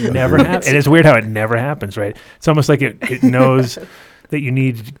 never happens. And it's weird how it never happens, right? It's almost like it knows that you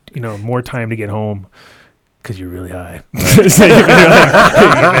need, more time to get home because you're really high. So you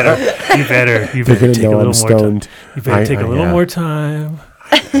better take a little more time. You better take a little more time.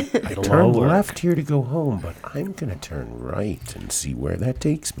 I turned left here to go home, but I'm gonna turn right and see where that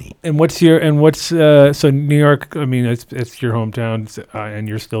takes me. And what's so New York? I mean, it's your hometown, and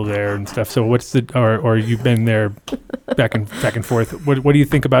you're still there and stuff. So what's or you've been there back and forth? What do you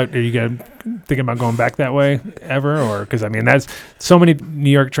think about? Are you thinking about going back that way ever? Or because I mean, that's so many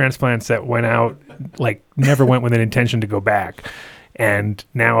New York transplants that went out never went with an intention to go back, and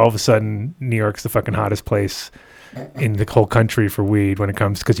now all of a sudden New York's the fucking hottest place in the whole country for weed when it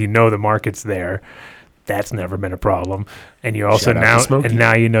comes, because the market's there. That's never been a problem. And you also now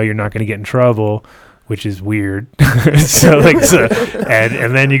you're not going to get in trouble, which is weird. And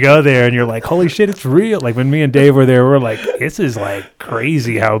then you go there and you're like, holy shit, it's real. Like when me and Dave were there, we're like, this is like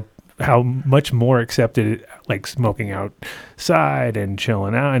crazy how much more accepted like smoking outside and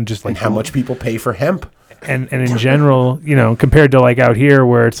chilling out and just like how much people pay for hemp. And in general, compared to like out here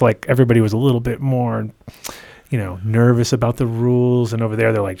where it's like everybody was a little bit more nervous about the rules, and over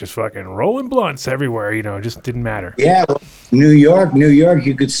there they're like just fucking rolling blunts everywhere, it just didn't matter. Yeah, well, New York,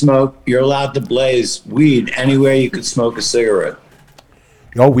 you could smoke, you're allowed to blaze weed anywhere you could smoke a cigarette.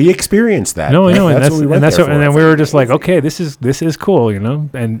 Oh, we experienced that. No, I know, and then we were just like, okay, this is cool,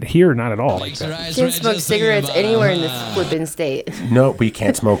 and here not at all like that. You can't smoke cigarettes anywhere in this flipping state. No, we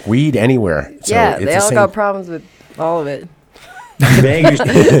can't smoke weed anywhere. So yeah, they all got problems with all of it. Vegas.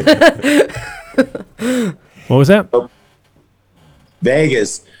 What was that?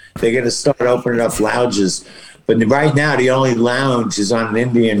 Vegas, they're going to start opening up lounges. But right now, the only lounge is on an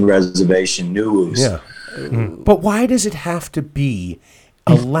Indian reservation, JLOwill. Yeah. But why does it have to be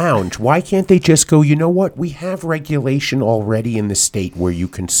a lounge? Why can't they just go, you know what? We have regulation already in the state where you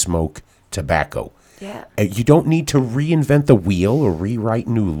can smoke tobacco. Yeah. You don't need to reinvent the wheel or rewrite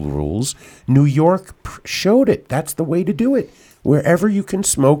new rules. New York showed it. That's the way to do it. Wherever you can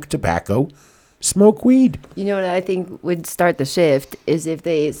smoke tobacco, smoke weed. You know what I think would start the shift is if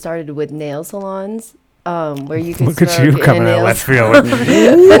they started with nail salons, where you can Look smoke at you coming out left field. Nail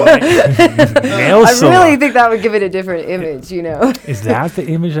I salon. really think that would give it a different image, Is that the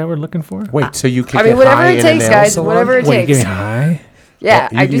image that we're looking for? Wait, so you can I mean, get whatever high it in takes, a nail guys. salon? Whatever it Wait, takes. getting high? Yeah,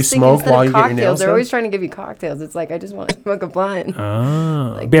 You I do just think smoke instead while of you get your nails cocktails, they're done? always trying to give you cocktails. It's like, I just want to smoke a blunt.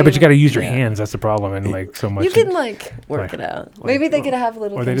 Oh, Like, yeah, but you got to use your yeah. hands. That's the problem, and like so much. You can work it out. Maybe they could have a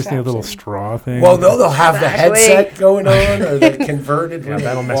little. Or they just need a little contraption. straw thing. Well, they'll have the Exactly. headset going on, or the converted. Yeah, with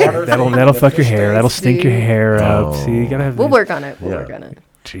that'll mess water your, that'll thing that'll and the fuck your fish hair. That'll tanks. stink your hair up. Oh. See, you gotta have. We'll work on it. We'll Yeah. work on it.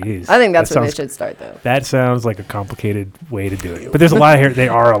 Jeez, I think that's that where they sounds- should start, though. That sounds like a complicated way to do it. But there's a lot of hair.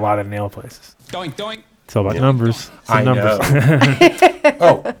 There are a lot of nail places. Doink, doink. It's all about numbers. It's the I numbers.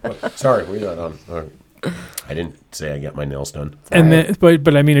 Oh, sorry, we're not on. All right. I didn't say I got my nails done. And then,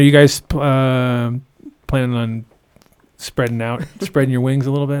 but I mean, are you guys planning on spreading your wings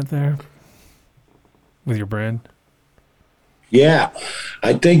a little bit there with your brand? Yeah,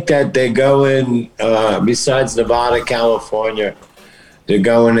 I think that they're going, besides Nevada, California, they're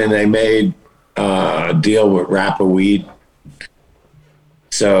going and they made a deal with Rapper Weed.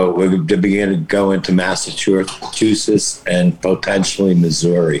 So we're beginning to go into Massachusetts and potentially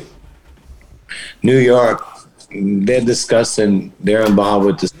Missouri. New York, they're involved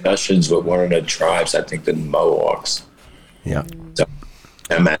with discussions with one of the tribes, I think the Mohawks. Yeah. So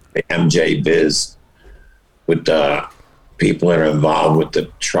I'm at the MJ Biz with the people that are involved with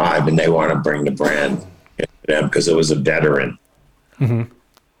the tribe, and they want to bring the brand to them because it was a veteran. Mm-hmm.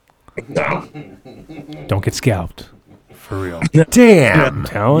 So, Don't get scalped. For real. Damn. I'm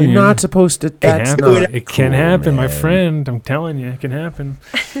telling You're you. not supposed to. That's It can happen, my friend. I'm telling you, it can happen.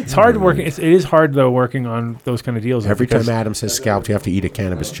 It's hard working. It is hard though working on those kind of deals. Every time because- Adam says scalped, you have to eat a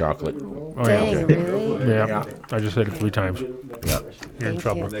cannabis chocolate. Oh, Dang, yeah. really? Yeah. I just said it 3 times. Yeah. You're in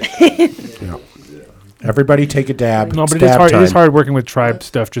trouble. Yeah. Everybody take a dab. No, but It's it is dab hard. It is time. hard working with tribe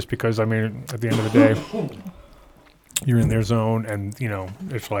stuff, just because I mean, at the end of the day, you're in their zone, and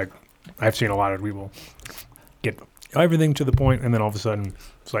it's like I've seen a lot of people get everything to the point, and then all of a sudden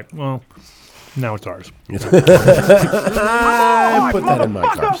it's like, well, now it's ours. Put that in my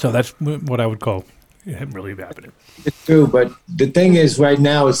cup. So that's what I would call it really happening. it's true, but the thing is, right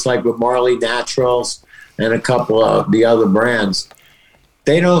now, it's like with Marley Naturals and a couple of the other brands,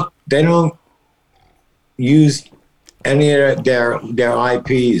 they don't use any of their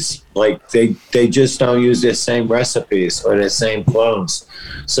IPs. Like they just don't use their same recipes or their same clones.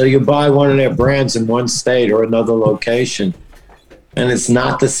 So you buy one of their brands in one state or another location, and it's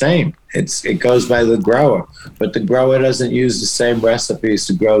not the same. It goes by the grower, but the grower doesn't use the same recipes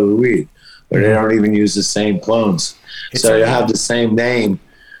to grow the weed, or they don't even use the same clones. So you have the same name.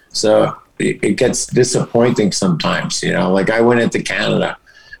 So it gets disappointing sometimes, you know. Like I went into Canada,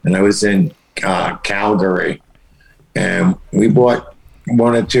 and I was in Calgary, and we bought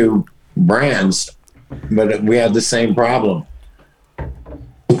one or two brands, but we had the same problem.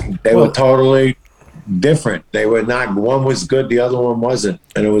 They were totally different. They were not. One was good, the other one wasn't,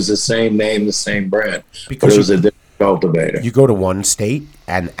 and it was the same name, the same brand, because it was a different cultivator. You go to one state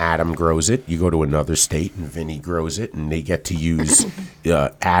and Adam grows it. You go to another state and Vinny grows it, and they get to use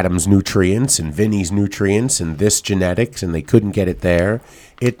Adam's nutrients and Vinny's nutrients and this genetics, and they couldn't get it there.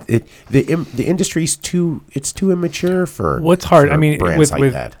 The industry's too immature for what's hard. For I mean, brands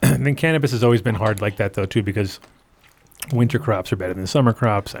like that. I think cannabis has always been hard like that though too, because winter crops are better than summer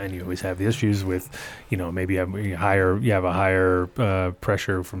crops, and you always have the issues with, you know, maybe you have a higher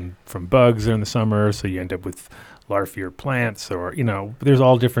pressure from bugs in the summer, so you end up with larvier plants, or, you know, there's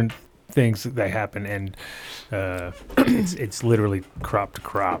all different things that happen, and it's literally crop to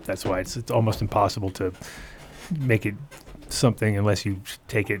crop. That's why it's almost impossible to make it something unless you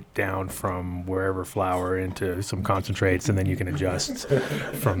take it down from wherever flower into some concentrates, and then you can adjust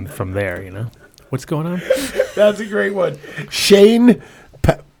from there, you know. What's going on? That's a great one. Shane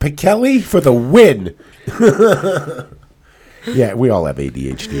Pikelli for the win. Yeah, we all have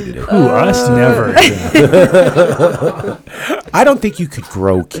ADHD today. Ooh, us never. I don't think you could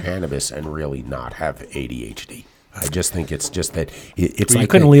grow cannabis and really not have ADHD. I just think it's just that it's you like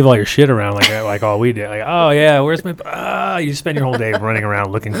couldn't leave all your shit around like all we did. Like, oh yeah, where's my? You spend your whole day running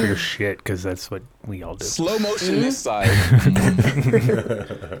around looking for your shit because that's what we all do. Slow motion this side.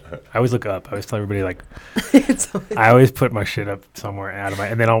 I always look up. I always tell everybody like, I always put my shit up somewhere out of my.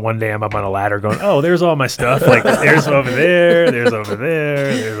 And then on one day I'm up on a ladder going, oh, there's all my stuff. Like there's over there, there's over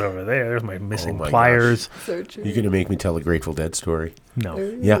there, there's over there. There's my missing pliers. So true. You're gonna make me tell a Grateful Dead story. No.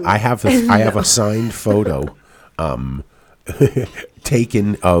 Yeah, I have a signed photo.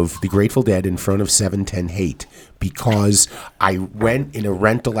 Taken of the Grateful Dead in front of 710 Haight, because I went in a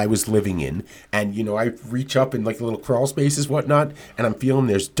rental I was living in, and you know, I reach up in like little crawl spaces, whatnot, and I'm feeling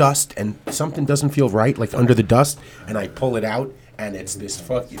there's dust and something doesn't feel right, like under the dust, and I pull it out, and it's it's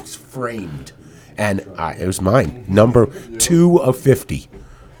framed, and it was mine, number 2 of 50.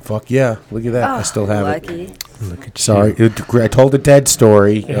 Fuck yeah! Look at that. I still have it. Look at Sorry, I told a dead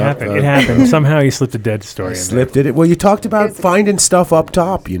story. It happened. It happened. Somehow you slipped a dead story. Slipped it. Well, you talked about finding stuff up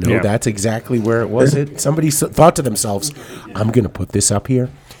top. You know, Yeah. That's exactly where it was. Somebody thought to themselves, "I'm going to put this up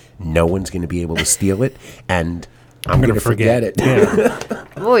here. No one's going to be able to steal it, and I'm going to forget it." Yeah.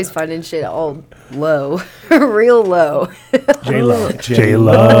 I'm always finding shit all low, real low.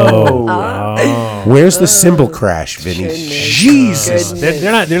 JLOwill. Oh. Where's the cymbal crash, Vinny? Jesus,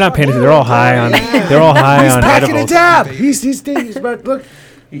 They're not paying attention. They're all high on. They're all high he's on packing edibles. a dab. He's about look.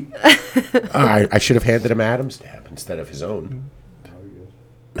 I should have handed him Adam's dab instead of his own.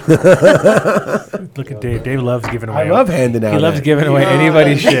 Look at Dave. Dave loves giving away. I love handing out. He loves that. giving away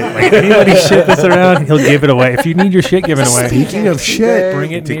anybody's shit. Like anybody's shit that's around, he'll give it away. If you need your shit given away, Speaking of shit,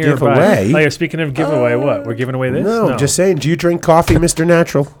 bring it to nearby. give away. Oh, yeah, speaking of giveaway, what? We're giving away this? No, I'm just saying. Do you drink coffee, Mr.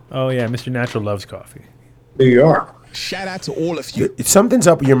 Natural? Oh yeah, Mr. Natural loves coffee. New York. Shout out to all of you. Something's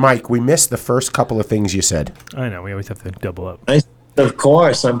up with your mic. We missed the first couple of things you said. I know. We always have to double up. Of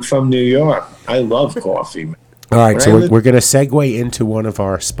course, I'm from New York. I love coffee, man. All right, When so I we're lived- going to segue into one of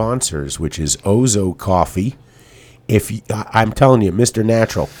our sponsors, which is Ozo Coffee. I'm telling you, Mr.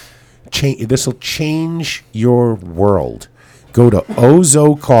 Natural, this will change your world. Go to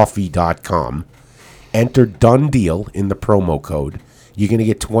ozocoffee.com, enter Dunn Deal in the promo code. You're going to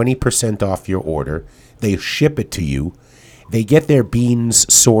get 20% off your order. They ship it to you. They get their beans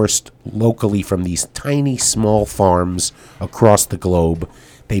sourced locally from these tiny, small farms across the globe.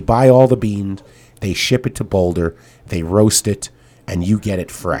 They buy all the beans. They ship it to Boulder, they roast it, and you get it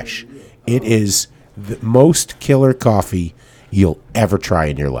fresh. It is the most killer coffee you'll ever try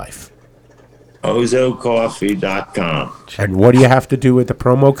in your life. ozocoffee.com. And what do you have to do with the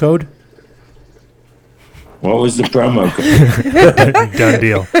promo code? What was the promo code? Done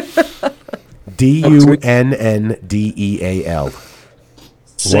deal. DUNNDEAL.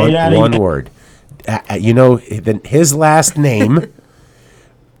 Say that one again. word. His last name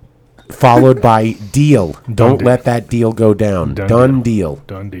followed by deal. Don't let that deal go down. Done deal.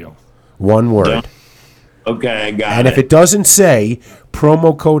 Done deal. One word. Okay, I got And it. if it doesn't say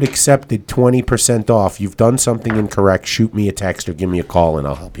Promo code accepted, 20% off. You've done something incorrect. Shoot me a text or give me a call, and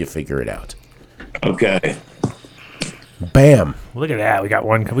I'll help you figure it out. Okay. Bam. Look at that. We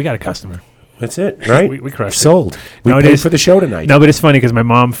got a customer. That's it, right? we crushed Sold. it. We paid for the show tonight. No, but it's funny because my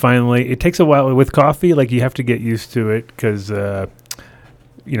mom finally. It takes a while with coffee. Like you have to get used to it because,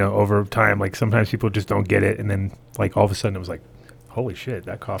 over time, like sometimes people just don't get it, and then like all of a sudden it was like, holy shit,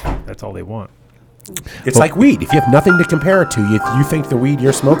 that coffee. That's all they want. It's like weed. If you have nothing to compare it to, you think the weed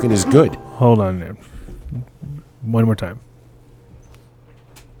you're smoking is good. Hold on there. One more time.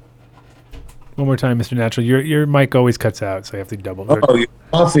 One more time, Mr. Natural. Your mic always cuts out, so you have to double. Oh, your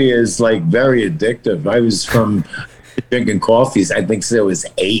coffee is like very addictive. I was from drinking coffees. I think I was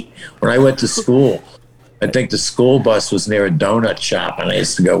 8 when I went to school. I think the school bus was near a donut shop, and I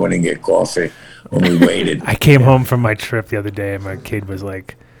used to go in and get coffee when we waited. I came home from my trip the other day, and my kid was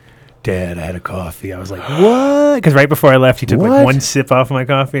like, Dad, I had a coffee. I was like, what? Because right before I left, he took like one sip off of my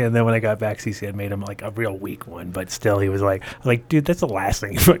coffee, and then when I got back, CC had made him like a real weak one. But still, he was like, dude, that's the last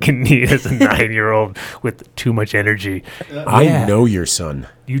thing you fucking need as a 9-year-old with too much energy. I know your son.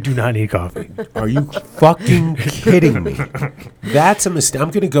 You do not need coffee. Are you fucking kidding me? That's a mistake. I'm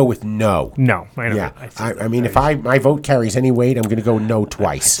going to go with no. No, I know. Yeah, I mean, if my vote carries any weight, I'm going to go no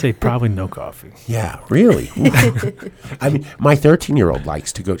twice. I'd say probably no coffee. Yeah, really. I mean, my 13-year-old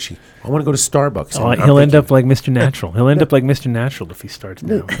likes to go. I want to go to Starbucks. He'll end up like Mr. Natural. He'll end up like Mr. Natural if he starts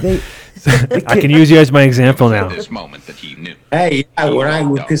now. I can use you as my example now. This moment that he knew. Hey, when I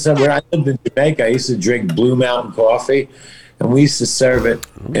lived in Jamaica, I used to drink Blue Mountain coffee, and we used to serve it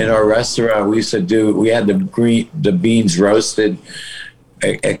in our restaurant. We had the beans roasted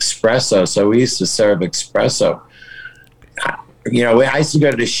espresso, so we used to serve espresso. I used to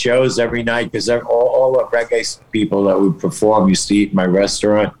go to the shows every night because all the reggae people that would perform used to eat in my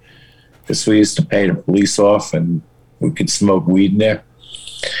restaurant because we used to pay the police off and we could smoke weed in there.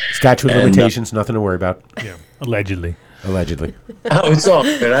 Statute of limitations, nothing to worry about. Yeah, allegedly. Oh, it's all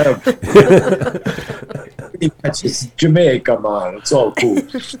good. I don't. It's Jamaica, come on. It's all cool.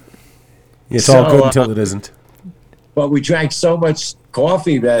 It's all good until it isn't. But we drank so much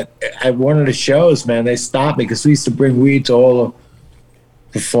coffee that at one of the shows, man, they stopped me because we used to bring weed to all the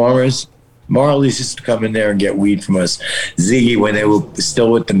performers. Marley's used to come in there and get weed from us. Ziggy, when they were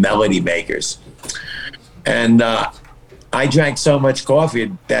still with the Melody Makers. And I drank so much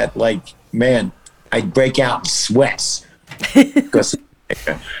coffee that, man, I'd break out in sweats because of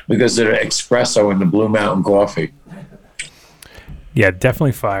the espresso and the Blue Mountain coffee. Yeah,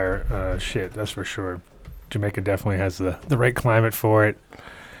 definitely fire shit, that's for sure. Jamaica definitely has the right climate for it,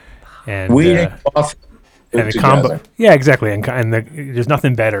 and weed and coffee, and a combo. Yeah, exactly, and there's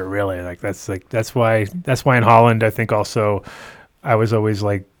nothing better really. That's why in Holland I think also I was always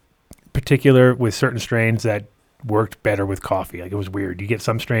like particular with certain strains that worked better with coffee. Like it was weird. You get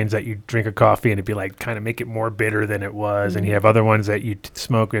some strains that you drink a coffee and it'd be like kind of make it more bitter than it was, and you have other ones that you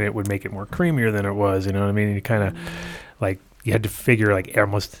smoke and it would make it more creamier than it was. You know what I mean? And you kind of like. You had to figure like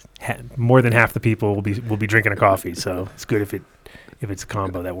almost more than half the people will be drinking a coffee, so it's good if it's a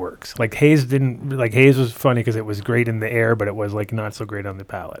combo that works. Like Haze was funny because it was great in the air, but it was like not so great on the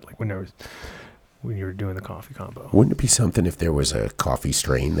palate. Like when you were doing the coffee combo. Wouldn't it be something if there was a coffee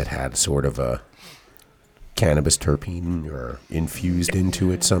strain that had sort of a cannabis terpene or infused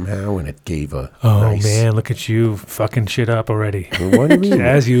into it somehow, and it gave a nice... man, look at you fucking shit up already. Well, what do you mean?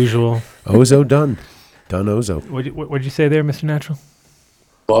 As usual. Ozo Dunn. Dunn Ozo. What'd you say there, Mr. Natural?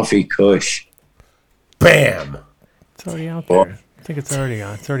 Coffee Kush. Bam! It's already out there. I think it's already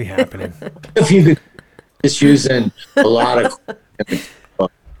on. It's already happening. If you could just using a lot of...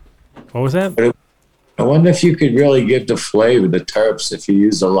 What was that? I wonder if you could really give the flavor, the terps, if you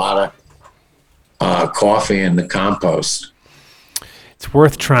use a lot of coffee in the compost. It's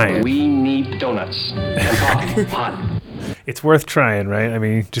worth trying. We need donuts and coffee hot. It's worth trying, right? I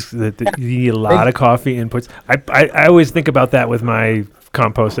mean, just you need a lot of coffee inputs. I always think about that with my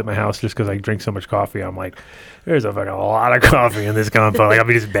compost at my house, just because I drink so much coffee. I'm like, there's a fucking lot of coffee in this compost. Like I'll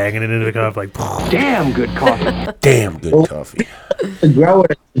be just banging it into the compost, like damn good coffee. Damn good coffee. To grow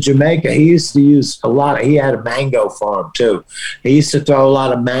it in Jamaica, he used to use a lot. He had a mango farm too. He used to throw a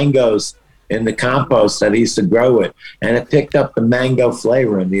lot of mangoes in the compost that he used to grow it, and it picked up the mango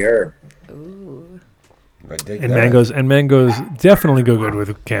flavor in the herb. And mangoes definitely go good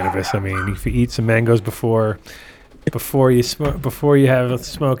with cannabis. I mean, if you eat some mangoes before you smoke, before you have a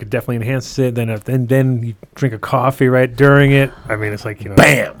smoke, it definitely enhances it. Then you drink a coffee right during it. I mean, it's like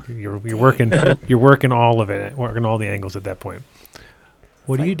bam. You're working all of it, working all the angles at that point.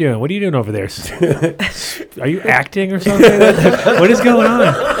 What are you doing? What are you doing over there? Are you acting or something? What is going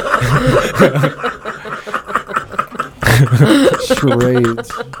on?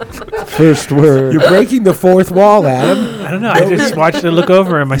 Charades. First word. You're breaking the fourth wall, Adam. I don't know. I just watched it look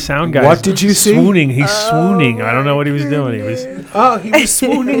over, and my sound guy. What did you see? Swooning. He's swooning. I don't know what he was doing. He was. Oh, he was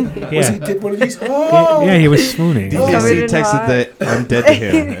swooning. Yeah. Was he did one of these? Oh. Yeah, he was swooning. DJC texted that I'm dead to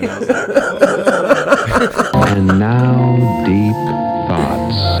him. And I was like, And now deep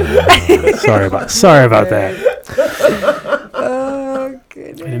thoughts. Sorry about that. Oh,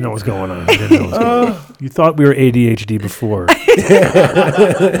 goodness. I didn't know what was going on. You thought we were ADHD before.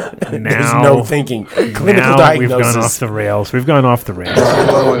 There's no thinking. Clinical Now diagnosis. we've gone off the rails. We've gone off the rails.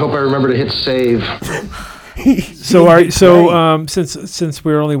 Oh, I hope I remember to hit save. Since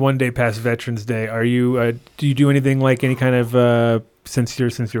we're only one day past Veterans Day, are you? Do you do anything like any kind of since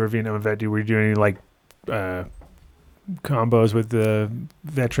you're a Vietnam vet? Were you doing any like combos with the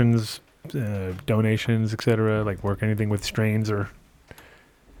veterans, donations, etc.? Like work anything with strains or?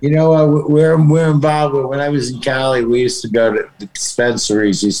 We're involved with. When I was in Cali, we used to go to the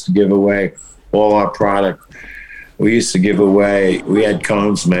dispensaries. Used to give away all our product. We used to give away. We had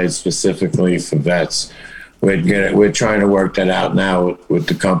cones made specifically for vets. We're trying to work that out now with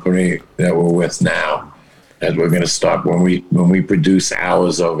the company that we're with now. That we're going to start when we produce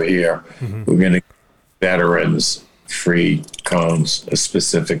ours over here. Mm-hmm. We're going to veterans free cones, a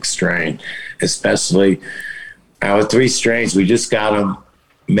specific strain, especially our 3 strains. We just got them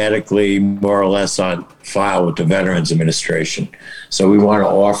medically more or less on file with the Veterans Administration. So we want to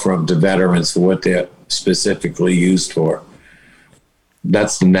offer them to veterans for what they're specifically used for.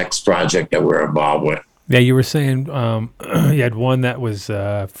 That's the next project that we're involved with. Yeah, you were saying you had one that was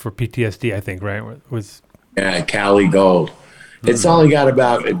for PTSD, I think, right? Cali Gold. Mm-hmm. It's only got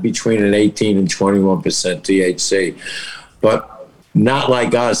about between an 18 and 21% THC, but not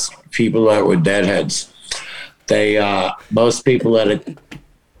like us, people that were deadheads. They most people that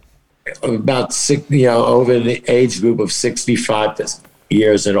are about over the age group of 65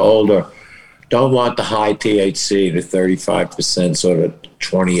 years and older don't want the high THC, the 35%, sort of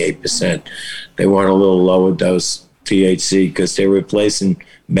 28%. They want a little lower dose THC because they're replacing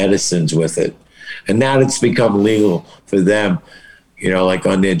medicines with it. And now it's become legal for them, like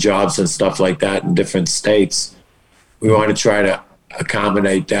on their jobs and stuff like that in different states. We want to try to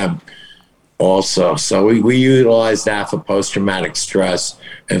accommodate them also. So we utilize that for post-traumatic stress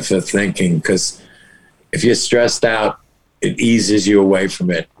and for thinking, because if you're stressed out, it eases you away from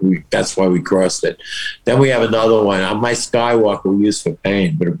it. That's why we crossed it. Then we have another one. On my Skywalker, we use for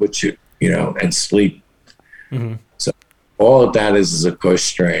pain, but it puts you, and sleep. Mm-hmm. So all of that is a Kush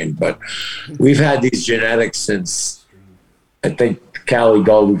strain. But we've had these genetics since, I think, Cali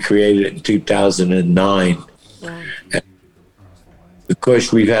Gold, we created it in 2009. Wow. And the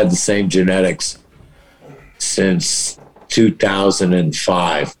Kush, we've had the same genetics since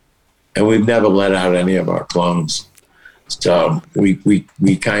 2005. And we've never let out any of our clones. So we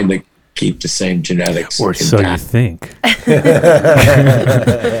kind of keep the same genetics. Or so you think.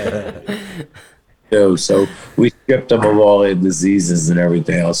 So we stripped them of all their diseases and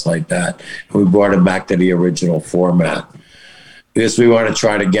everything else like that. And we brought them back to the original format. Because we want to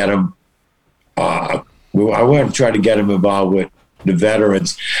try to get them, I want to try to get them involved with the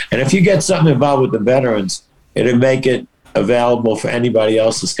veterans. And if you get something involved with the veterans, it'll make it available for anybody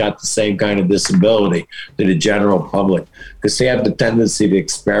else that's got the same kind of disability to the general public, because they have the tendency to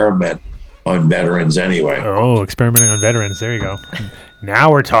experiment on veterans anyway. Oh, experimenting on veterans. There you go. Now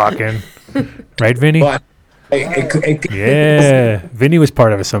we're talking. Right, Vinny? But yeah. Vinny was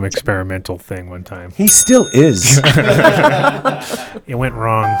part of some experimental thing one time. He still is. It went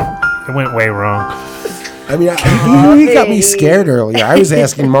wrong. It went way wrong. I mean, he got me scared earlier. I was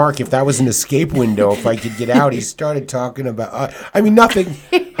asking Mark if that was an escape window, if I could get out. He started talking about, nothing.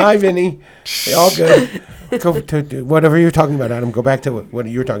 Hi, Vinny. All good. Go to whatever you're talking about, Adam. Go back to what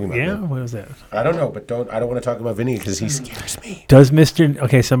you were talking about. Yeah, what was that? I don't know, but I don't want to talk about Vinny because he scares me. Does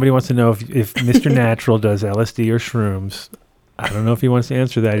somebody wants to know if Mr. Natural does LSD or shrooms. I don't know if he wants to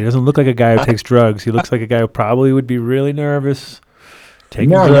answer that. He doesn't look like a guy who takes drugs. He looks like a guy who probably would be really nervous.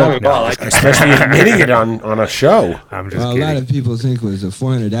 Especially admitting it on a show. I'm just kidding. A lot of people think it was the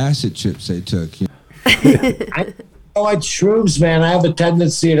 400 acid trips they took. I like shrooms, man. I have a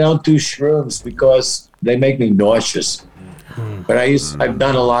tendency to don't do shrooms because they make me nauseous. But I've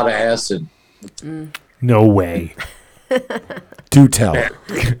done a lot of acid. No way. Do tell. I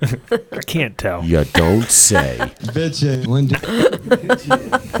can't tell. You don't say. Bitch, one day.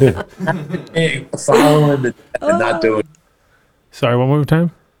 Following the dead and not doing. Sorry, one more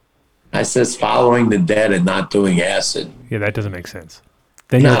time? I says following the dead and not doing acid. Yeah, that doesn't make sense.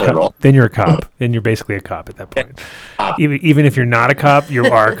 Then you're Not a at all. cop. Then you're a cop. Then you're basically a cop at that point. Even if you're not a cop, you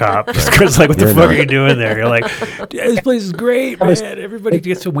are a cop. Because like, what the fuck are you doing there? You're like, this place is great, man. Everybody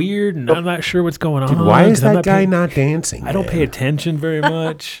gets so weird, and I'm not sure what's going on. Why is that guy paying, not dancing? I don't pay attention very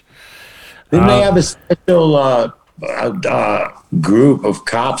much. Didn't they have a special group of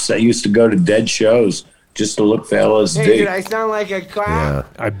cops that used to go to dead shows just to look for LSD? Hey, did I sound like a cop? Yeah.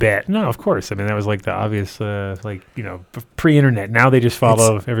 I bet. No, of course. I mean, that was like the obvious, pre-internet. Now they just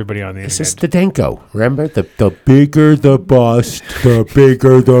follow everybody on the This internet. is the Denko. Remember? The bigger the bust, the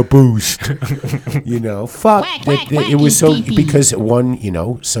bigger the boost. Fuck. It was so, because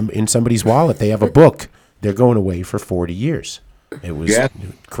in somebody's wallet, they have a book. They're going away for 40 years. It was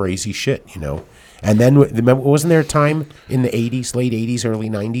crazy shit, And then, remember, wasn't there a time in the 80s, late 80s, early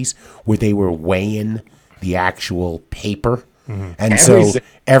 90s, where they were weighing the actual paper? Mm-hmm. And so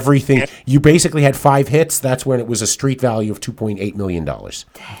everything, you basically had 5 hits. That's when it was a street value of $2.8 million.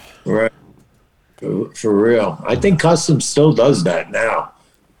 Right. For real. I think Customs still does that now.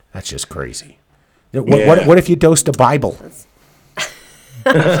 That's just crazy. What if you dosed a Bible?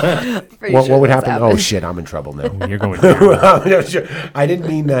 What would happen? Oh shit! I'm in trouble now. You're going down. I didn't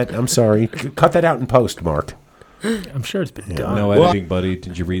mean that. I'm sorry. Cut that out in post, Mark. I'm sure it's been done. No editing, buddy.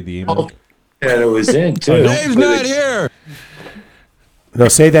 Did you read the email? And it was in too. Dave's not here. No,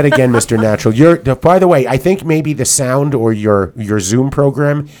 say that again, Mr. Natural. By the way, I think maybe the sound or your Zoom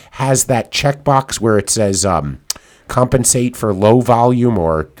program has that checkbox where it says compensate for low volume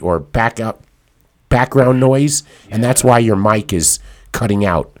or background noise, and that's why your mic is cutting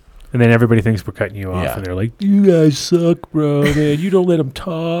out. And then everybody thinks we're cutting you off, and they're like, "You guys suck, bro, man. You don't let them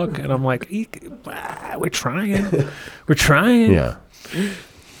talk." And I'm like, "We're trying, we're trying." Yeah.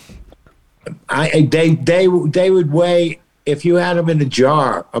 They would weigh, if you had them in a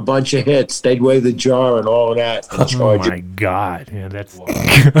jar, a bunch of hits, they'd weigh the jar and all of that. And charge my God, yeah, that's. Well,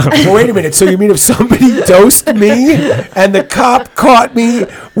 wait a minute. So you mean if somebody dosed me and the cop caught me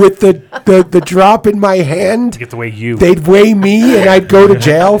with the drop in my hand, Get to weigh you. they'd weigh me and I'd go to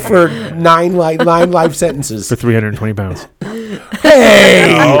jail for 9 life sentences For 320 pounds.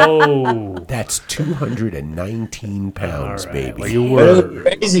 Hey! Oh. That's 219 pounds, baby. Well, you But it were. was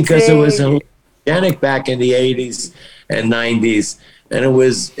crazy because it was hallucinogenic back in the 80s and 90s, and it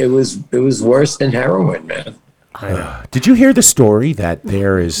was worse than heroin, man. Did you hear the story that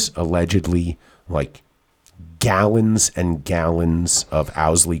there is allegedly like gallons and gallons of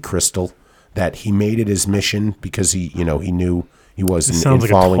Owsley crystal that he made it his mission because he knew he was It in sounds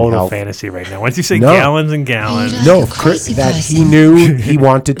like a falling total health. fantasy right now. Once you say gallons and gallons. No, that he knew he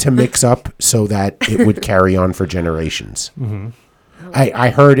wanted to mix up so that it would carry on for generations. Mm-hmm. I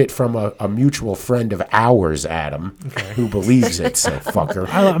heard it from a mutual friend of ours, Adam, who believes it, so fucker.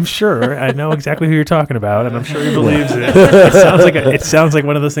 I'm sure. I know exactly who you're talking about, and I'm sure he believes it. It sounds like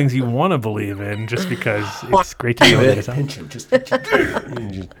one of those things you want to believe in just because it's great to know that it's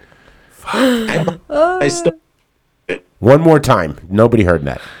I still, One more time. Nobody heard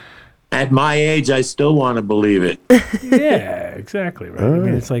that. at my age, I still want to believe it. Yeah, exactly. Right. I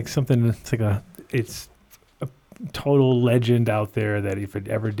mean, it's like something. It's a total legend out there that if it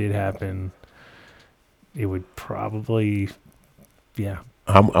ever did happen, it would probably, When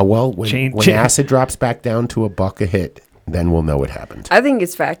acid drops back down to $1 a hit, then we'll know it happened. I think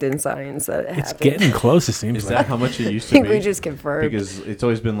it's fact and science that it It's happened. getting close. It seems. Is like. that how much it used I to think be? we just confirmed. Because it's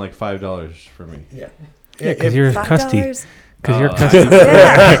always been like $5 for me. Yeah. Yeah, because you're $5? custy. Because you're No, custy.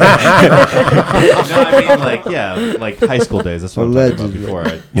 I mean, like high school days. That's what I'm talking about before.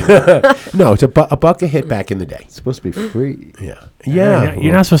 No, it's $1 a hit back in the day. It's supposed to be free. Yeah.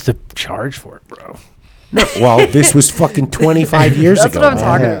 You're not supposed to charge for it, bro. No, well, this was fucking 25 years That's ago. what I'm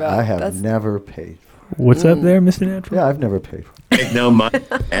talking about. I have That's- never paid. What's up there, Mr. Natural? Yeah, I've never paid. No, my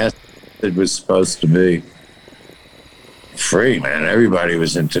acid was supposed to be free, man. Everybody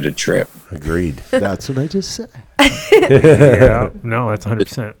was into the trip. Agreed. That's what I just said. Yeah, no, that's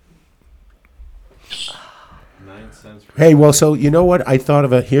 100%. 9 cents. Hey, well, so you know what? I thought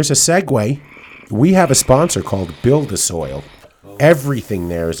of here's a segue. We have a sponsor called Build a Soil. Everything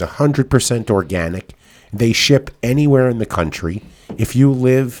there is 100% organic. They ship anywhere in the country. If you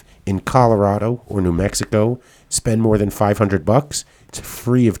live in Colorado or New Mexico, spend more than $500, it's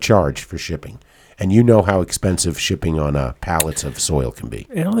free of charge for shipping. And you know how expensive shipping on pallets of soil can be.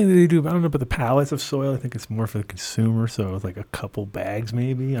 I don't think they do. I don't know about the pallets of soil. I think it's more for the consumer. So it's like a couple bags,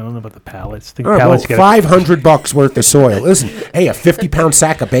 maybe. I don't know about the pallets. I think pallets well, $500 worth of soil. Listen, hey, a 50-pound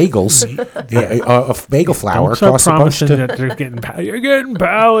sack of bagels, of bagel flour costs a bunch. That you're getting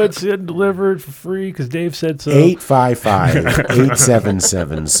pallets delivered for free because Dave said so.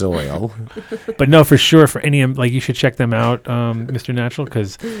 855-877 soil. But no, for sure, for any you should check them out, Mr. Natural,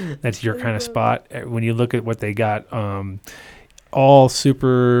 because that's your kind of spot. When you look at what they got, all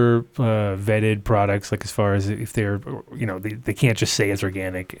super vetted products, like as far as if they're, they can't just say it's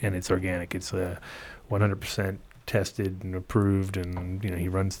organic and it's organic. It's 100% tested and approved, and he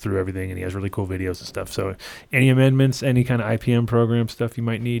runs through everything, and he has really cool videos and stuff. So any amendments, any kind of IPM program stuff you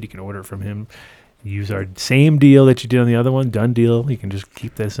might need, you can order it from him. Use our same deal that you did on the other one, Dunn deal. You can just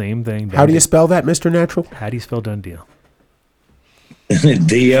keep the same thing. How do you spell that, Mr. Natural? How do you spell Dunn deal?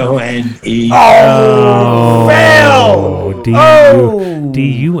 D-O-N-E. Oh, fail!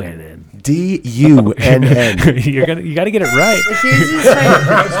 D-U-N-N. D-U-N-N. You got to get it right. You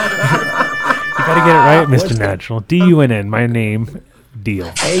got to get it right, Mr. Natural. D-U-N-N, my name, deal.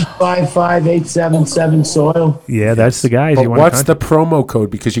 855-877 soil. Yeah, that's the guys. But what's the promo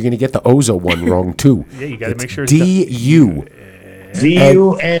code? Because you're going to get the Ozo one wrong, too. Yeah, you got to make sure it's D-U.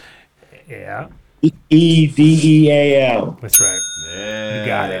 D-U-N. Yeah. E-D-E-A-L. That's right. Yeah. You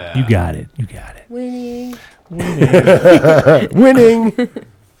got it. You got it. You got it. Winning. Winning.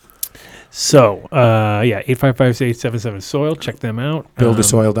 So, 855-877 soil. Check them out.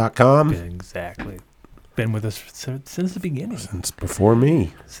 Buildasoil.com. Exactly. Been with us since the beginning. Since before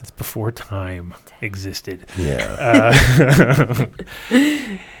me. Since before time existed. Yeah.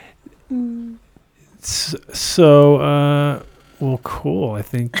 Well, cool. I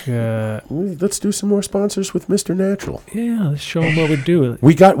think let's do some more sponsors with Mr. Natural. Yeah, let's show him what we do.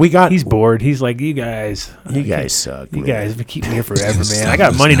 We got. He's bored. He's like, you guys suck. You guys keep me here forever, man. I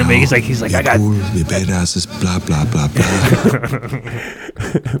got money to make. He's like, I got. Blah blah blah blah.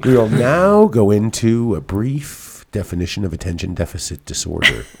 We will now go into a brief definition of attention deficit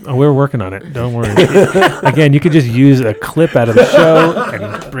disorder. Oh, we're working on it. Don't worry. Again, you could just use a clip out of the show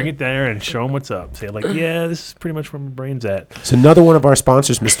and bring it there and show them what's up. Say this is pretty much where my brain's at. So another one of our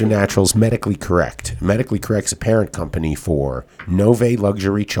sponsors, Mr. Natural's Medically Correct. Medically Correct's a parent company for Nove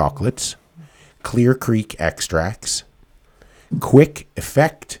Luxury Chocolates, Clear Creek Extracts, Quick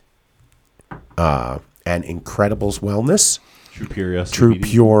Effect, and Incredibles Wellness, True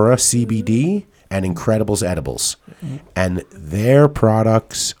Pura CBD, and Incredibles Edibles. And their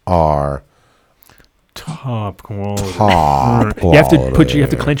products are top quality. You have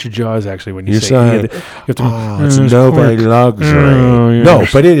to clench your jaws actually when you say it. It's Nove Luxury. No,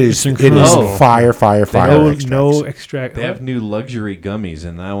 but it is fire extracts. No extract. They have new luxury gummies,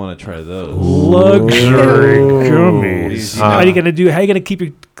 and I want to try those. Luxury gummies. How are you gonna keep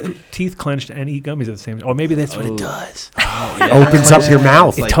your teeth clenched and eat gummies at the same time? Or maybe that's what it does. It opens up your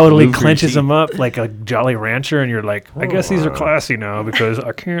mouth. It totally clenches them up like a Jolly Rancher, and you're like, I guess these are classy now because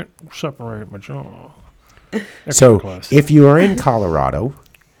I can't separate my jaw. So, if you are in Colorado,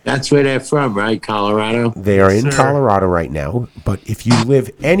 that's where they're from, right? Colorado. They are in Colorado right now. But if you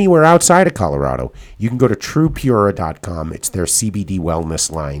live anywhere outside of Colorado, you can go to TruePura.com. It's their CBD wellness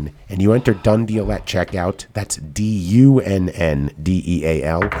line, and you enter Dunn Deal at checkout. That's DUNNDEAL,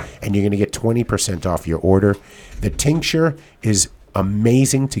 and you're going to get 20% off your order. The tincture is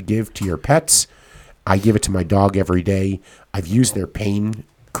amazing to give to your pets. I give it to my dog every day. I've used their pain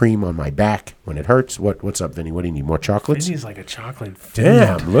cream on my back when it hurts. What's up, Vinny? What do you need? More chocolates? Vinny's like a chocolate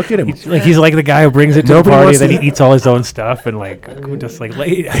Damn, look at him. He's like the guy who brings it to the party, then he eats all his own stuff and just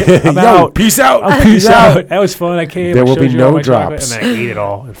I'm out. Peace out. Peace out. That was fun. I came. There will be no drops. And I ate it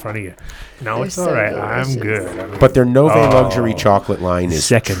all in front of you. No, it's all right. I'm good. But their Nove Luxury chocolate line is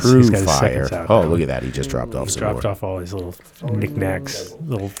true got fire. Out Oh, now. look at that. He just dropped off some dropped more. off all his little knickknacks,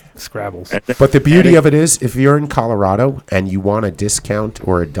 little Scrabbles. But the beauty of it is, if you're in Colorado and you want a discount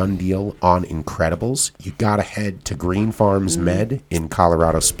or a done deal on Incredibles, you got to head to Green Farms Med in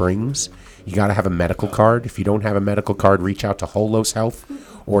Colorado Springs. You got to have a medical card. If you don't have a medical card, reach out to Holos Health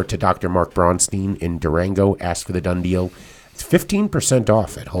or to Dr. Mark Bronstein in Durango. Ask for the done deal. It's 15%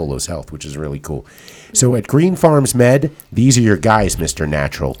 off at Holos Health, which is really cool. So at Green Farms Med, these are your guys, Mr.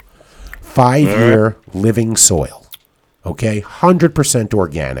 Natural. 5-year living soil. Okay? 100%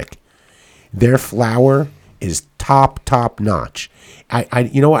 organic. Their flour is top notch. I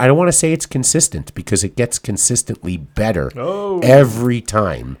don't want to say it's consistent because it gets consistently better every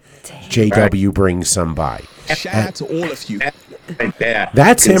time JW brings some by. Shout out to all of you. Right there.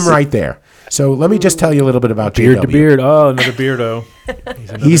 That's him right there. So let me just tell you a little bit about Beard JW. to beard. Oh, another beardo.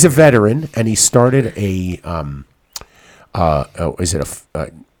 He's a veteran, and he started an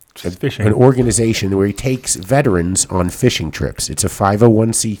organization where he takes veterans on fishing trips. It's a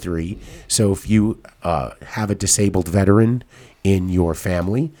 501c3. So if you have a disabled veteran in your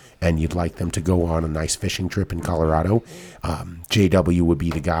family and you'd like them to go on a nice fishing trip in Colorado, JW would be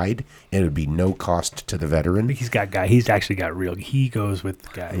the guide, and it would be no cost to the veteran. He's actually got real. He goes with the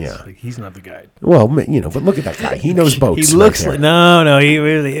guys. Yeah. Like, he's not the guide. Well, but look at that guy. He knows boats. He looks like no.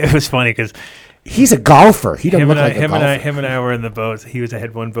 It was funny because he's a golfer. He doesn't look like a golfer. Him and I were in the boats. I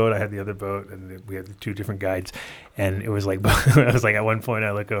had one boat. I had the other boat, and we had the two different guides. And it was like I was like at one point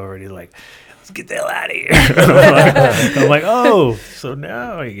I look over and he's like, "Let's get the hell out of here." I'm like, oh, so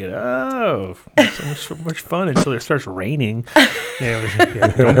now you get so much fun until it starts raining.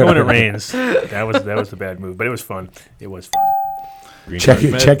 Don't go when it rains. That was the bad move, but it was fun. It was fun.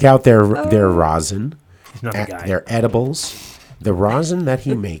 Check out their rosin. He's not the guy. Their edibles. The rosin that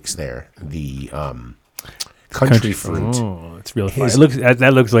he makes there, the country fruit. Oh, it's real fun.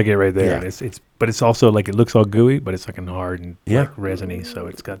 That looks like it right there. Yeah. But it's also like it looks all gooey, but it's like hard and Yeah. like resiny, so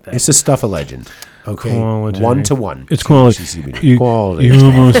it's got that. It's the stuff of legend. Okay, Quality. 1-to-1. It's quality. Quality. You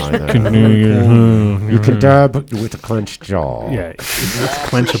almost can do You can dab with a clenched jaw. Yeah, it's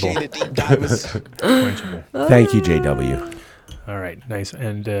clenchable. Clenchable. Thank you, JW. All right, nice.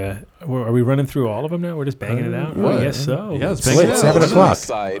 And are we running through all of them now? We're just banging it out? what? I guess so. Yeah, it's late, 7 o'clock.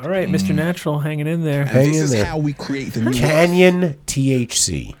 All right, Mr. Natural hanging in there. Hang in This is there. how we create the new Canyon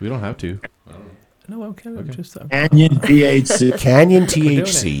THC. We don't have to. No, okay. Just Canyon THC. Canyon doing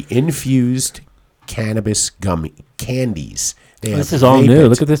THC infused cannabis gummy candies. They This have is all vape new. it.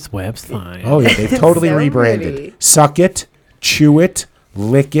 Look at this website. Oh yeah, they've totally So rebranded. pretty. Suck it, chew it,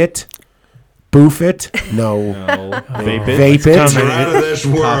 lick it, boof it. No, Vape it. vape it. coming. Out of this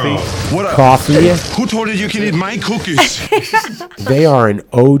world. What up? Coffee. Who told you you can eat my cookies? They are an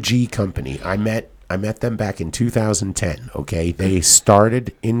OG company. I met them back in 2010. Okay, they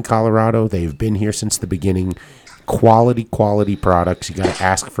started in Colorado. They've been here since the beginning. Quality products. You got to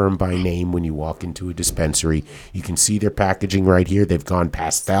ask for them by name when you walk into a dispensary. You can see their packaging right here. They've gone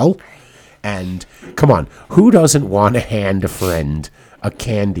pastel. And come on, who doesn't want to hand a friend a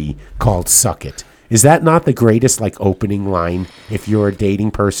candy called Suck It? Is that not the greatest opening line if you're a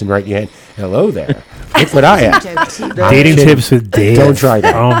dating person, right? You hand, hello there. Look what I have. Dating tips with Dave. Don't try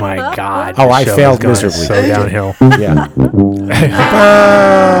that. Oh my God. Oh, This I show failed is going miserably. So downhill. Yeah.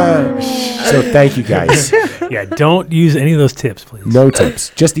 So thank you guys. Yeah, don't use any of those tips, please. No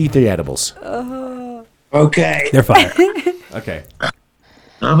tips. Just eat the edibles. Okay. They're fire. Okay.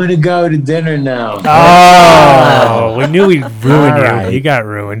 I'm going to go to dinner now. Oh, we knew we'd ruin you. right. You got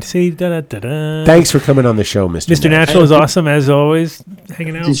ruined. See, da-da-da-da. Thanks for coming on the show, Mr. Mr. Natural is awesome as always,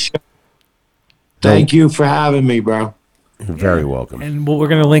 hanging out. Thank you for having me, bro. You're very welcome. And we're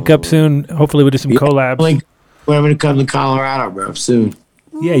going to link up soon. Hopefully, we'll do some collabs. We're going to come to Colorado, bro, soon.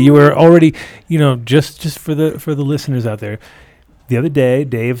 Yeah, you were already, just for the listeners out there. The other day,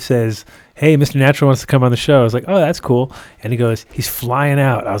 Dave says, "Hey, Mr. Natural wants to come on the show." I was like, "Oh, that's cool." And he goes, "He's flying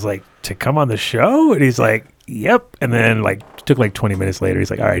out." I was like, "To come on the show?" And he's like, "Yep." And then took 20 minutes later, he's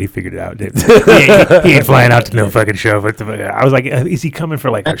like, "All right, he figured it out." He ain't flying out to no fucking show. But I was like, "Is he coming for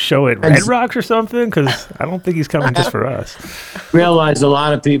a show at Red Rocks or something?" Because I don't think he's coming just for us. Realize a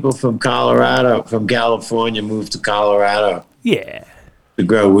lot of people from Colorado, from California, moved to Colorado. Yeah. To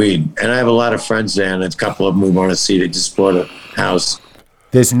grow weed. And I have a lot of friends there, and a couple of them we want to see. They just bought a house.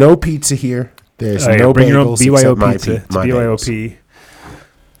 There's no pizza here. There's Oh, yeah, no bring your own bagels BYO except my pizza. It's my bagels. BYOP.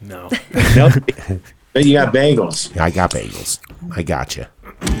 No. But you got bagels. I got bagels. I got you.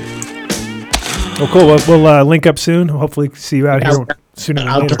 Well, cool. We'll link up soon. Hopefully, see you out here sooner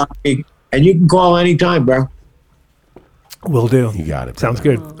than later. And you can call anytime, bro. Will do. You got it. Sounds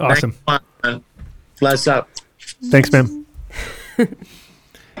good. Awesome. Bless up. Thanks, man.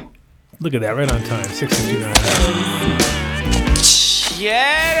 Look at that, right on time. 6:59.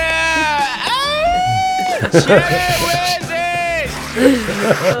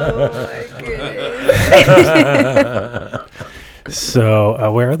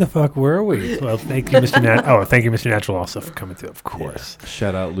 So, where the fuck were we? Well, thank you, Mr. Thank you, Mr. Natural, also for coming through, of course. Yeah.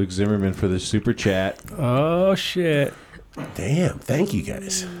 Shout out Luke Zimmerman for the super chat. Oh, shit. Damn. Thank you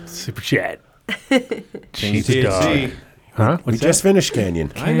guys. Super chat. Change She's a dog. THC. Huh? We just finished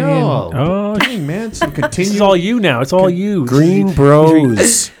Canyon. I know. Oh, dang, man. Some This is continue. all you now. It's all you. Green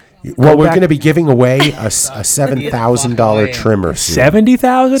Bros. Well, we're going to be giving away a $7,000 trimmer soon.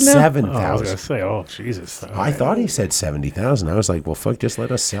 70,000 now? 7,000. I was gonna say, oh Jesus! I thought he said 70,000. I was like, well, fuck, just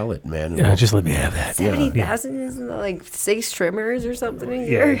let us sell it, man. Yeah, just let me have that. 70,000 isn't that like 6 trimmers or something a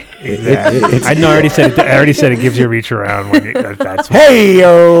year? I already said it. I already said it gives you a reach around. When that's hey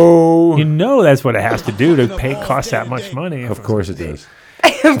yo! You know that's what it has to do to cost that much money. Of course it does.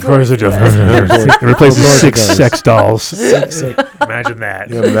 Of course it does. It replaces 6 sex dolls. Imagine that.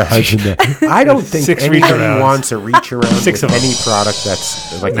 Yeah, imagine that. I don't think 6 anybody reach-arounds. wants a reach around 6 with of them. any product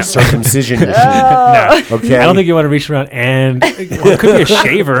that's like a circumcision machine. No. Okay. I don't think you want to reach around and it could be a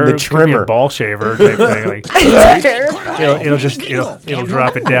shaver, The it could be a trimmer. ball shaver type thing. Like, it'll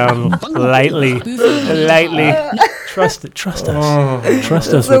drop it down lightly. Trust us.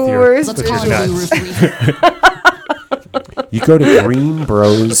 Trust us with your nuts. You go to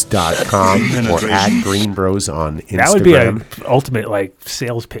greenbros.com or at greenbros on Instagram. That would be an ultimate like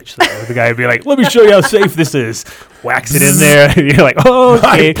sales pitch. Though. The guy would be like, "Let me show you how safe this is." Wax it in there. And you're like, "Oh,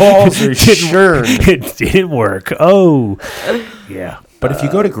 okay." My balls are churned. It didn't work. Oh, yeah. But if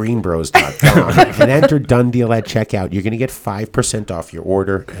you go to greenbros.com and enter Dunn Deal at checkout, you're going to get 5% off your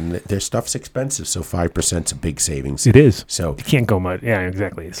order, and their stuff's expensive, so 5% is a big savings. It is. So you can't go much. Yeah,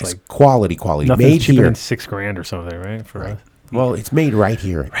 exactly. It's like quality. nothing's Made cheaper here. than $6,000 or something, right? For us. Well, it's made right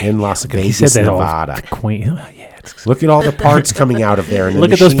here in Las He said Vegas, that all Nevada. quaint. Oh, yeah, Look at all the parts coming out of there. And the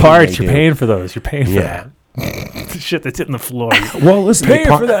look at those machine parts. they You're do. paying for those. You're paying for Yeah. that. The shit that's hitting the floor. Well, listen, paying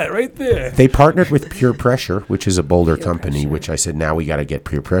for that right there. They partnered with Pure Pressure, which is a Boulder company, which I said, now we got to get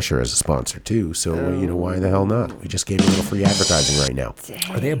Pure Pressure as a sponsor too. So, you know, why the hell not? We just gave you a little free advertising right now.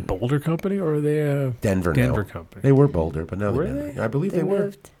 Are they a Boulder company or are they a Denver company? They were Boulder, but now Were they're Denver. they? I believe they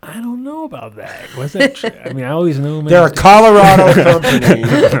were. I don't know about that. Was that? I mean, I always knew them. They're a Colorado company.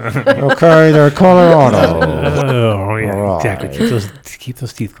 Okay, they're Colorado. Oh, yeah, All exactly. right. Keep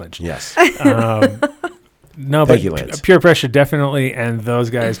those teeth clenched. Yes. No, Thank but you, Lance. Pure Pressure definitely, and those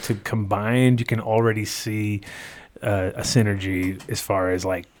guys to combined, you can already see a synergy as far as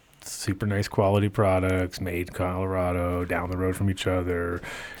like super nice quality products made in Colorado, down the road from each other.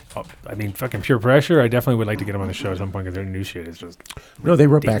 I mean, fucking Pure Pressure. I definitely would like to get them on the show at some point because their new shit is just No, they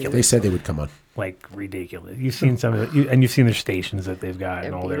wrote back. ridiculous. They said they would come on. Like ridiculous. You've seen some of it, and you've seen their stations that they've got,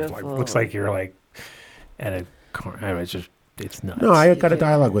 and all their like, beautiful. looks like you're like at a car. I mean, it's nuts. No, I got a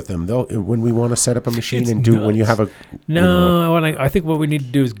dialogue with them. They'll when we want to set up a machine It's and do when you have a No, I think what we need to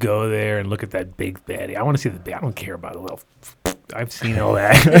do is go there and look at that big baddie. I want to see the big. I don't care about the little. I've seen all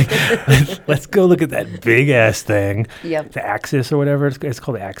that. Let's go look at that big ass thing. Yep. The Axis or whatever it's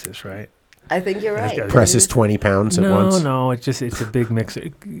called. The Axis, right? I think you're right. presses 20 pounds at once. No, it's a big mixer.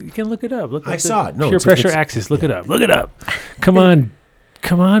 You can look it up. Look. I up saw it. No, Pure it's- Pressure it's- Axis. Look it up. Look it up. Come on.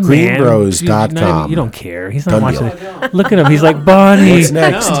 Man. Greenbros.com. You don't care. He's not Done watching deal. it. Look at him. He's like, Bonnie. What's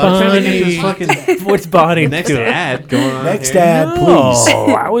next? No, I'm trying to get this Bonnie. fucking What's Bonnie next doing? ad going on. Next here. ad, please.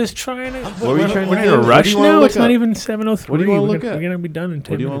 No, I was trying to. What were you trying to we're do? in a What do rush you wanna now. look It's not up? even 7:03. What do you wanna look We're at? gonna be done in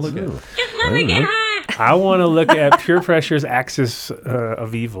 10 What do you want to minutes. look at? I want to look at Pure Pressure's Axis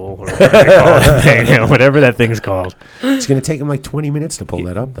of Evil, or whatever they call it, you know, whatever that thing's called. It's going to take them like 20 minutes to pull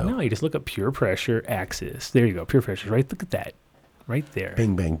that up, though. No, you just look up Pure Pressure Axis. There you go, Pure Pressure. Right, look at that. Right there.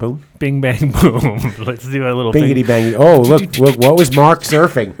 Bing, bang, boom. Bing, bang, boom. Let's do a little Bingity, thing. bang. Oh, look, what was Mark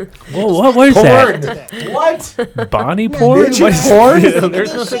surfing? Whoa, what is Porn. that? What? Bonnie porn? Bitch What is- porn?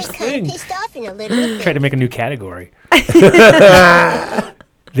 There's no such thing. Try to make a new category.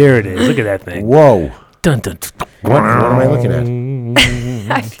 There it is. Look at that thing. Whoa. Dun, dun, dun. What am I looking at?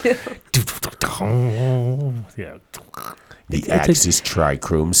 Yeah. The Axis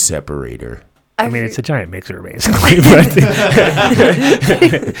Trichrome Separator. I mean, it's a giant mixer, basically. But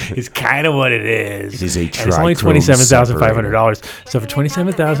it's kind of what it is. It is a And it's only trichrome $27,500. So for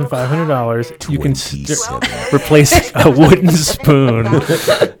 $27,500, you can replace a wooden spoon.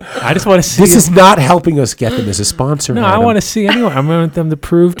 I just want to see. This is not helping us get them as a sponsor. No, I want to see anyway. I want them to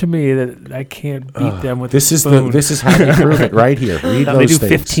prove to me that I can't beat them with this a is spoon. this is how they prove it right here. Read No, they those do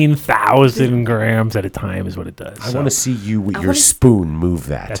things. 15,000 grams at a time is what it does. I want to see you with your spoon move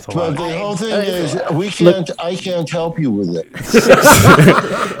that. That's a But lot. the whole thing is, I can't help you with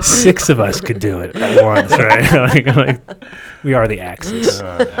it. 6 of us could do it at once, right? like, we are the Axis.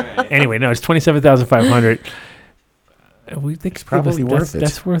 Anyway, no, it's $27,500. We think it's probably worth it.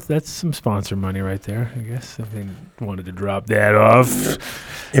 That's some sponsor money right there, I guess. If they wanted to drop that off.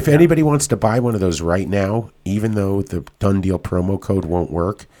 If anybody wants to buy one of those right now, even though the Dunn Deal promo code won't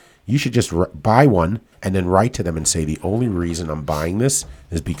work, you should just buy one and then write to them and say, the only reason I'm buying this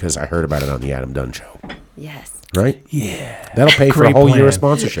is because I heard about it on the Adam Dunn Show. Yes. Right? Yeah. That'll pay for a Great whole year plan. of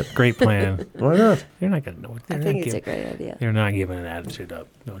sponsorship. Great plan. Why not? You're not going to know. I think it's a great idea. They're not giving an attitude up.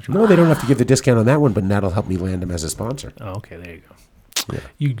 Don't you? No, they don't have to give the discount on that one, but that'll help me land them as a sponsor. Oh, okay, there you go. Yeah.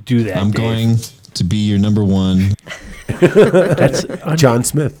 You do that. I'm Dave. going to be your number one. That's John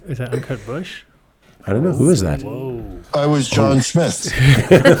Smith. Is that Uncut Bush? I don't know. Who is that? Whoa. I was John Smith.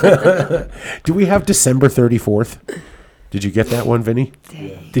 Do we have December 34th? Did you get that one, Vinny?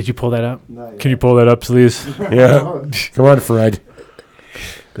 Did you pull that up? Can you pull that up, please? Yeah. Come on, Fred.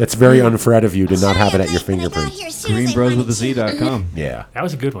 That's very unFred of you to not have it at your fingerprint. GreenBrosWithAZ.com. Yeah. That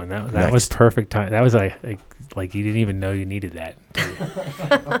was a good one. That Nice. was perfect time. That was like you didn't even know you needed that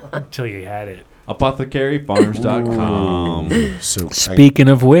until you had it. ApothecaryFarms.com. So Speaking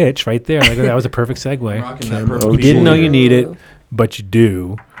of which, right there, like, that was a perfect segue. Rocking that purple You didn't know t-shirt. you need it, but you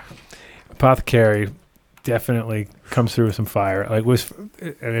do. Apothecary definitely comes through with some fire. Like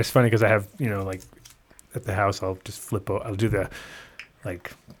and it's funny because I have like at the house I'll just I'll do the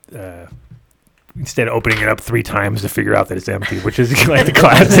instead of opening it up 3 times to figure out that it's empty, which is like the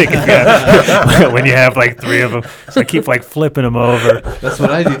classic when you have like 3 of them. So I keep like flipping them over. That's what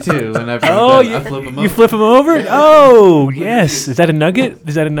I do too. And I flip them over. You flip them over? Oh, yes. Is that a nugget?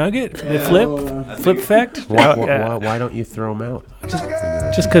 Is that a nugget? The flip effect? Why don't you throw them out?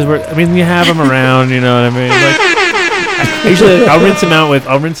 Just because you have them around, you know what I mean? Like, usually, I'll rinse them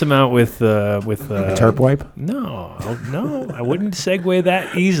out with a Terp wipe. No, I wouldn't segue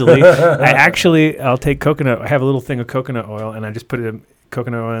that easily. I'll take coconut. I have a little thing of coconut oil, and I just put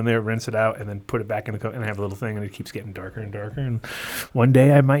coconut oil in there, rinse it out, and then put it back in the and I have a little thing, and it keeps getting darker and darker. And one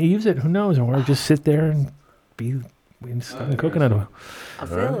day I might use it. Who knows? Or just sit there and be in coconut oil. I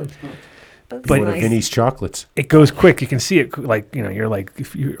feel it. But Vinny's chocolates. It goes quick. You can see it. You're like,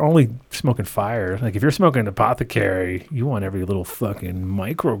 if you're only smoking fire, like if you're smoking Apothecary, you want every little fucking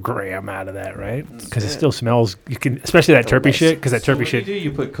microgram out of that, right? Because it still smells. You can, especially that terpy shit. Because that terpy shit. You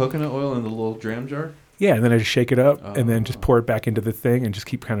put coconut oil in the little dram jar. Yeah, and then I just shake it up and then just pour it back into the thing and just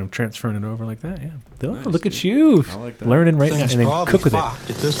keep kind of transferring it over like that. Yeah. Nice, look at you like that. learning right now, and then cook with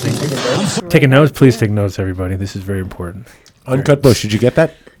it. Taking notes, please take notes, everybody. This is very important. Uncut Bush. Did you get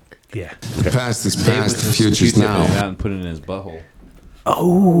that? Yeah. The past is past, the future's now. And put it in his butthole.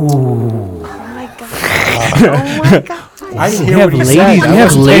 Oh. my god. I didn't We hear have what he ladies. said. We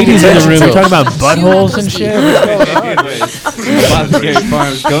have ladies in the room. We're talking about buttholes and shit. Apothecary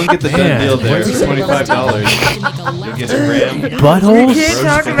Farms. Go and get the Dunn deal there. It's $25. You'll get a gram. Buttholes?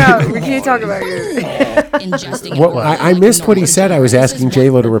 We can't talk about your Ingesting Well, I missed what he said. I was asking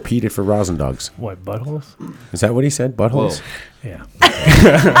JLO to repeat it for Rosindogs. What, buttholes? Is that what he said? Buttholes? Yeah.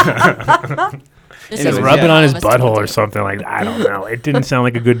 This He's is rubbing on his all of us butthole or something like that. I don't know. It didn't sound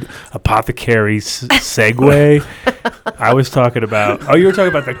like a good apothecary segue. I was talking about. Oh, you were talking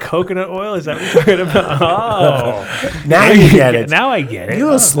about the coconut oil? Is that what you're talking about? Oh, Now you get it. Now I get it. You're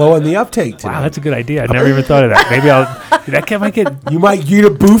a little slow on the uptake today. Wow, that's a good idea. I never even thought of that. Maybe might get. You might you to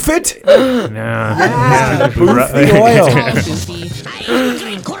boof it? Nah. Boof the oil.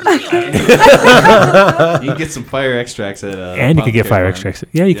 You can get some fire extracts at And you can get fire extracts.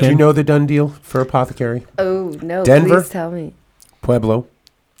 Yeah, you Do can. you know the Dunn deal for Apothecary? Oh, no. Denver? Please tell me. Pueblo,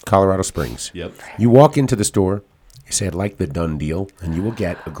 Colorado Springs. Yep. You walk into the store, you say, I'd like the Dunn deal, and you will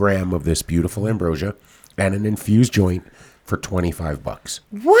get a gram of this beautiful ambrosia and an infused joint for $25.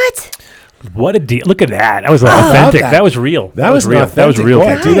 What? What a deal! Look at that. That was authentic. That was real. That was real. That was real.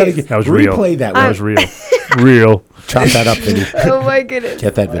 What? Do that again. That was real. Replay that. That was real. Real. Chop that up, Vinny. Oh my goodness.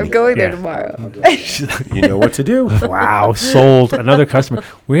 Get that, Vinny. I'm going there Yeah. tomorrow. You know what to do. Wow, sold. Another customer.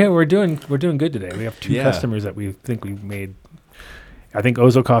 We're doing good today. We have 2 customers that we think we made. I think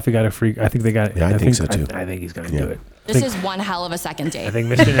Ozo Coffee got a free. I think they got it. Yeah, I think so too. I think he's going to do it. This is one hell of a second date. I think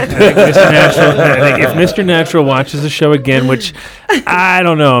Mr. Natural. I think if Mr. Natural watches the show again, which I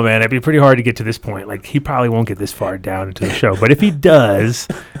don't know, man, it'd be pretty hard to get to this point. Like he probably won't get this far down into the show, but if he does,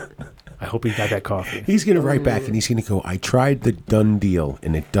 I hope he got that coffee. He's going to write back and he's going to go, I tried the Dunn deal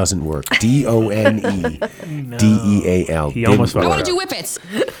and it doesn't work. DONEDEAL. He almost I want to do whippets.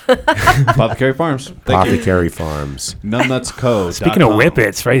 Apothecary Farms. Apothecary Farms. Numbnuts Co. Speaking of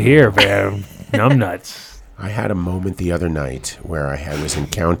whippets, right here, man, numbnuts. I had a moment the other night where I was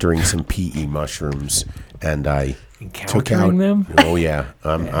encountering some PE mushrooms, and I took out them. Oh yeah,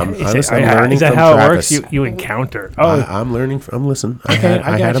 I'm Is learning that from how Travis. it works? You encounter. Oh, I'm learning. Listen, Okay,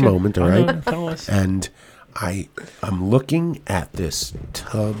 I had a gotcha. moment, all right, Tell us. and I'm looking at this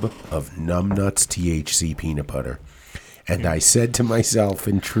tub of Numbnuts THC peanut butter, and I said to myself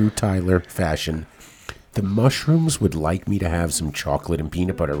in true Tyler fashion, the mushrooms would like me to have some chocolate and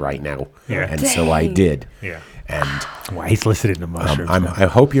peanut butter right now. Yeah. And so I did. Yeah. And Why he's listening to mushrooms. I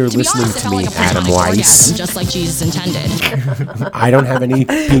hope you're To be listening honest, I to felt me, like a Adam platonic Weiss. orgasm, just like Jesus intended. I don't have any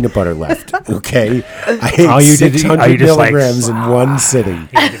peanut butter left. Okay, I ate All you did- 600 are you just like, milligrams in one sitting.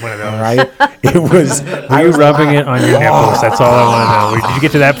 One of those. All right, it was. Were you rubbing it on your nipples? That's all I want to know. Did you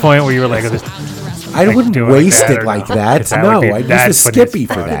get to that point where you were like, I wouldn't doing waste that it or like no? that. That No, would be- I'd use that's the when it's Skippy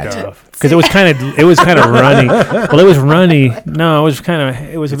for fucked that. up. Because it was kind of runny. Well, it was runny. No, it was kind of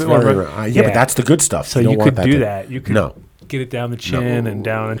a It's bit more. very yeah, but that's the good stuff. So You don't you want could that do to- that. You could No. get it down the chin and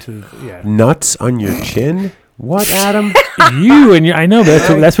down into Nuts on your chin? What, Adam? I know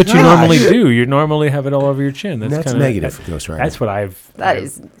that's what you normally do. You normally have it all over your chin. That's kinda, negative, Ghost Rider. That's what I've.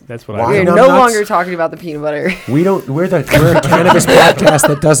 That's what We're I've. no longer talking about the peanut butter. We're a cannabis podcast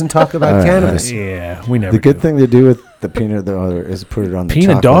that doesn't talk about cannabis. Yeah, we never. The good thing to do with the peanut butter is put it on the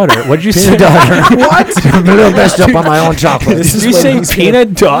Peanut chocolate. daughter? What did you say? Peanut daughter. What? I'm a little messed up on my own chocolate. Did you say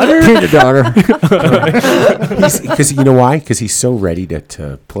peanut daughter? Peanut daughter. Because you know why? Because he's so ready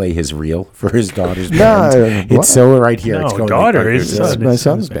to play his reel for his daughter's No, band. what? It's so right here. No, it's going daughter right is here. son. my It's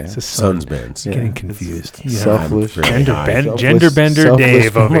son's band. band. It's a son. Son's bands. Getting confused. Selfish. Gender bender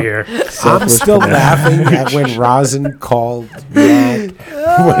Dave over here. I'm still laughing at when Rosin called Matt.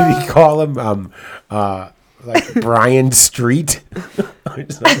 What did he call him? Like Brian Street. I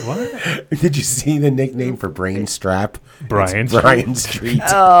was like, what? Did you see the nickname for Brain Strap? Brian It's Brian Street.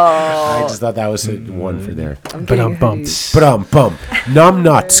 Oh. I just thought that was a one for there. But bumps.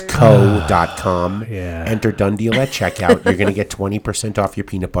 Numbnutsco.com. Yeah. Enter Dunn Deal at checkout. You're going to get 20% off your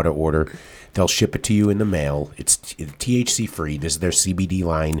peanut butter order. They'll ship it to you in the mail. It's THC free. This is their CBD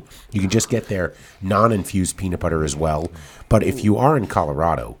line. You can just get their non-infused peanut butter as well. But if you are in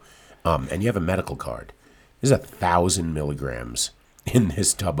Colorado and you have a medical card, there's 1,000 milligrams in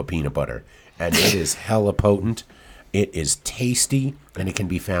this tub of peanut butter. And it is hella potent. It is tasty. And it can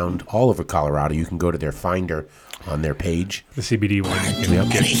be found all over Colorado. You can go to their finder on their page. The CBD one.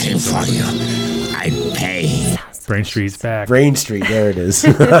 Anything for you. I pay. Brain Street's back. Brain Street, there it is.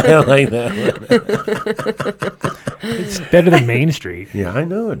 I like that. It's better than Main Street. Yeah, I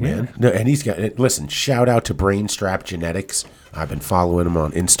know it, man. No, and he's got it. Listen, shout out to Brainstrap Genetics. I've been following him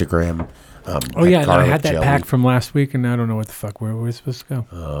on Instagram. Oh yeah, and I Garlic had that Jelly. pack from last week, and I don't know what the fuck where we're supposed to go.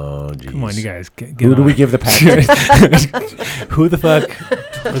 Oh, geez. Come on, you guys, get Who do on we it. give the pack Who the fuck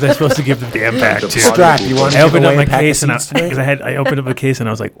was I supposed to give the damn pack to? Strap, you want to I give opened up away my a pack of case and seeds tonight? I opened up the case and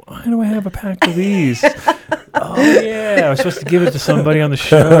I was like, why do I have a pack of these? Oh yeah, I was supposed to give it to somebody on the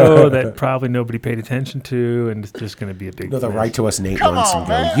show that probably nobody paid attention to, and it's just going to be a big. No, they'll mess. write to us in 8 months and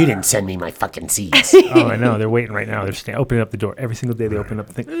go, you didn't send me my fucking seeds. Oh, I know. They're waiting right now. They're opening up the door every single day. They open up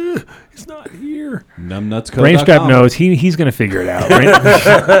the thing. It's not here. Numbnutsco.com. Brainstrap knows. He's going to figure it out.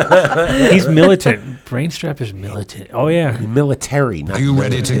 Right? He's militant. Brainstrap is militant. Oh yeah, military. Not Are you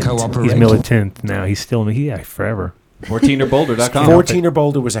ready to cooperate? He's militant now. He's still forever. 14erbolder.com. 14 or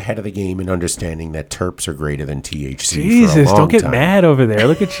Boulder was ahead of the game in understanding that terps are greater than THC. Jesus, for a long don't get time. mad over there.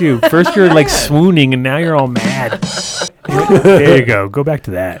 Look at you. First you're like swooning, and now you're all mad. There you go. Go back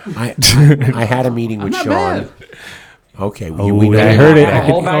to that. I had a meeting with Sean. mad. Okay, Oh, we I heard it. I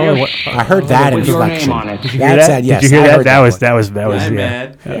I heard that With your inflection. name on it. Did you That hear that? said, yes, Did you hear I that? heard That was I'm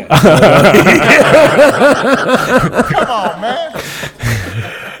yeah. mad. Come on, man.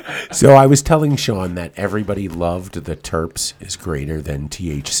 So I was telling Sean that everybody loved the terps is greater than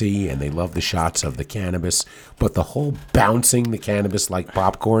THC, and they love the shots of the cannabis, but the whole bouncing the cannabis like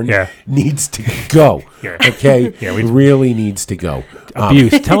popcorn needs to go. Yeah. Okay, Yeah, it really needs to go.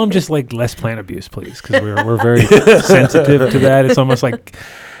 Abuse. Tell them just like less plant abuse, please, because we're very sensitive to that. It's almost like,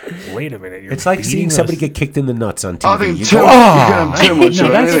 wait a minute. You're It's like seeing beating somebody us. get kicked in the nuts on TV. I think You Tim- go, you "Oh!" got him, Tim, what's no,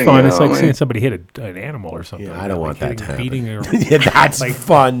 that's fun. It's like seeing somebody hit an animal or something. Yeah, I don't want that to happen. Beating or Yeah, that's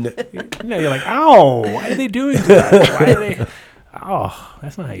fun. You're like, ow! Why are they doing that? Why are they? Oh,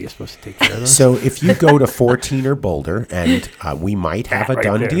 that's not how you're supposed to take care of them. So if you go to 14 or Boulder, and we might have a Right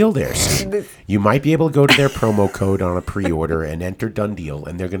done there. deal there soon. You might be able to go to their promo code on a pre-order and enter done deal,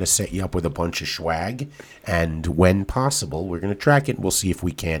 and they're going to set you up with a bunch of swag. And when possible, we're going to track it. We'll see if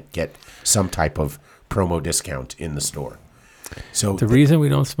we can't get some type of promo discount in the store. So the reason we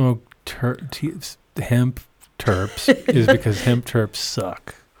don't smoke hemp terps is because hemp terps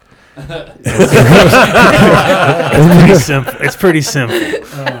suck. It's pretty simple.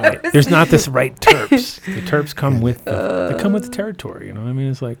 There's not this right terps. The terps come with they come with the territory. You know what I mean?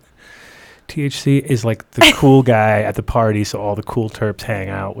 It's like THC is like the cool guy at the party, so all the cool terps hang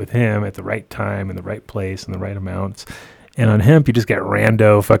out with him at the right time, in the right place, in the right amounts. And on hemp, you just get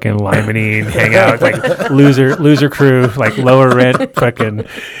rando fucking limonene, hang out, like loser crew, like lower rent fucking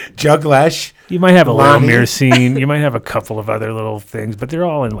Juglash. You might have a little Lonnie. myrcene. You might have a couple of other little things, but they're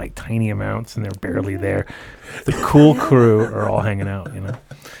all in like tiny amounts and they're barely there. The cool crew are all hanging out, you know.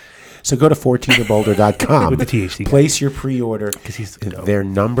 So go to 14erboulder.com. With the THC. Place your pre-order. Because he's their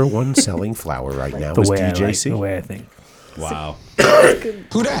number one selling flower right now is DJC. The way I think. Wow.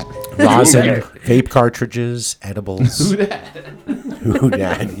 Who that? Rosin, vape cartridges, edibles. Who that? Who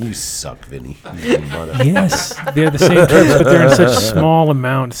that? You suck, Vinny. Yes, they're the same terps, but they're in such small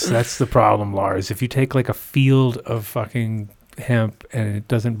amounts. That's the problem, Lars. If you take like a field of fucking hemp and it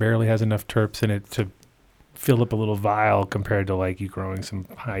doesn't barely has enough terps in it to fill up a little vial compared to like you growing some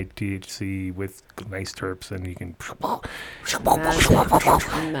high THC with nice terps and you can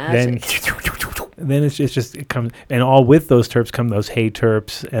then it's just it comes, and all with those terps come those hay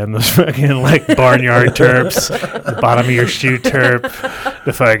terps and those fucking like barnyard terps, the bottom of your shoe terp,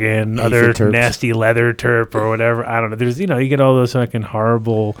 the fucking other terps. nasty leather terp or whatever. I don't know. There's you get all those fucking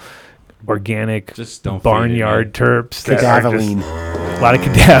horrible organic Just don't barnyard feed it, terps. that are just- Cadaverine. A lot of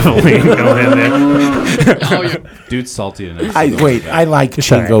cadaverine going in there. Dude's salty tonight. I like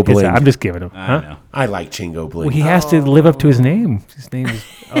It's all right. Chingo It's- Bling. I'm just giving him. I Huh? know. I like Chingo Bling. Well, he has to live up to his name. His name is.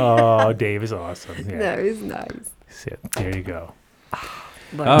 Oh, Dave is awesome. Yeah. That is nice. Sit. There you go. All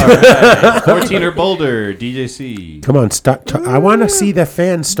right. 14er Boulder, DJC. Come on, I want to see the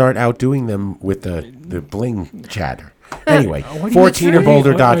fans start outdoing them with the bling chatter. Anyway, What are you saying?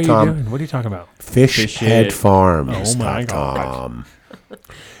 FourteenerBoulder.com. What are you talking about? FishheadFarms.com.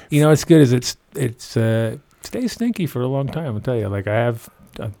 You know what's good is it stays stinky for a long time. I'll tell you. Like I have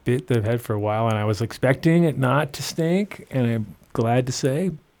a bit that I've had for a while, and I was expecting it not to stink, and I'm glad to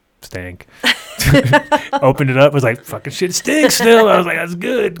say, stank. Opened it up, was like, fucking shit stinks still. I was like, that's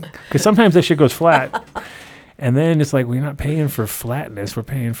good, because sometimes that shit goes flat. And then it's like, we're not paying for flatness, we're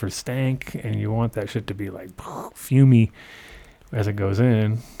paying for stank, and you want that shit to be like fumy as it goes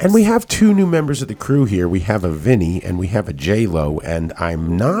in. And we have two new members of the crew here. We have a Vinny and we have a JLO, and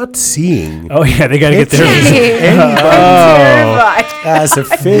I'm not seeing. Oh yeah, they gotta get their as a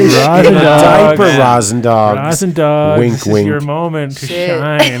fish in a diaper, Rosindog. Rosindog, Wink, this is wink. your moment to Shit.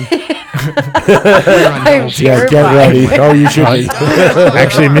 shine. I'm Yeah, get ready. Oh, you should be.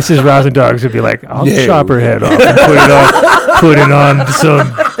 Actually, Mrs. Rosendogs would be like, I'll No. chop her head off and put it on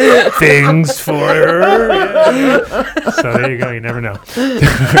some things for her. So there you go. You never know.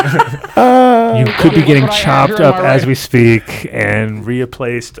 You could be getting chopped up as we speak and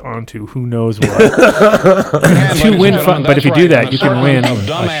replaced onto who knows what. To win fun, but if you do that, you can win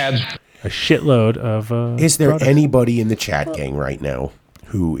a shitload of. Is there products. anybody in the chat gang right now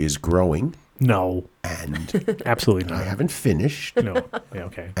who is growing? No. And Absolutely I not. haven't finished. No. Yeah,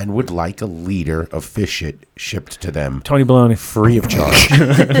 okay. And would like a liter of fish shit shipped to them Tony Baloney. free of charge.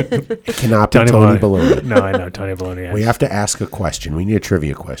 It cannot be Tony Baloney. No, I know Tony Baloney. We have to ask a question. We need a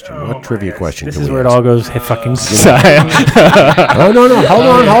trivia question. What trivia question? This can is we where it ask? all goes fucking Oh, no.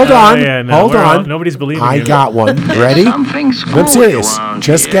 Hold on. Yeah, no, Hold we're all- on. nobody's believing I you. got one. Ready? I'm serious.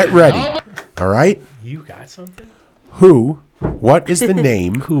 Just get ready. All right? You got something? What is the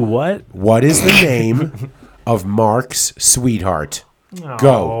name? Who what? What is the name of Mark's sweetheart? Go.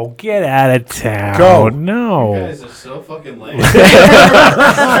 Oh, get out of town. Go. No. You guys are so fucking lame.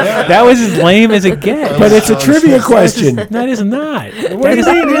 That was as lame as it gets. But it's a trivia question. That is not. What do you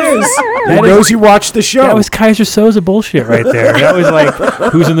mean it is? It knows you watch the show. That was Kaiser Soze bullshit right there. That was like,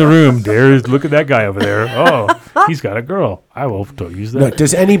 who's in the room? Look at that guy over there. Oh, he's got a girl. I will don't use that. No,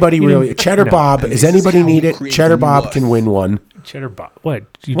 does anybody You really? didn't- Cheddar No. Bob, does anybody need it? Cheddar Bob can win one. Cheddar Bob. What?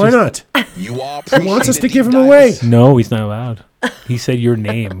 Why not? You all He wants us to give him away. No, he's not allowed. He said your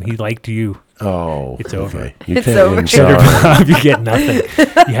name. He liked you. Oh, It's over. okay. It's over. Cheddar Bob, you get nothing.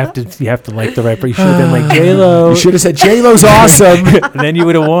 You have to like the right person. You should have been like J-Lo. You should have said J-Lo's awesome. And then you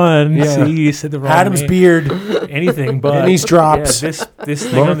would have won. Yeah. See, you said the wrong Adam's name. beard. Anything but. And these drops. Yeah, this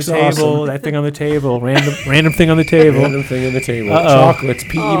thing Mark's on the table, awesome. that thing on the table, random thing on the table. Random thing on the table. Uh-oh. Chocolates,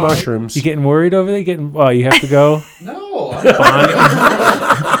 PE mushrooms. You getting worried over there? You have to go? No.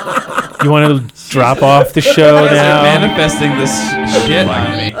 You want to drop off the show now? Manifesting this shit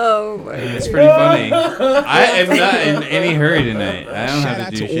on me. Oh my It's pretty funny. I am not in any hurry tonight. I don't have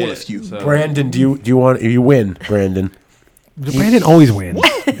to do shit. So. Brandon, do you want? You win, Brandon. Brandon always wins.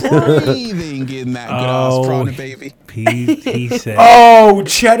 Breathing, getting that good ass product, baby. He said. Oh,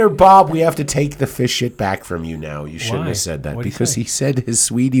 Cheddar Bob, we have to take the fish shit back from you now. You shouldn't Why? have said that What'd he because say? he said his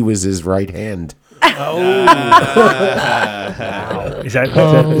sweetie was his right hand. Is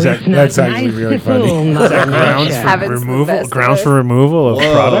that's actually really funny? Is that grounds for removal of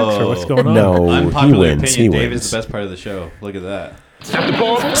products, or what's going on? No, Unpopular he wins. opinion, He Dave wins. is the best part of the show. Look at that.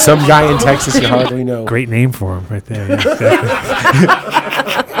 Some guy in Texas you hardly know. Great name for him, right there.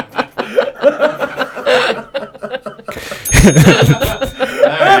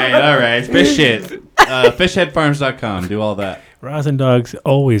 Yeah, all right. Fish shit. Fishheadfarms.com. Do all that. Rosindog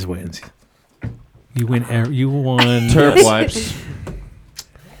always wins. You win. You won. Turp wipes.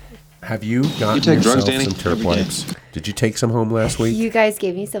 Have you gotten You take drugs, yourself Danny? some turp wipes? Did you take some home last week? You guys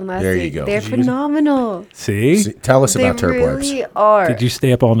gave me some last There you week. go. They're Did you use- phenomenal. See? Tell us They about turp really wipes. are. Did you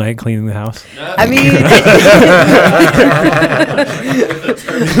stay up all night cleaning the house? I mean,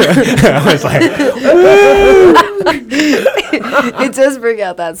 I was like, it does bring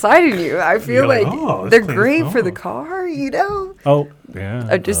out that side in you. I feel You're like, like oh, they're this cleans- great for the car, you know? oh yeah.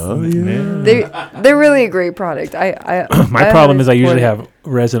 I just yeah. they're really a great product. I My problem is I usually have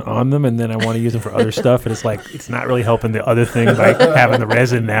resin on them, and then I want to use them for other stuff, and it's like it's not really helping the other thing by having the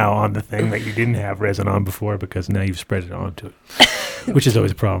resin now on the thing that you didn't have resin on before, because now you've spread it onto it, which is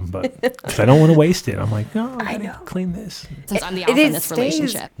always a problem. But 'cause I don't want to waste it, I'm like, no, I gotta clean this. Since I'm the alpha in this stays.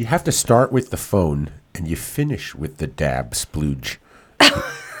 relationship. You have to start with the phone and you finish with the dab splooge.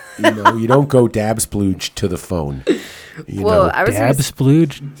 You don't go dab splooge to the phone. Well, I was Dab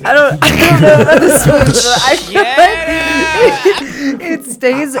splooge. I don't know about the splooge, but I feel like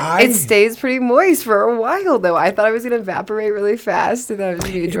it stays pretty moist for a while though. I thought it was gonna evaporate really fast and then it was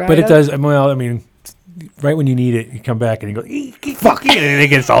gonna be dry. But it does. Well, I mean, right when you need it, you come back and you go, fuck it, and it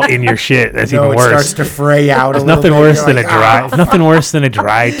gets all in your shit. That's even it worse. starts to fray out. There's a little nothing bit. worse You're than like, a dry. Nothing worse than a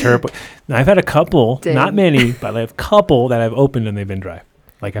dry turp. Now, I've had a couple, not many, but I have a couple that I've opened and they've been dry.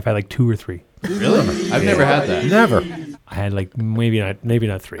 Like I've had like 2 or 3. Really? I've never had that. Never. I had like maybe not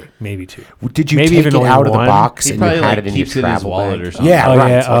 3, maybe 2. Did you maybe take even it only out of the one? box He and you probably, had like, it in your keeps it in his travel wallet bag? or something. Yeah, Oh right.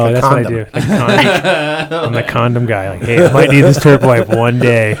 yeah, It's like a that's condom. what I do. Like I'm the condom guy. Like, hey, I might need this turp wipe one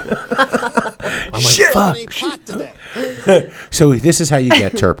day. I'm like, fuck. So this is how you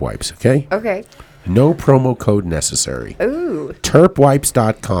get turp wipes, okay? Okay. No promo code necessary. Ooh.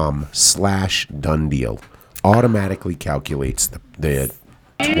 Turpwipes.com/done deal automatically calculates the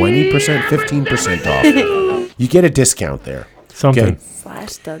 20%, 15% off. You get a discount there. Something.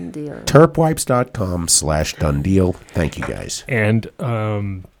 /done deal. Turpwipes.com/done deal. Thank you guys. And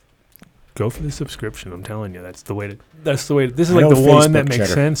go for the subscription. I'm telling you, that's the way to. This is I like know the one that Facebook makes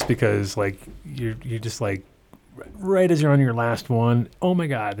cheddar. sense, because like you're just like right as you're on your last one. Oh my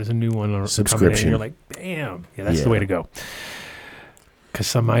God, there's a new one coming in. Subscription. You're like, damn, yeah, that's the way to go. Because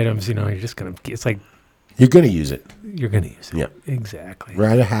some items, you're just gonna. It's like You're going to use it. you're gonna use it. Yeah. Exactly.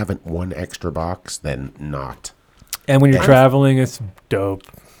 Rather have it one extra box than not. And when you're traveling, it's dope.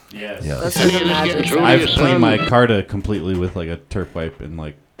 Yes. Yeah. That's like a magic. I've cleaned my Carta completely with like a turp wipe and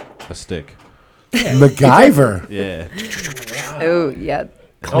like a stick. MacGyver. Yeah. Oh yeah.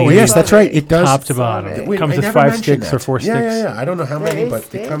 Oh, yes, that's right. It does. Top to bottom. Wait, Comes I with never 5 mentioned sticks that. or 4 Yeah, sticks. yeah. I don't know how many, but it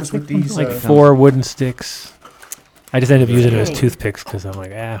sticks. comes with these. Like 4 wooden sticks. I just end up using it as toothpicks because I'm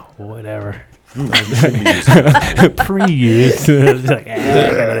like, whatever. Pre-used. Like,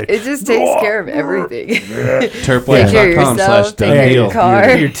 It just takes care of everything. Turpwipes.com/done Take care of deal. your car.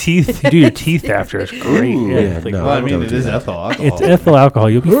 You do your teeth after. It's great. It's like, Well, I mean, it is ethyl alcohol. It's ethyl alcohol.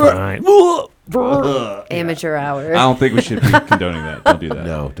 You'll be fine. Amateur hour. I don't think we should be condoning that. Don't do that.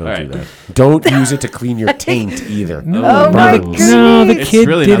 No, don't All do right. that. Don't use it to clean your taint either. No, Oh my the goodness. kid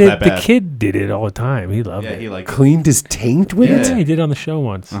really did not it. that The bad. kid did it all the time. He loved Yeah, it. he liked it. Cleaned his taint with Yeah, it? he did it on the show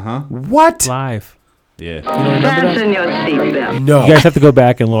once. What? Live. Yeah. You don't remember that? No. You guys have to go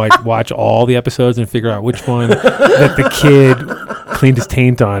back and watch all the episodes and figure out which one that the kid cleaned his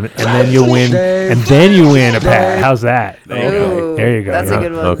taint on, and then you win. And then you win a pat. How's that? There you go. That's a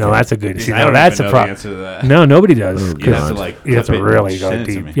good one. No, that's a good. See, I now don't that's even a know the problem. answer to that. No, nobody does. You have to like. You have to clip it really and go send it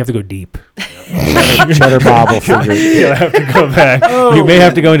to deep. me. You have to go deep. Cheddar bobble finger. You'll have to go back. You may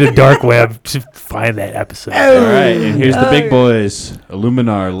have to go into dark web to find that episode. All right, and here's the big boys.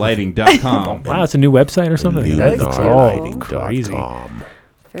 Illuminarlighting.com. Wow, it's a new website or something. That's all crazy.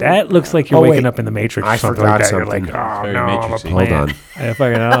 That looks like you're Oh, waking wait. up in the Matrix. Or I something forgot like that. something. You're like, oh Very no, I'm a Matrix-y. Hold plant. on. I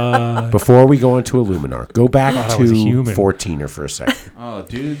fucking, Before we go into Illuminar, go back I was a to human. 14er for a second. Oh,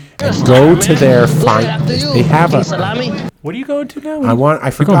 dude. And go to their find. They have a. what are you going to now? I We're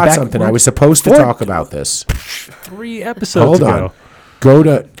going forgot back- something. we're I was supposed to four- talk about this. 3 episodes Hold ago. on. Go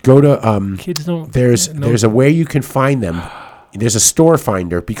to Kids don't. there's a way you can find them there's a store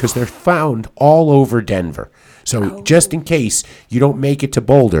finder because they're found all over Denver. So just in case you don't make it to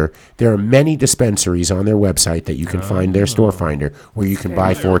Boulder, there are many dispensaries on their website that you can find their store finder where you can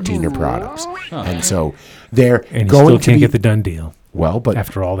buy 14er products. And so they're And you going still to can't be, get the Dunn deal. Well, but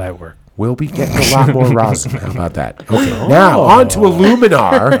after all that work. we'll be getting a lot more rosin. How about that? Okay, now on to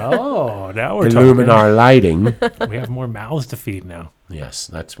Illuminar. Oh, now we're Illuminar talking. lighting. We have more mouths to feed now. Yes,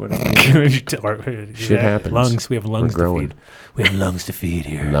 that's what Shit happens. Lungs. We have lungs We're to growing. feed. We have lungs to feed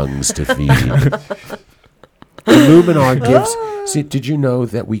here. Lungs to feed. Illuminar gives. See, did you know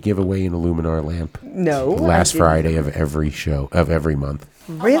that we give away an Illuminar lamp? No. The last Friday of every show of every month.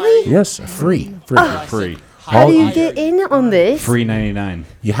 Really? Yes, free. Free. How do you get in on this? Free 99.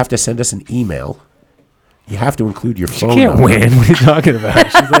 You have to send us an email. You have to include your She phone can't number. win. What are you talking about?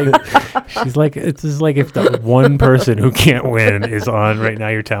 She's like, it's just like if the one person who can't win is on right now,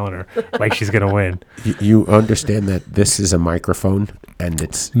 you're telling her like she's gonna win. You understand that this is a microphone and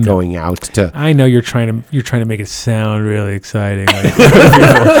it's going out to. I know you're trying to make it sound really exciting, like,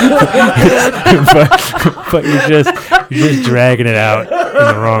 but you're just dragging it out in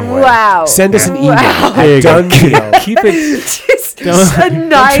the wrong way. Wow. Send us an email. There you go. Done. Keep it. Just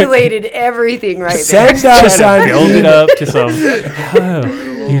annihilated everything right there. Send us an Build it up to some.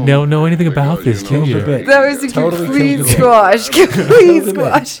 Oh, you don't know anything about this, do you? That was a Totally complete killed the bit. squash. Complete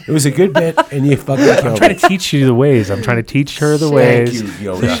squash. It was a good bit, and you fucking I'm killed trying it. to teach you the ways. I'm trying to teach her the Thank ways you, so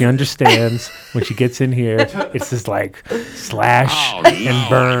Yoda. she understands when she gets in here. It's just like slash and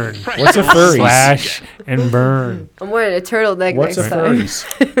burn. What's a furry? Slash and burn. I'm wearing a turtleneck What's next a time. furries?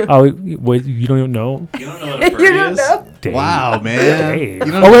 Oh, wait, you don't even know? You don't know what a You furry don't is? know? Dave. Wow, man. Dave.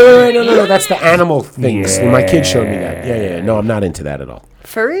 You don't Oh wait, no, that's the animal things. Yeah. My kid showed me that. Yeah. No, I'm not into that at all.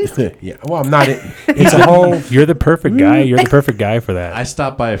 Furries? Yeah, well, I'm not. It's a whole. You're the perfect guy. You're the perfect guy for that. I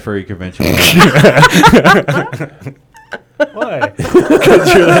stopped by a furry convention. Why?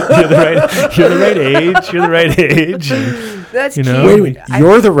 Because you're the right age. You're the right age. That's You know? cute. Wait a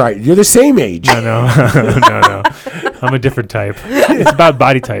minute. You're the same age. No. No. I'm a different type. It's about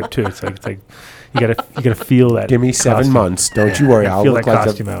body type too. It's like you gotta feel that. Give me 7 costume. months. Don't you worry. I I'll feel look that like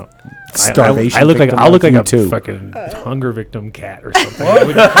costume a out. starvation. I look like victim I'll look like you a too. fucking hunger victim cat or something.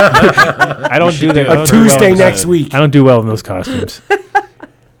 I don't do that. I don't do well Tuesday in next those- week. I don't do well in those costumes.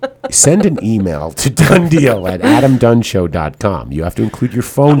 Send an email to dundeal@adamdunshow.com. You have to include your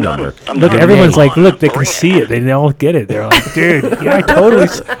phone number. Look, everyone's like, look, they can see it. They all get it. They're like, dude, yeah,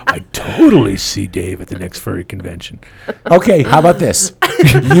 I totally see Dave at the next furry convention. Okay, how about this?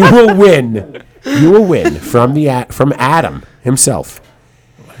 You will win. You will win from Adam himself.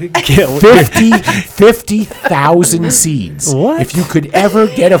 50,000 seeds. What? If you could ever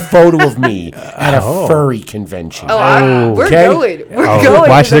get a photo of me at a furry convention. We're Okay? going. We're going.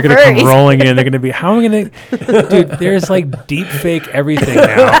 Watch, to they're the gonna come furries. rolling in. They're gonna be. How am I gonna? Dude, there's like deep fake everything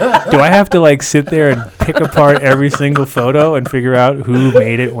now. Do I have to like sit there and pick apart every single photo and figure out who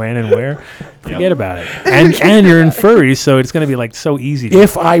made it, when, and where? Forget about it. And you're in furries, so it's gonna be like so easy. to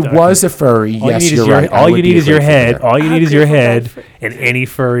If I was a furry, all yes, you need you're is your, right. I all would you be need a is your grateful head. bear. All you need is your head, and any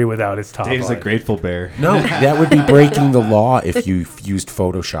furry without its top. Dave's on a it. grateful bear. No, that would be breaking the law if you used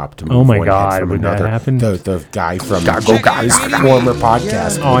Photoshop to move Oh my one God, head from would that another. happen? The guy from his former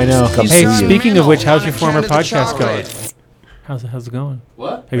podcast. Oh, I know. Come Hey, sue you. speaking of which, how's your former podcast going? How's it going?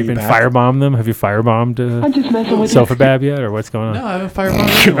 What? Have you been back? firebombed them? Have you firebombed Sofabab yet, or what's going on? No, I haven't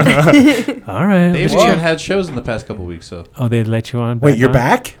firebombed anyone. All right. They've even had shows in the past couple weeks, so. Oh, they let you on? Wait, you're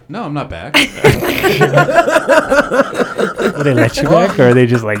back? No, I'm not back. Will they let you back, or are they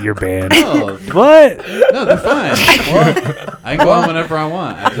just like you're banned? No. What? No, they're fine. I can go on whenever I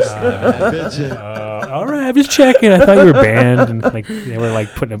want. I just haven't had All right, I'm just checking. I thought you were banned, and like they were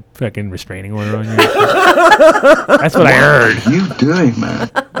like putting a fucking restraining order on you. That's what I heard. What are you doing, man?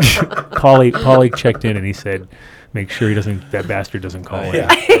 Paulie checked in and he said, "Make sure that bastard doesn't call in."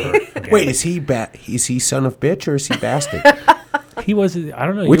 Wait, is he son of bitch or is he bastard? He was. I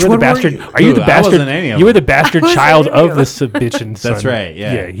don't know. Which you were one the were bastard? you? Are you the I bastard? wasn't any of You were them. the bastard child of the bitchin' son. That's right,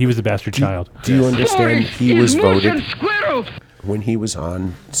 yeah. Yeah, he was the bastard child. Do you understand he was voted when he was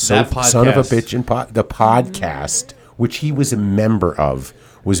on Son of a Bitch and the podcast, which he was a member of,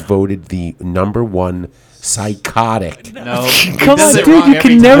 was voted the #1 psychotic. No, Come on, dude, you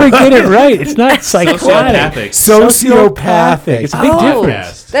can never get it right. It's not psychotic. Sociopathic. It's a big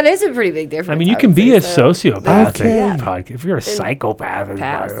difference. That is a pretty big difference. I mean, you can be a sociopathic Okay. podcast. If you're a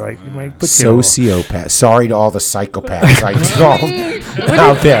psychopath, like you might put Sociopath. Sorry to all the psychopaths I saw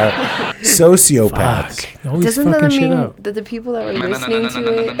out there. Sociopaths. Doesn't that mean that the people that were listening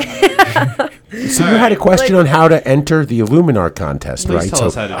to it? So you had a question on how to enter the Illuminar contest, Please right? tell So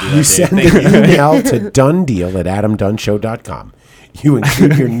us how to do you that, send Dave. an email to dundeal@adamdunshow.com. You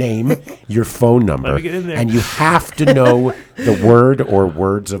include your name, your phone number, me get in there. and you have to know the word or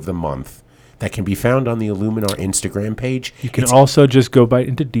words of the month. That can be found on the Illuminar Instagram page. You can also just go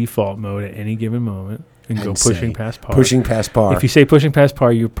into default mode at any given moment and go pushing past par. Pushing past par. If you say pushing past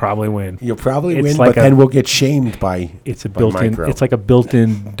par, you probably win. You'll probably It's win, like but then we'll get shamed by It's a by built-in. micro. It's like a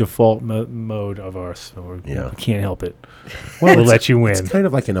built-in default mode of ours. So we can't help it. Well, We'll it's- let you win. It's kind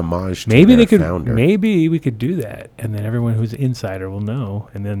of like an homage to Maybe their they could. founder. Maybe we could do that, and then everyone who's an insider will know,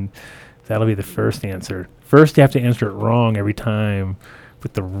 and then that'll be the first answer. First, you have to answer it wrong every time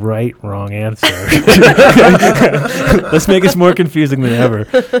with the wrong answer. Let's make this more confusing than ever,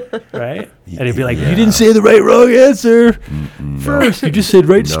 right? And it'd be like, you didn't say the wrong answer first. You just said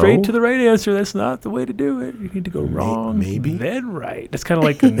straight to the right answer. That's not the way to do it. You need to go wrong, maybe then right. That's kind of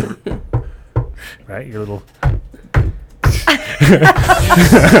like, right? Your little.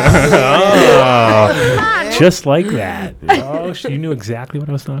 Oh, just like that. Oh, you knew exactly what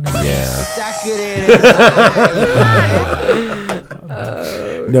I was talking about.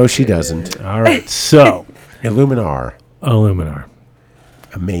 No, she doesn't. All right, so Illuminar.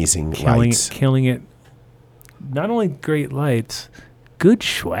 Amazing lights. Killing it. Not only great lights, good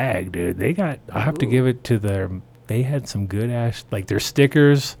swag, dude. They got. I have to give it to their. They had some good ass, like their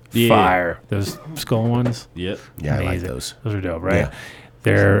stickers. Yeah. Fire. Those skull ones. Yep. Yeah, I like those. Those are dope, right?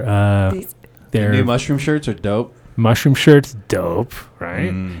 Yeah. Their new mushroom shirts are dope. Mushroom shirts, dope,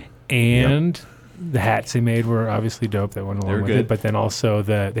 right? Mm. And the hats they made were obviously dope. That went They along were with good. it. But then also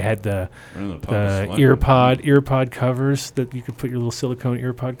they had the Splendor. earpod covers that you could put your little silicone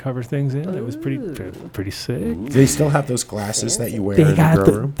earpod cover things in. That was pretty sick. Do they still have those glasses that you wear in the grow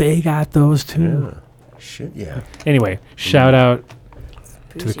room? They got those too. Yeah. Shit, yeah. Anyway, shout out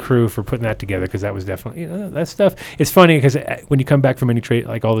to the crew for putting that together, because that was definitely that stuff. It's funny because when you come back from any trade,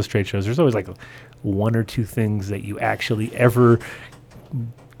 like all those trade shows, there's always like one or two things that you actually ever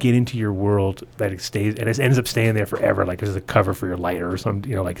get into your world that it stays and it ends up staying there forever. Like there's a cover for your lighter or some,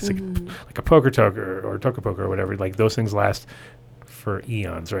 like it's like a poker toker or toker poker or whatever. Like those things last for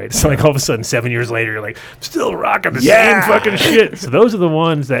eons, right? So like all of a sudden 7 years later you're like still rocking the same fucking shit. So those are the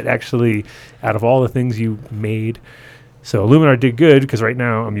ones that actually, out of all the things you made, so Illuminar did good, because right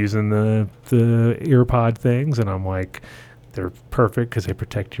now I'm using the earpod things and I'm like, they're perfect because they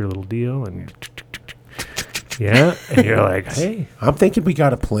protect your little deal and and you're like, hey, I'm thinking we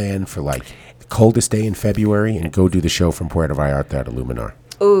got a plan for like the coldest day in February and go do the show from Puerto Vallarta at Illuminar.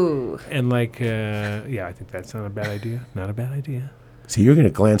 Ooh. And like, I think that's not a bad idea. Not a bad idea. So you're going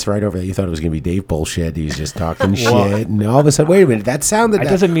to glance right over there. You thought it was going to be Dave bullshit. He was just talking shit. And all of a sudden, wait a minute. That sounded... That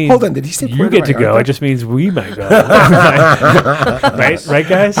doesn't mean... Hold on. Did he say you Puerto get to go. Vallarta? It just means we might go. Right,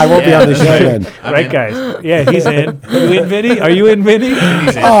 guys? I won't be on the show then. Right, guys? Yeah, he's in. You in, Vinny? Are you in, Vinny?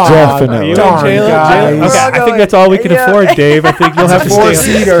 He's in. Definitely. Are you in, Darn, JLOwill? guys. Okay, I think that's all we can afford, Dave. I think you'll have to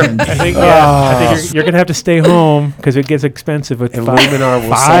stay home. Four-seater. I think you're going to have to stay home because it gets expensive with Illuminar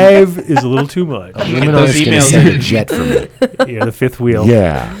will five is a little too much. Illuminar is going to send a jet for me. Yeah, the fifth wheel.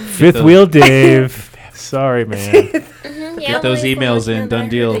 Yeah. Fifth wheel, Dave. Sorry, man. Get those emails in. Done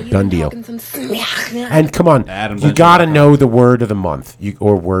deal. Done deal. And come on, you got to know the word of the month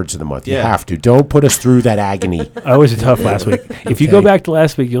or words of the month. You Yeah. have to. Don't put us through that agony. I was tough last week. If you go back to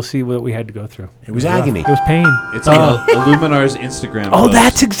last week, you'll see what we had to go through. It was agony. It was pain. It's Illuminar's Instagram. Oh, post.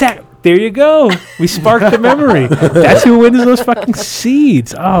 that's exact. There you go. We sparked the memory. That's who wins those fucking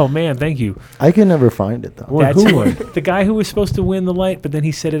seeds. Oh man, thank you. I can never find it though. That's the guy who was supposed to win the light, but then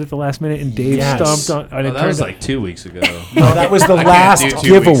he said it at the last minute, and Dave stomped on. And Oh, it that was turned like 2 weeks ago. No, that was the I can't last do 2 weeks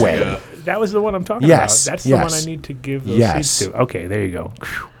giveaway. ago. That was the one I'm talking Yes, about. That's the yes. one I need to give those Yes. seeds to. Okay, there you go.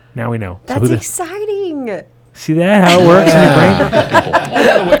 Whew. Now we know. So That's who exciting. See that how it works in your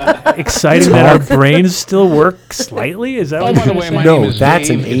brain? Exciting that our brains still work slightly. Is that what you're trying to say? No, that's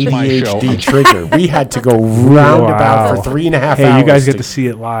an ADHD trigger. We had to go roundabout for 3.5 hours. Hey, you guys get to see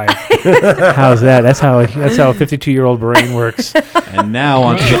it live. How's that? That's how a 52-year-old brain works. And now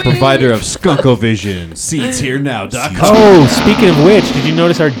on to the provider of Skunkovision. SeatsHereNow.com. Oh, speaking of which, did you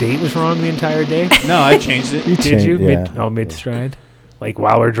notice our date was wrong the entire day? No, I changed it. Did you? Yeah. Mid-stride? Like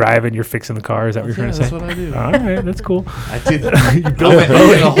while we're driving, you're fixing the car. Is that what you're trying to say? That's what I do. All right, that's cool. I did. You build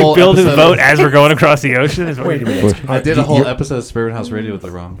his boat as we're going across the ocean. Wait a minute. I did a whole episode of Suburban House Radio with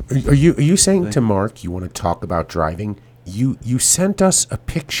the wrong. Are you saying to Mark you want to talk about driving You sent us a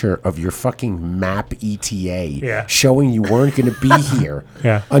picture of your fucking map ETA Yeah. showing you weren't going to be here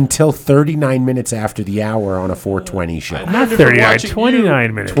Yeah. until 39 minutes after the hour on a 420 show. Not 39,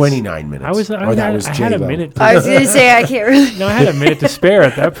 29 minutes. 29 minutes. I had a minute. I was gonna say I can't really. No, I had a minute to spare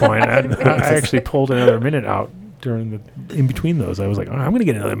at that point. I actually pulled another minute out during the in between those. I was like, I'm going to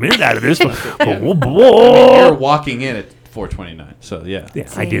get another minute out of this one. You're walking in at 4:29. So yeah. Yeah,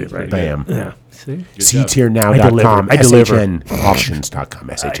 I did it right. Bam. Yeah. See? SeedsHereNow.com, I deliver. SHNauctions.com,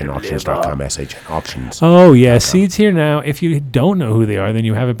 SHNauctions.com, SHNauctions. Oh yeah, Seeds Here Now. If you don't know who they are, then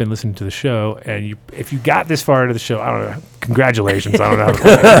you haven't been listening to the show. And if you got this far into the show, I don't know. Congratulations. I don't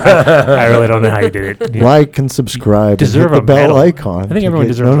know. I really don't know how you did it. Like and subscribe. Deserve and hit a the bell medal. icon. I think to everyone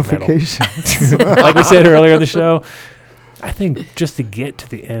get deserves a medal. notifications. Like we said earlier in the show, I think just to get to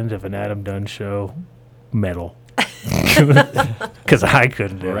the end of an Adam Dunn show, medal. Because I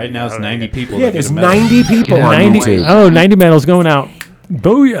couldn't do it. Right now it's 90 people. Yeah, there's 90 people on 90, YouTube. Oh, 90 medals going out.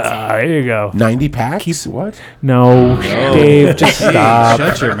 Booyah. There you go. 90 packs? What? No, Dave, just stop.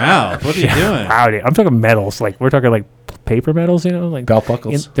 Shut your mouth. What are you doing? Howdy. I'm talking medals. Like, we're talking like paper medals, you know? Like belt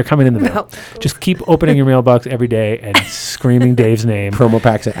buckles. They're coming in the mail. Just keep opening your mailbox every day and screaming Dave's name. Promo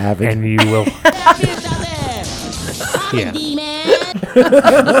packs at Avid. And you will. Yeah.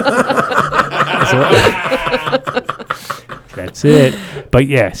 That's it. But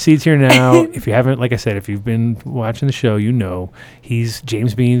yeah, Seeds Here Now. If you haven't, like I said, if you've been watching the show, you know he's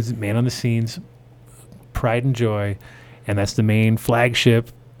James Bean's man on the scenes, pride and joy, and that's the main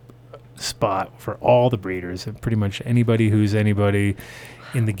flagship spot for all the breeders and pretty much anybody who's anybody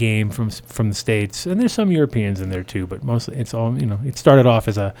in the game from the States. And there's some Europeans in there too, but mostly it's all, it started off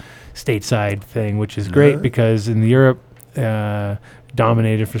as a stateside thing, which is great because in Europe,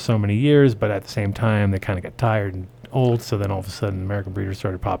 dominated for so many years, but at the same time, they kind of got tired and old. So then all of a sudden, American breeders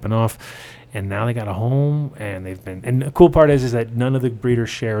started popping off, and now they got a home, and they've been. And the cool part is that none of the breeders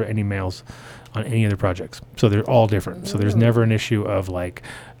share any males on any of their projects, so they're all different. So there's never an issue of like,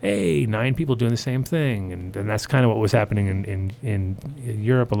 hey, 9 people doing the same thing, and that's kind of what was happening in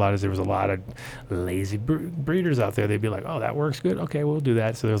Europe. There was a lot of lazy breeders out there. They'd be like, oh, that works good. Okay, we'll do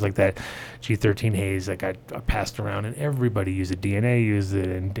that. So there was like that G13 haze that got passed around, and everybody used it. DNA used it,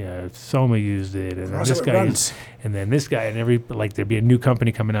 and Soma used it, and then this guy used, and then this guy, and there'd be a new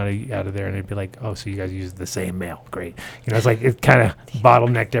company coming out of there, and they'd be like, oh, so you guys use the same male? Great. It's like it kind of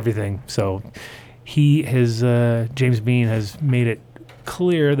bottlenecked everything. So James Bean has made it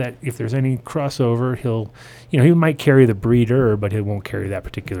clear that if there's any crossover, he might carry the breeder, but he won't carry that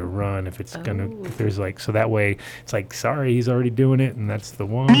particular run if there's like, so that way it's like, sorry, he's already doing it, and that's the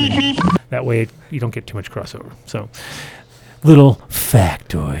one. That way you don't get too much crossover. So little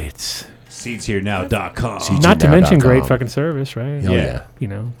factoids. SeedsHereNow.com. Not to mention great fucking service, right? Oh, yeah.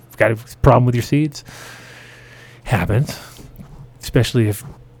 Got a problem with your seeds, happens, especially if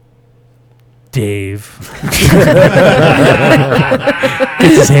Dave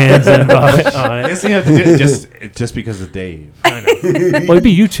gets his hands on it. I guess you have to do it just because of Dave. I know. Well, it'd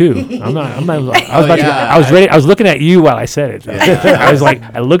be you too. I'm not. I was ready. I was looking at you while I said it. Yeah. I was like,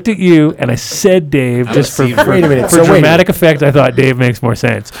 I looked at you and I said Dave just for wait a minute. For dramatic effect. I thought Dave makes more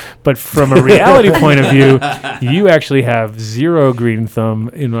sense. But from a reality point of view, you actually have zero green thumb,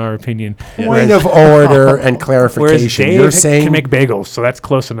 in our opinion. Point of order and clarification. Whereas Dave You're saying can make bagels, so that's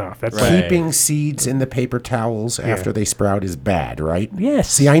close enough. That's keeping seeds in the paper towels after they sprout is bad, right? Yes.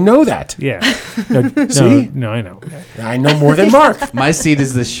 See, I know that. Yeah. See? No, I know. I know more than Mark. My seed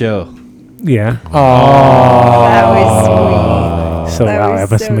is this show. Yeah. Oh, that was sweet. So that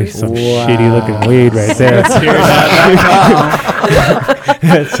must be some shitty looking weed right there.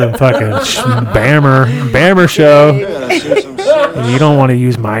 That's some fucking Bammer show. You don't want to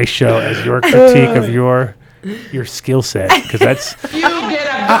use my show as your critique of your skill set, because that's.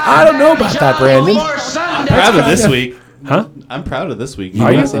 I don't know about that, Brandon. I'm proud of this week. Huh? I'm proud of this week.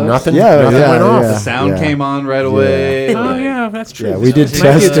 Are you? Nothing went off. The sound came on right away. Oh yeah, that's true. Yeah, we did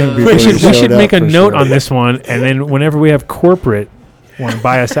testing before we should make a note sure. on this one, and then whenever we have corporate want to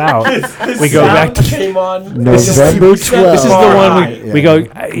buy us out, we go back to November 12th. This is the one we go.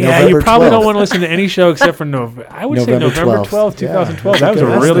 Yeah, you probably 12th. don't want to listen to any show except for November. I would say November 12th, 2012. That was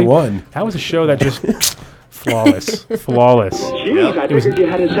that was a show that just. Flawless. Jeez, I figured you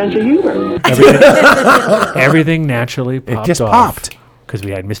had a sense of humor. Everything naturally popped. It just off popped because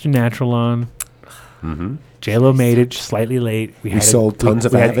we had Mr. Natural on. Mm-hmm. JLOwill made it slightly late. We sold tons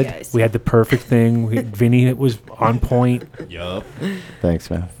of Avid. We had the perfect thing. Vinny was on point. Yup.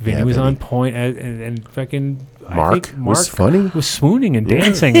 Thanks, man. Vinny was on point, and fucking Mark was funny. Was swooning and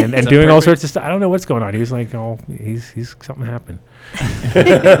dancing and doing all sorts of stuff. I don't know what's going on. He was like, he's something happened.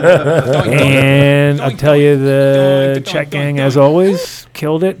 And I'll tell you, the chat gang, as always,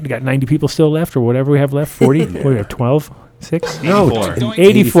 killed it. We got 90 people still left, or whatever we have left. 40. What do we have? 12. 6? No,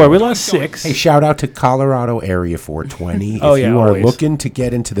 84. We lost 6. Hey, shout out to Colorado Area 420. Oh, if yeah, you are always. looking to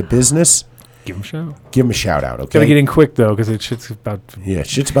get into the business, give them a shout. Give them a shout out, okay? Gotta get in quick, though, because shit's about to...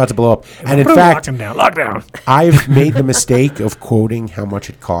 shit's about to blow up. And in fact... Lockdown. I've made the mistake of quoting how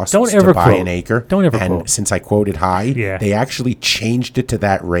much it costs to buy an acre. Don't ever and quote. Since I quoted high, they actually changed it to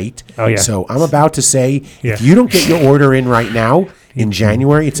that rate. Oh, yeah. So I'm about to say, if you don't get your order in right now, in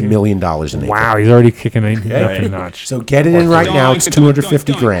January, it's $1 million an acre. Wow, he's already kicking it up a notch. So get it in right now. It's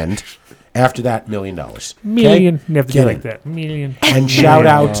 $250,000. After that, $1 million. Million. Okay? You have to Get do it. like that. Million. And shout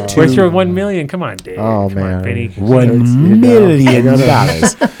out to... Where's your 1 million? Come on, Dave. Oh, Come on, man. Benny. $1 million.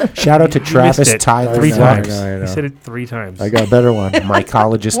 Shout out to You Travis missed it Tyler 3 Flex. times. He said it 3 times. I got a better one.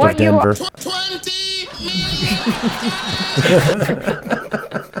 Mycologist of Denver.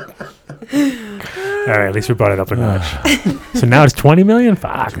 All right, at least we brought it up a notch. So now it's 20 million?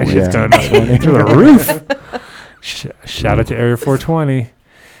 Fuck, that shit's Yeah. done through the roof. Shout out to Area 420.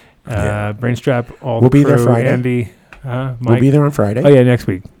 Brainstrap, all We'll the be there crew, Friday. Andy, Mike. We'll be there on Friday. Oh, yeah, next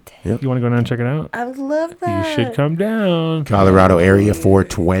week. Yep. You want to go down and check it out? I would love that. You should come down. Colorado Area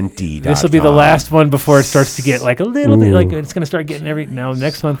 420. This will be the last one before it starts to get like a little bit like it's going to start getting now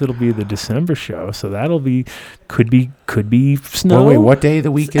next month it'll be the December show, so that'll be could be snow. Wait, what day of the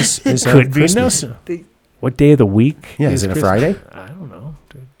week is could be Christmas? no. What day of the week? Yeah, is it a Friday? I don't know.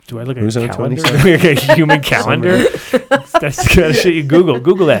 Do I look at Who's a on calendar? 27th? Like a human calendar? That's the kind of shit you Google.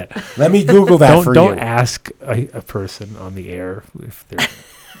 Google that. Let me Google that for Don't you. ask a person on the air if they're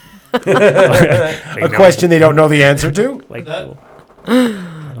a question they don't know the answer to? Like,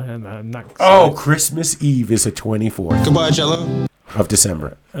 I'm not Oh, Christmas Eve is the 24th. Goodbye, JLOwill. Of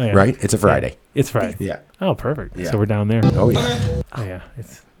December. Oh, yeah. Right? It's a Friday. It's Friday. Yeah. Oh, perfect. Yeah. So we're down there. Oh, yeah. Oh, yeah.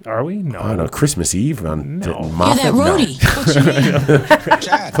 Are we? No. Oh, no. Christmas Eve on No. Moffat? You're that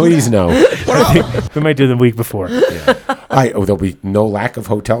roadie. No. Please, no. We might do the week before. There'll be no lack of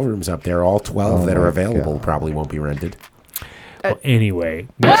hotel rooms up there. All 12 that are available probably won't be rented. Well, anyway,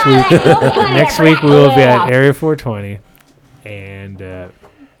 next week we will be at Area 420, and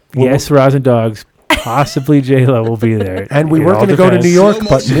yes, Rosindog's, possibly JLOwill will be there. And we It were all going to go to depends. New York,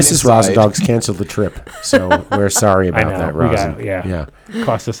 but Mrs. Rosindog's canceled the trip. So we're sorry I about know. that, We Rosin. got, yeah.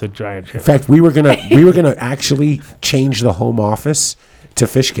 Cost us a giant trip. In fact, we were gonna actually change the home office to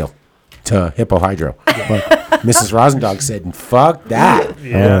Fishkill, to Hippo Hydro. But Mrs. Rosindog said, "Fuck that."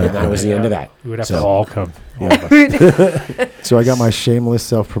 Yeah. And that was the end of that. We would have to all come. So I got my shameless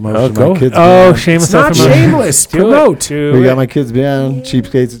self-promotion. go. My kids Oh, band. shameless It's not self-promotion. shameless. Do it. Promote. Do We it. got my kids band,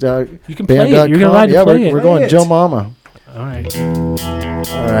 Cheapskates. You can play it. You're band.com. allowed to Yeah, play it. we're going Play it. Joe Mama. All right.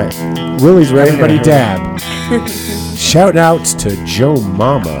 All right. Willie's ready. Everybody dab. Shout outs to Joe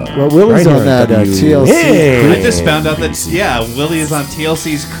Mama. Well, Willie's Right on here that TLC. Hey. I just found out that Willie is on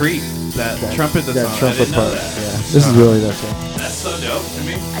TLC's Creep. That trumpet that's That on. I trumpet didn't know part. that. Yeah. This is Willie. That's it. That's so dope to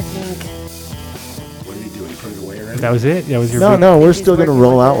me. I think What did he do? He put it away already? That was it? That was your No, big- we're still gonna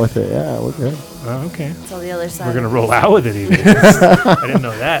roll out with it. Yeah, we're good. Oh, okay. it's on the other side. We're going to roll out with it even. I didn't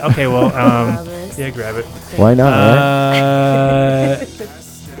know that. Okay, well, yeah, grab it. Why not? Right?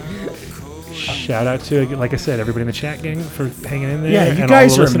 Shout out to, like I said, everybody in the chat gang for hanging in there. Yeah, you and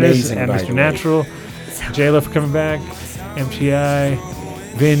guys all the are listeners, amazing, and by Mr. the way. Natural, JLOwill for coming back, MTI,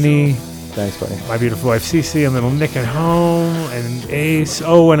 Vinny, Thanks, buddy. my beautiful wife Cece, and little Nick at home, and Ace.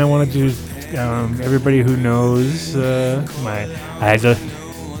 Oh, and I wanted to everybody who knows I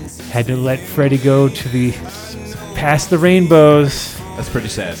had to let Freddie go to the past the rainbows. That's pretty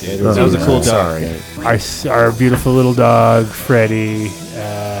sad, dude. Oh, That was a cool sorry. dog. Our beautiful little dog Freddie.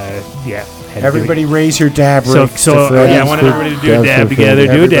 Yeah. had to do it. Everybody raise your dab So, rakes to Freddie. yeah, I wanted everybody to do a Dabs dab for together. Freddie.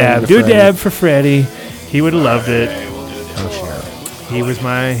 Do a Everybody dab. to Do a Freddie. dab for Freddie. He would have loved it. He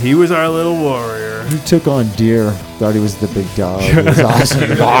was our little warrior. He took on deer. Thought he was the big dog. It was awesome.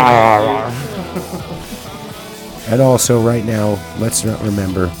 And also, right now, let's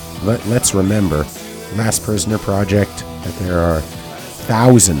remember, Last Prisoner Project, that there are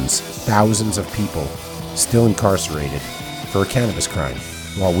thousands of people still incarcerated for a cannabis crime,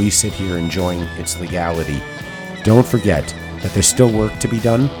 while we sit here enjoying its legality. Don't forget that there's still work to be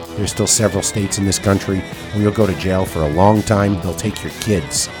done. There's still several states in this country where you'll go to jail for a long time. They'll take your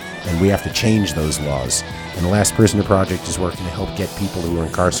kids, and we have to change those laws. And the Last Prisoner Project is working to help get people who are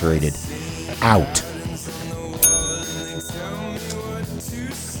incarcerated out.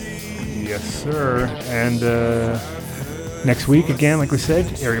 Yes, sir. And next week, again, like we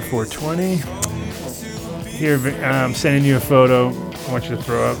said, Area 420. Here, I'm sending you a photo. I want you to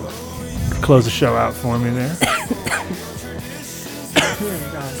throw up. Close the show out for me there.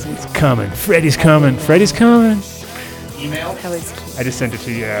 It's coming. Freddy's coming. Freddy's coming. Email? I just sent it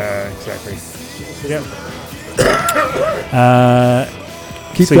to you. Exactly. Yep.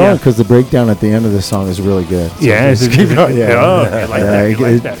 Keep going, because the breakdown at the end of the song is really good. So keep going. Yeah, I like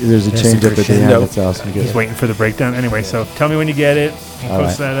that. There's a change up at the end. It's awesome. He's waiting for the breakdown. Anyway, so tell me when you get it. We'll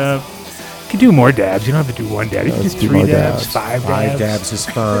post that up. You can do more dabs. You don't have to do one dab. You can do 3 dabs, 5 dabs. 5 dabs is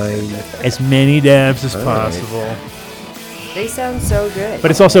fine. As many dabs as possible. They sound so good.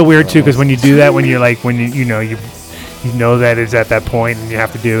 But it's also weird too, because when you do that, when you're like, when you know that it's at that point and you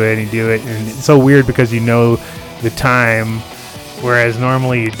have to do it and you do it, and it's so weird because you know the time, whereas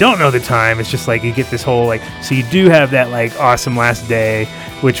normally you don't know the time. It's just like you get this whole like, so you do have that like awesome last day,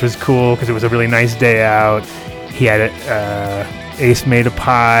 which was cool because it was a really nice day out. He had Ace made a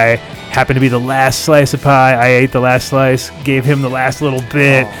pie, happened to be the last slice of pie. I ate the last slice, gave him the last little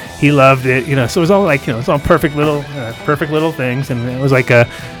bit. He loved it, so it was all like, it's all perfect little things, and it was like a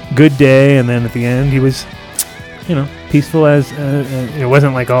good day. And then at the end, he was, peaceful as it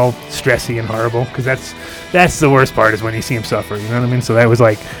wasn't like all stressy and horrible, because that's the worst part, is when you see him suffer. You know what I mean? So that was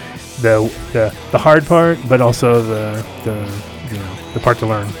like the hard part, but also the part to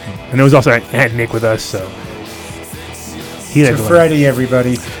learn. And it was also, I had Nick with us, so he had to learn. Freddie,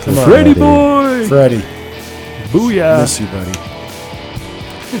 everybody, come on, Freddie boy, Freddie, booyah! Miss you, buddy.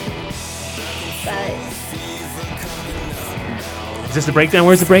 Is this the breakdown?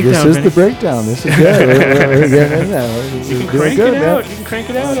 Where's the breakdown? This is the breakdown. This is good. We're getting in there. You can crank it out. You can crank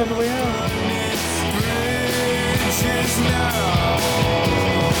it out on the way out.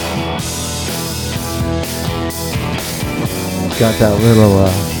 Got that little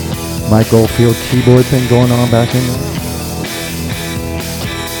Mike Oldfield keyboard thing going on back in there.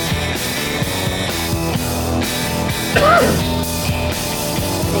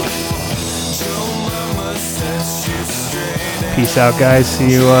 Peace out, guys.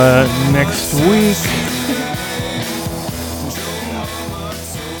 See you next week.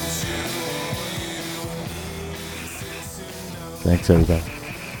 Thanks, everybody.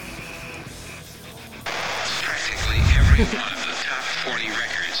 Practically every one of the top 40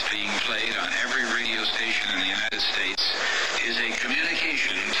 records being played on every radio station in the United States is a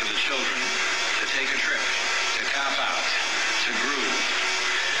communication to the children to take a trip, to cop out, to groove.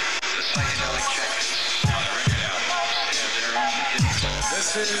 The psychedelic jackets on the record albums have their own hits.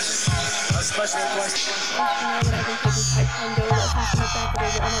 This is a special question.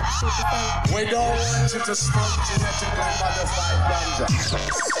 We don't want you to smoke genetically modified ganja.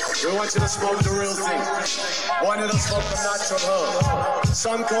 We want you to smoke the real thing. We want you to smoke the natural herb.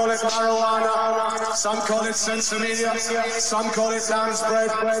 Some call it marijuana, some call it sensimedia, some call it lamb's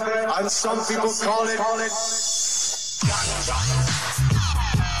bread, and some people call it ganja.